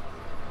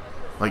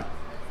 Like,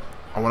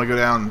 I want to go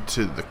down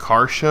to the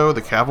car show,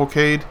 the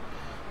Cavalcade.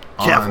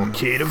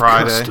 Cavalcade of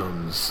Friday.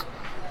 Customs.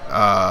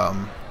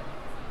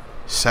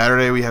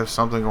 Saturday we have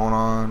something going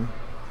on.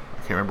 I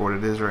can't remember what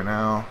it is right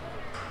now.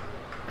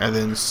 And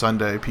then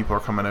Sunday people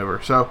are coming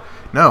over. So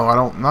no,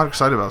 I'm not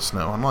excited about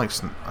snow. I don't like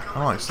snow.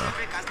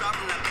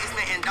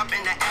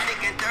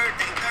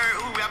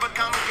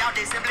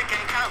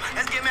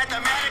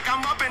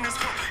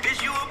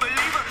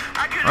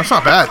 That's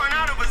not bad.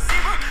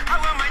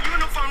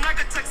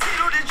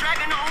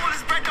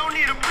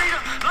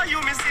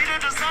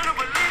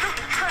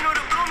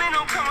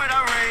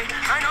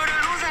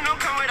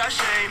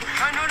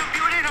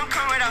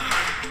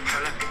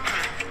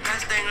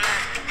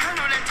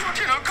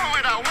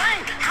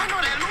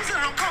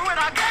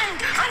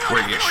 We're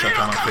gonna get shut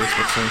down on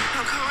Facebook soon.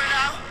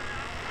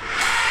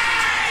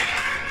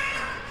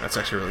 That's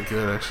actually really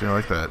good. Actually, I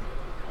like that.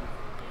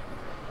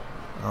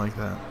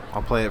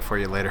 I'll play it for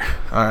you later.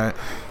 All right.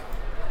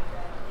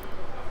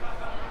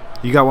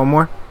 You got one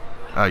more?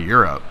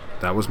 You're up.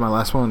 That was my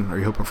last one. Are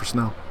you hoping for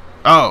snow?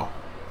 Oh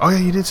yeah,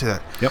 you did say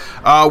that. Yep.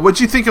 What'd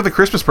you think of the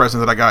Christmas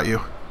present that I got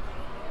you?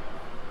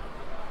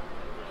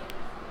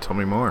 Tell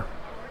me more.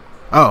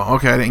 Oh,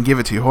 okay. I didn't give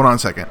it to you. Hold on a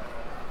second.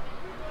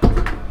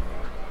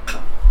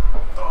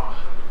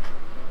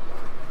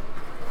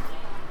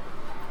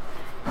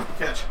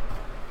 Catch.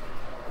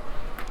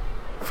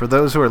 For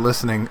those who are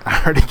listening,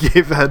 I already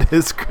gave Ed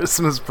his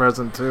Christmas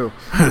present too.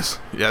 Yeah,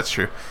 that's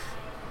true.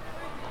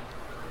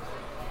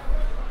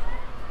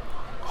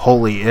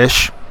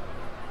 Holy-ish.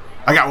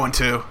 I got one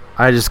too.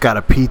 I just got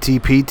a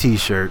PTP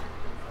t-shirt.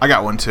 I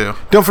got one too.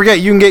 Don't forget,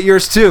 you can get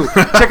yours too.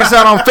 Check us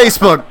out on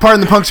Facebook, Pardon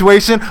the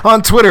Punctuation,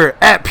 on Twitter,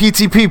 at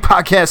PTP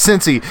Podcast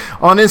Cincy,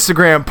 on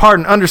Instagram,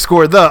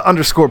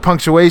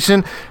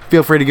 pardon_the_punctuation.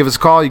 Feel free to give us a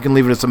call. You can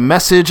leave us a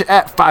message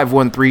at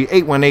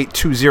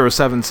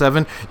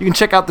 513-818-2077. You can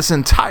check out this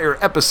entire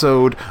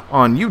episode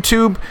on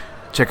YouTube.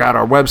 Check out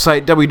our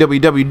website,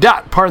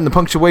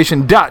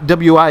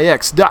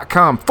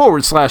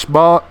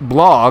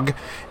 www.pardonthepunctuation.wix.com/blog.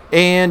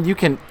 And you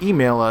can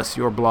email us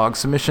your blog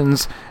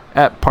submissions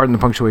at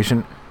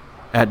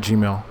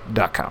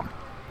pardonthepunctuation@gmail.com.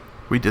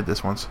 We did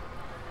this once.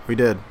 We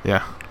did.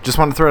 Yeah. Just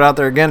want to throw it out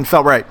there again.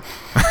 Felt right.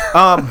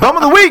 Bum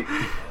of the week.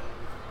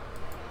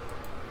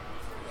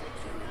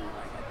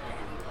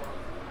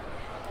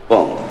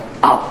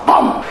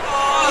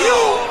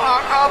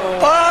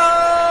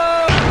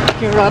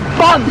 You're a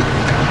bum.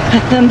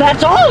 And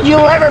that's all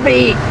you'll ever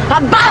be.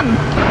 A bum.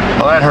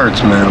 Well, that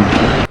hurts,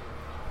 man.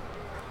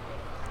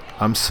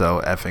 I'm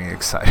so effing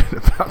excited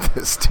about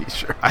this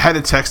t-shirt. I had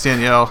to text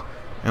Danielle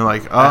and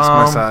like Ask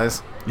my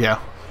size. Yeah.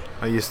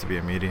 I used to be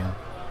a medium.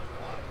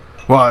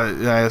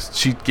 Well,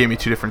 she gave me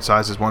 2 different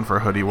sizes, one for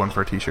a hoodie, one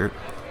for a t-shirt.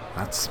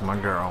 That's my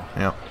girl.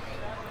 Yeah.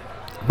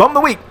 Bum of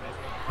the week.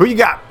 Who you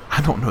got?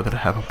 I don't know that I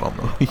have a bum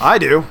of the week. I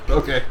do.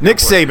 Okay. Nick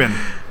Saban.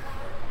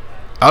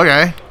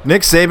 Okay.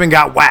 Nick Saban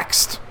got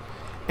waxed.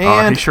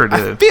 And he sure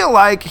did. I feel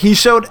like he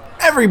showed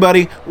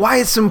everybody why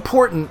it's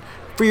important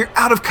for your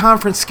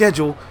out-of-conference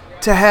schedule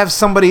to have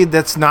somebody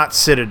that's not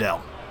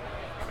Citadel.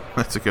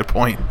 That's a good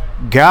point.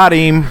 Got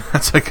him.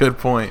 That's a good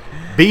point.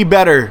 Be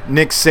better,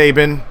 Nick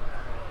Saban.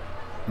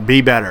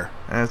 Be better.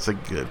 That's a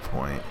good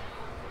point.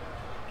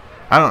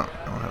 I don't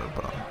have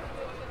a bum.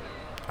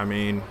 I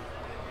mean,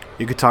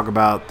 you could talk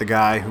about the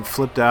guy who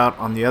flipped out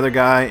on the other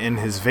guy in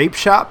his vape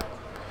shop.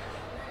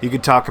 You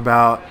could talk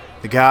about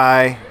the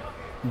guy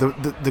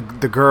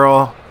the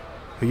girl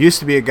who used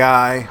to be a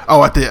guy.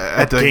 Oh, at the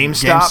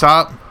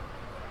GameStop?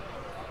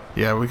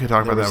 Yeah, we could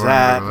talk There about was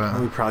that.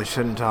 that. We probably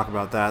shouldn't talk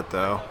about that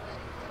though.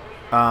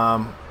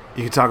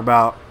 You could talk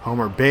about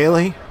Homer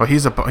Bailey. Well,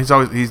 he's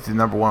the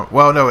number one.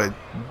 Well, no,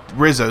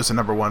 Rizzo's the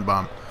number one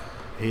bum.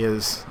 He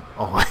is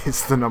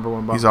always the number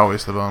one bum. He's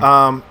always the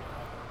bum.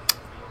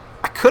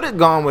 I could have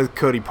gone with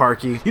Cody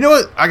Parkey. You know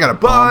what? I got a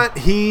bum. But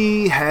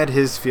he had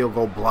his field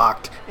goal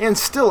blocked and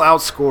still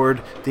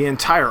outscored the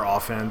entire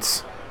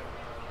offense.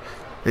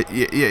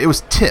 It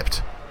was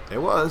tipped.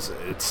 It was.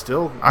 It's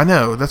still. I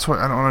know. That's what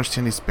I don't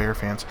understand these Bear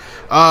fans.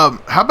 How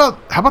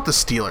about the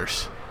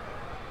Steelers?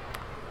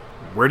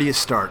 Where do you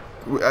start?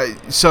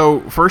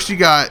 So first you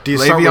got Do you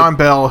start Le'Veon with-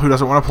 Bell, who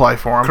doesn't want to play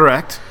for him.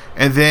 Correct.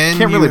 And then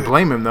Can't really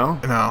blame him though.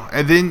 No.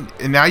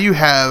 And now you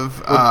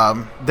have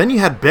Then you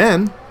had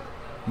Ben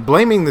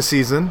blaming the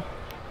season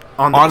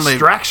on the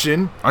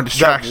distraction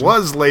that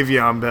was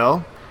Le'Veon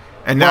Bell.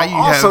 And now while you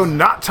also have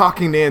not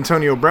talking to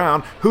Antonio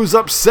Brown, who's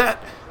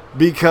upset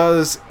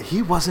because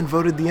he wasn't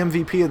voted the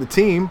MVP of the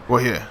team.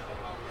 Well, yeah.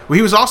 Well,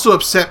 he was also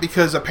upset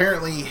because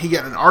apparently he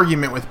got in an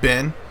argument with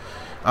Ben.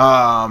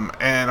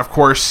 And of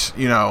course,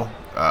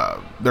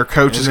 their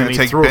coach is going to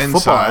take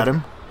Ben's side. At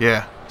him.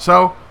 Yeah.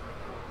 So,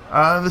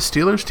 the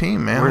Steelers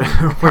team, man.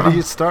 Where do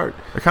you start?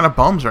 They're kind of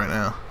bums right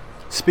now.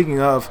 Speaking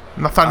of,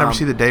 I thought I'd never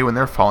see the day when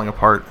they're falling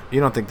apart. You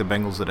don't think the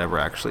Bengals would ever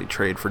actually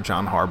trade for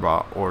John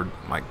Harbaugh or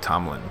Mike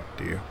Tomlin,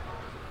 do you?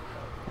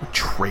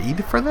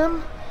 Trade for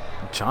them?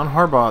 John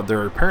Harbaugh, there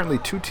are apparently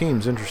 2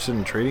 teams interested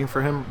in trading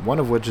for him, one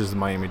of which is the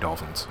Miami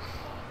Dolphins.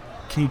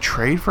 Can you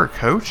trade for a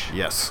coach?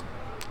 Yes.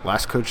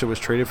 Last coach that was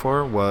traded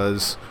for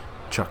was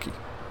Chucky,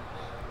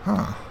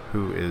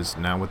 who is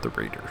now with the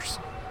Raiders.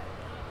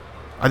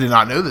 I did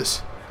not know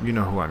this. You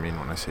know who I mean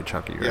when I say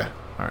Chucky, right? Yeah.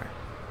 All right.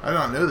 I did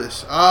not know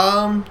this.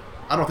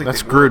 I don't think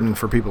that's they would. Gruden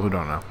for people who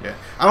don't know. Yeah,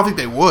 I don't think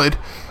they would.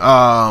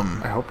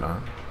 I hope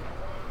not.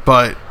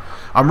 But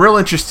I'm real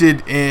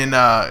interested in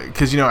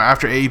because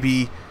after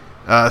AB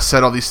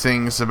said all these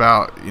things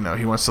about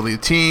he wants to lead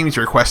the team, he's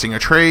requesting a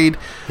trade.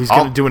 He's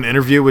going to do an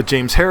interview with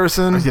James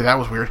Harrison. Yeah, that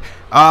was weird.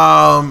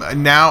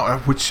 Now,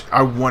 which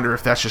I wonder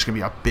if that's just going to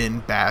be a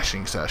Ben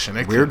bashing session.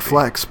 It Weird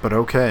flex, but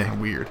okay.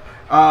 Weird.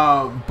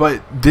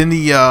 But then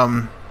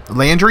the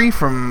Landry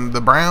from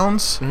the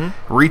Browns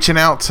reaching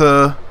out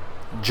to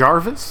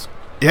Jarvis.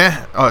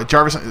 Yeah,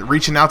 Jarvis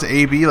reaching out to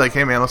AB like,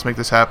 hey man, let's make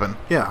this happen.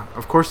 Yeah,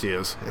 of course he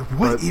is.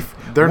 What but if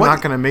they're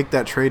not going to make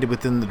that trade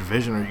within the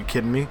division? Are you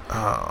kidding me?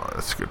 Oh,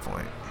 that's a good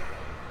point.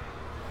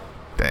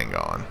 Dang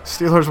on.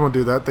 Steelers won't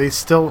do that. They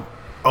still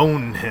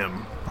own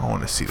him. I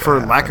want to see that for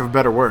happen. lack of a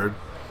better word.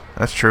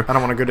 That's true. I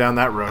don't want to go down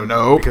that road.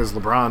 No, because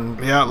LeBron.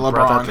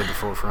 brought that to the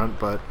forefront.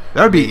 But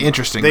that would be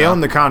interesting. They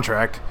own the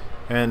contract,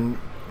 and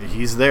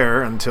he's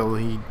there until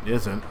he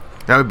isn't.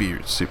 That would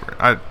be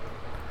super.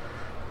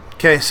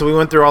 Okay, so we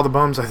went through all the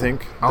bums, I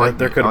think.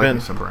 There could have been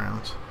some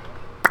Browns.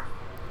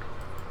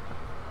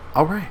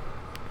 All right.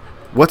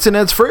 What's in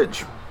Ed's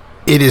fridge?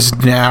 It is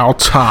now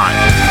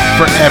time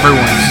for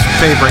everyone's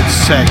favorite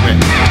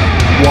segment.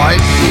 What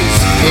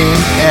is in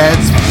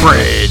Ed's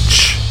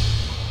fridge?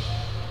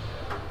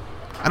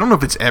 I don't know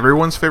if it's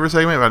everyone's favorite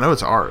segment, but I know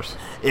it's ours.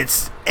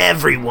 It's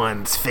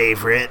everyone's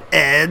favorite.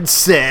 Ed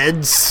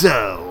said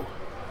so.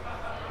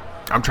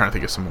 I'm trying to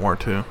think of some more,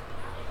 too.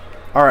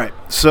 All right,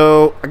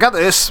 so I got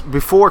this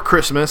before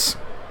Christmas.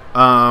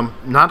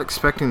 Not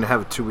expecting to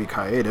have a 2-week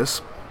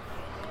hiatus,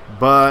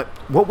 but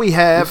what we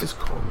have This is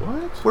called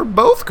what? We're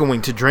both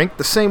going to drink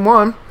the same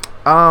one.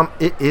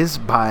 It is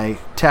by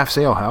Taft's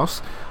Ale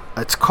House.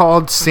 It's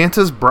called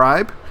Santa's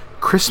Bribe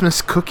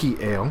Christmas Cookie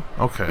Ale.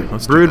 Okay,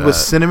 let's brewed do that. with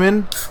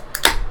cinnamon,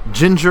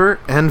 ginger,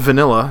 and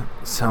vanilla.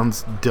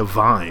 Sounds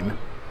divine.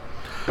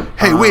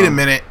 Hey, wait a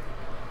minute.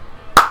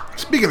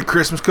 Speaking of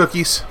Christmas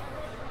cookies.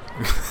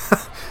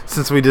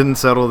 Since we didn't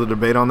settle the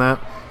debate on that.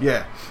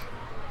 Yeah.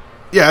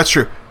 Yeah, that's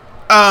true.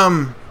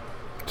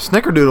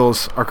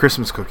 Snickerdoodles are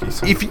Christmas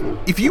cookies.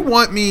 If you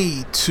want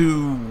me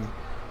to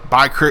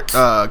buy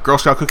Girl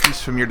Scout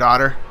cookies from your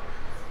daughter,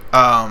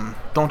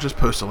 don't just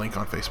post a link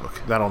on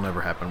Facebook. That'll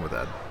never happen with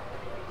Ed.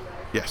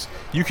 Yes,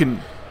 you can.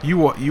 You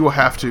will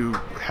have to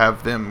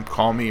have them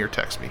call me or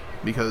text me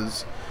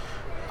because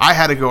I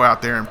had to go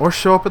out there or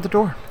show up at the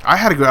door. I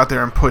had to go out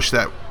there and push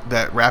that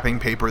wrapping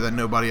paper that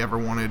nobody ever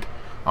wanted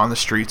on the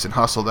streets and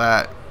hustle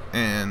that,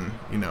 and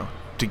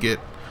to get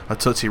a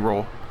Tootsie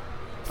Roll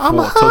full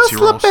of Tootsie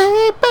Rolls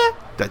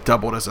that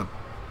doubled as a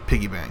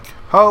piggy bank.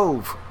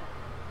 Hove.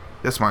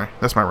 That's my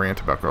rant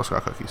about Girl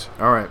Scout cookies.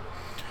 All right.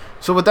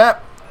 So with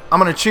that, I'm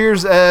gonna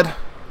cheers Ed.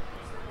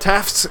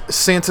 Taft's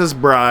Santa's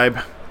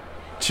Bribe.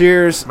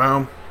 Cheers.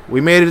 Boom.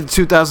 We made it to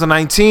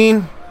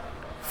 2019.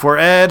 For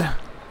Ed,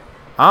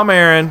 I'm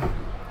Aaron.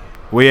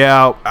 We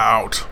out. Out.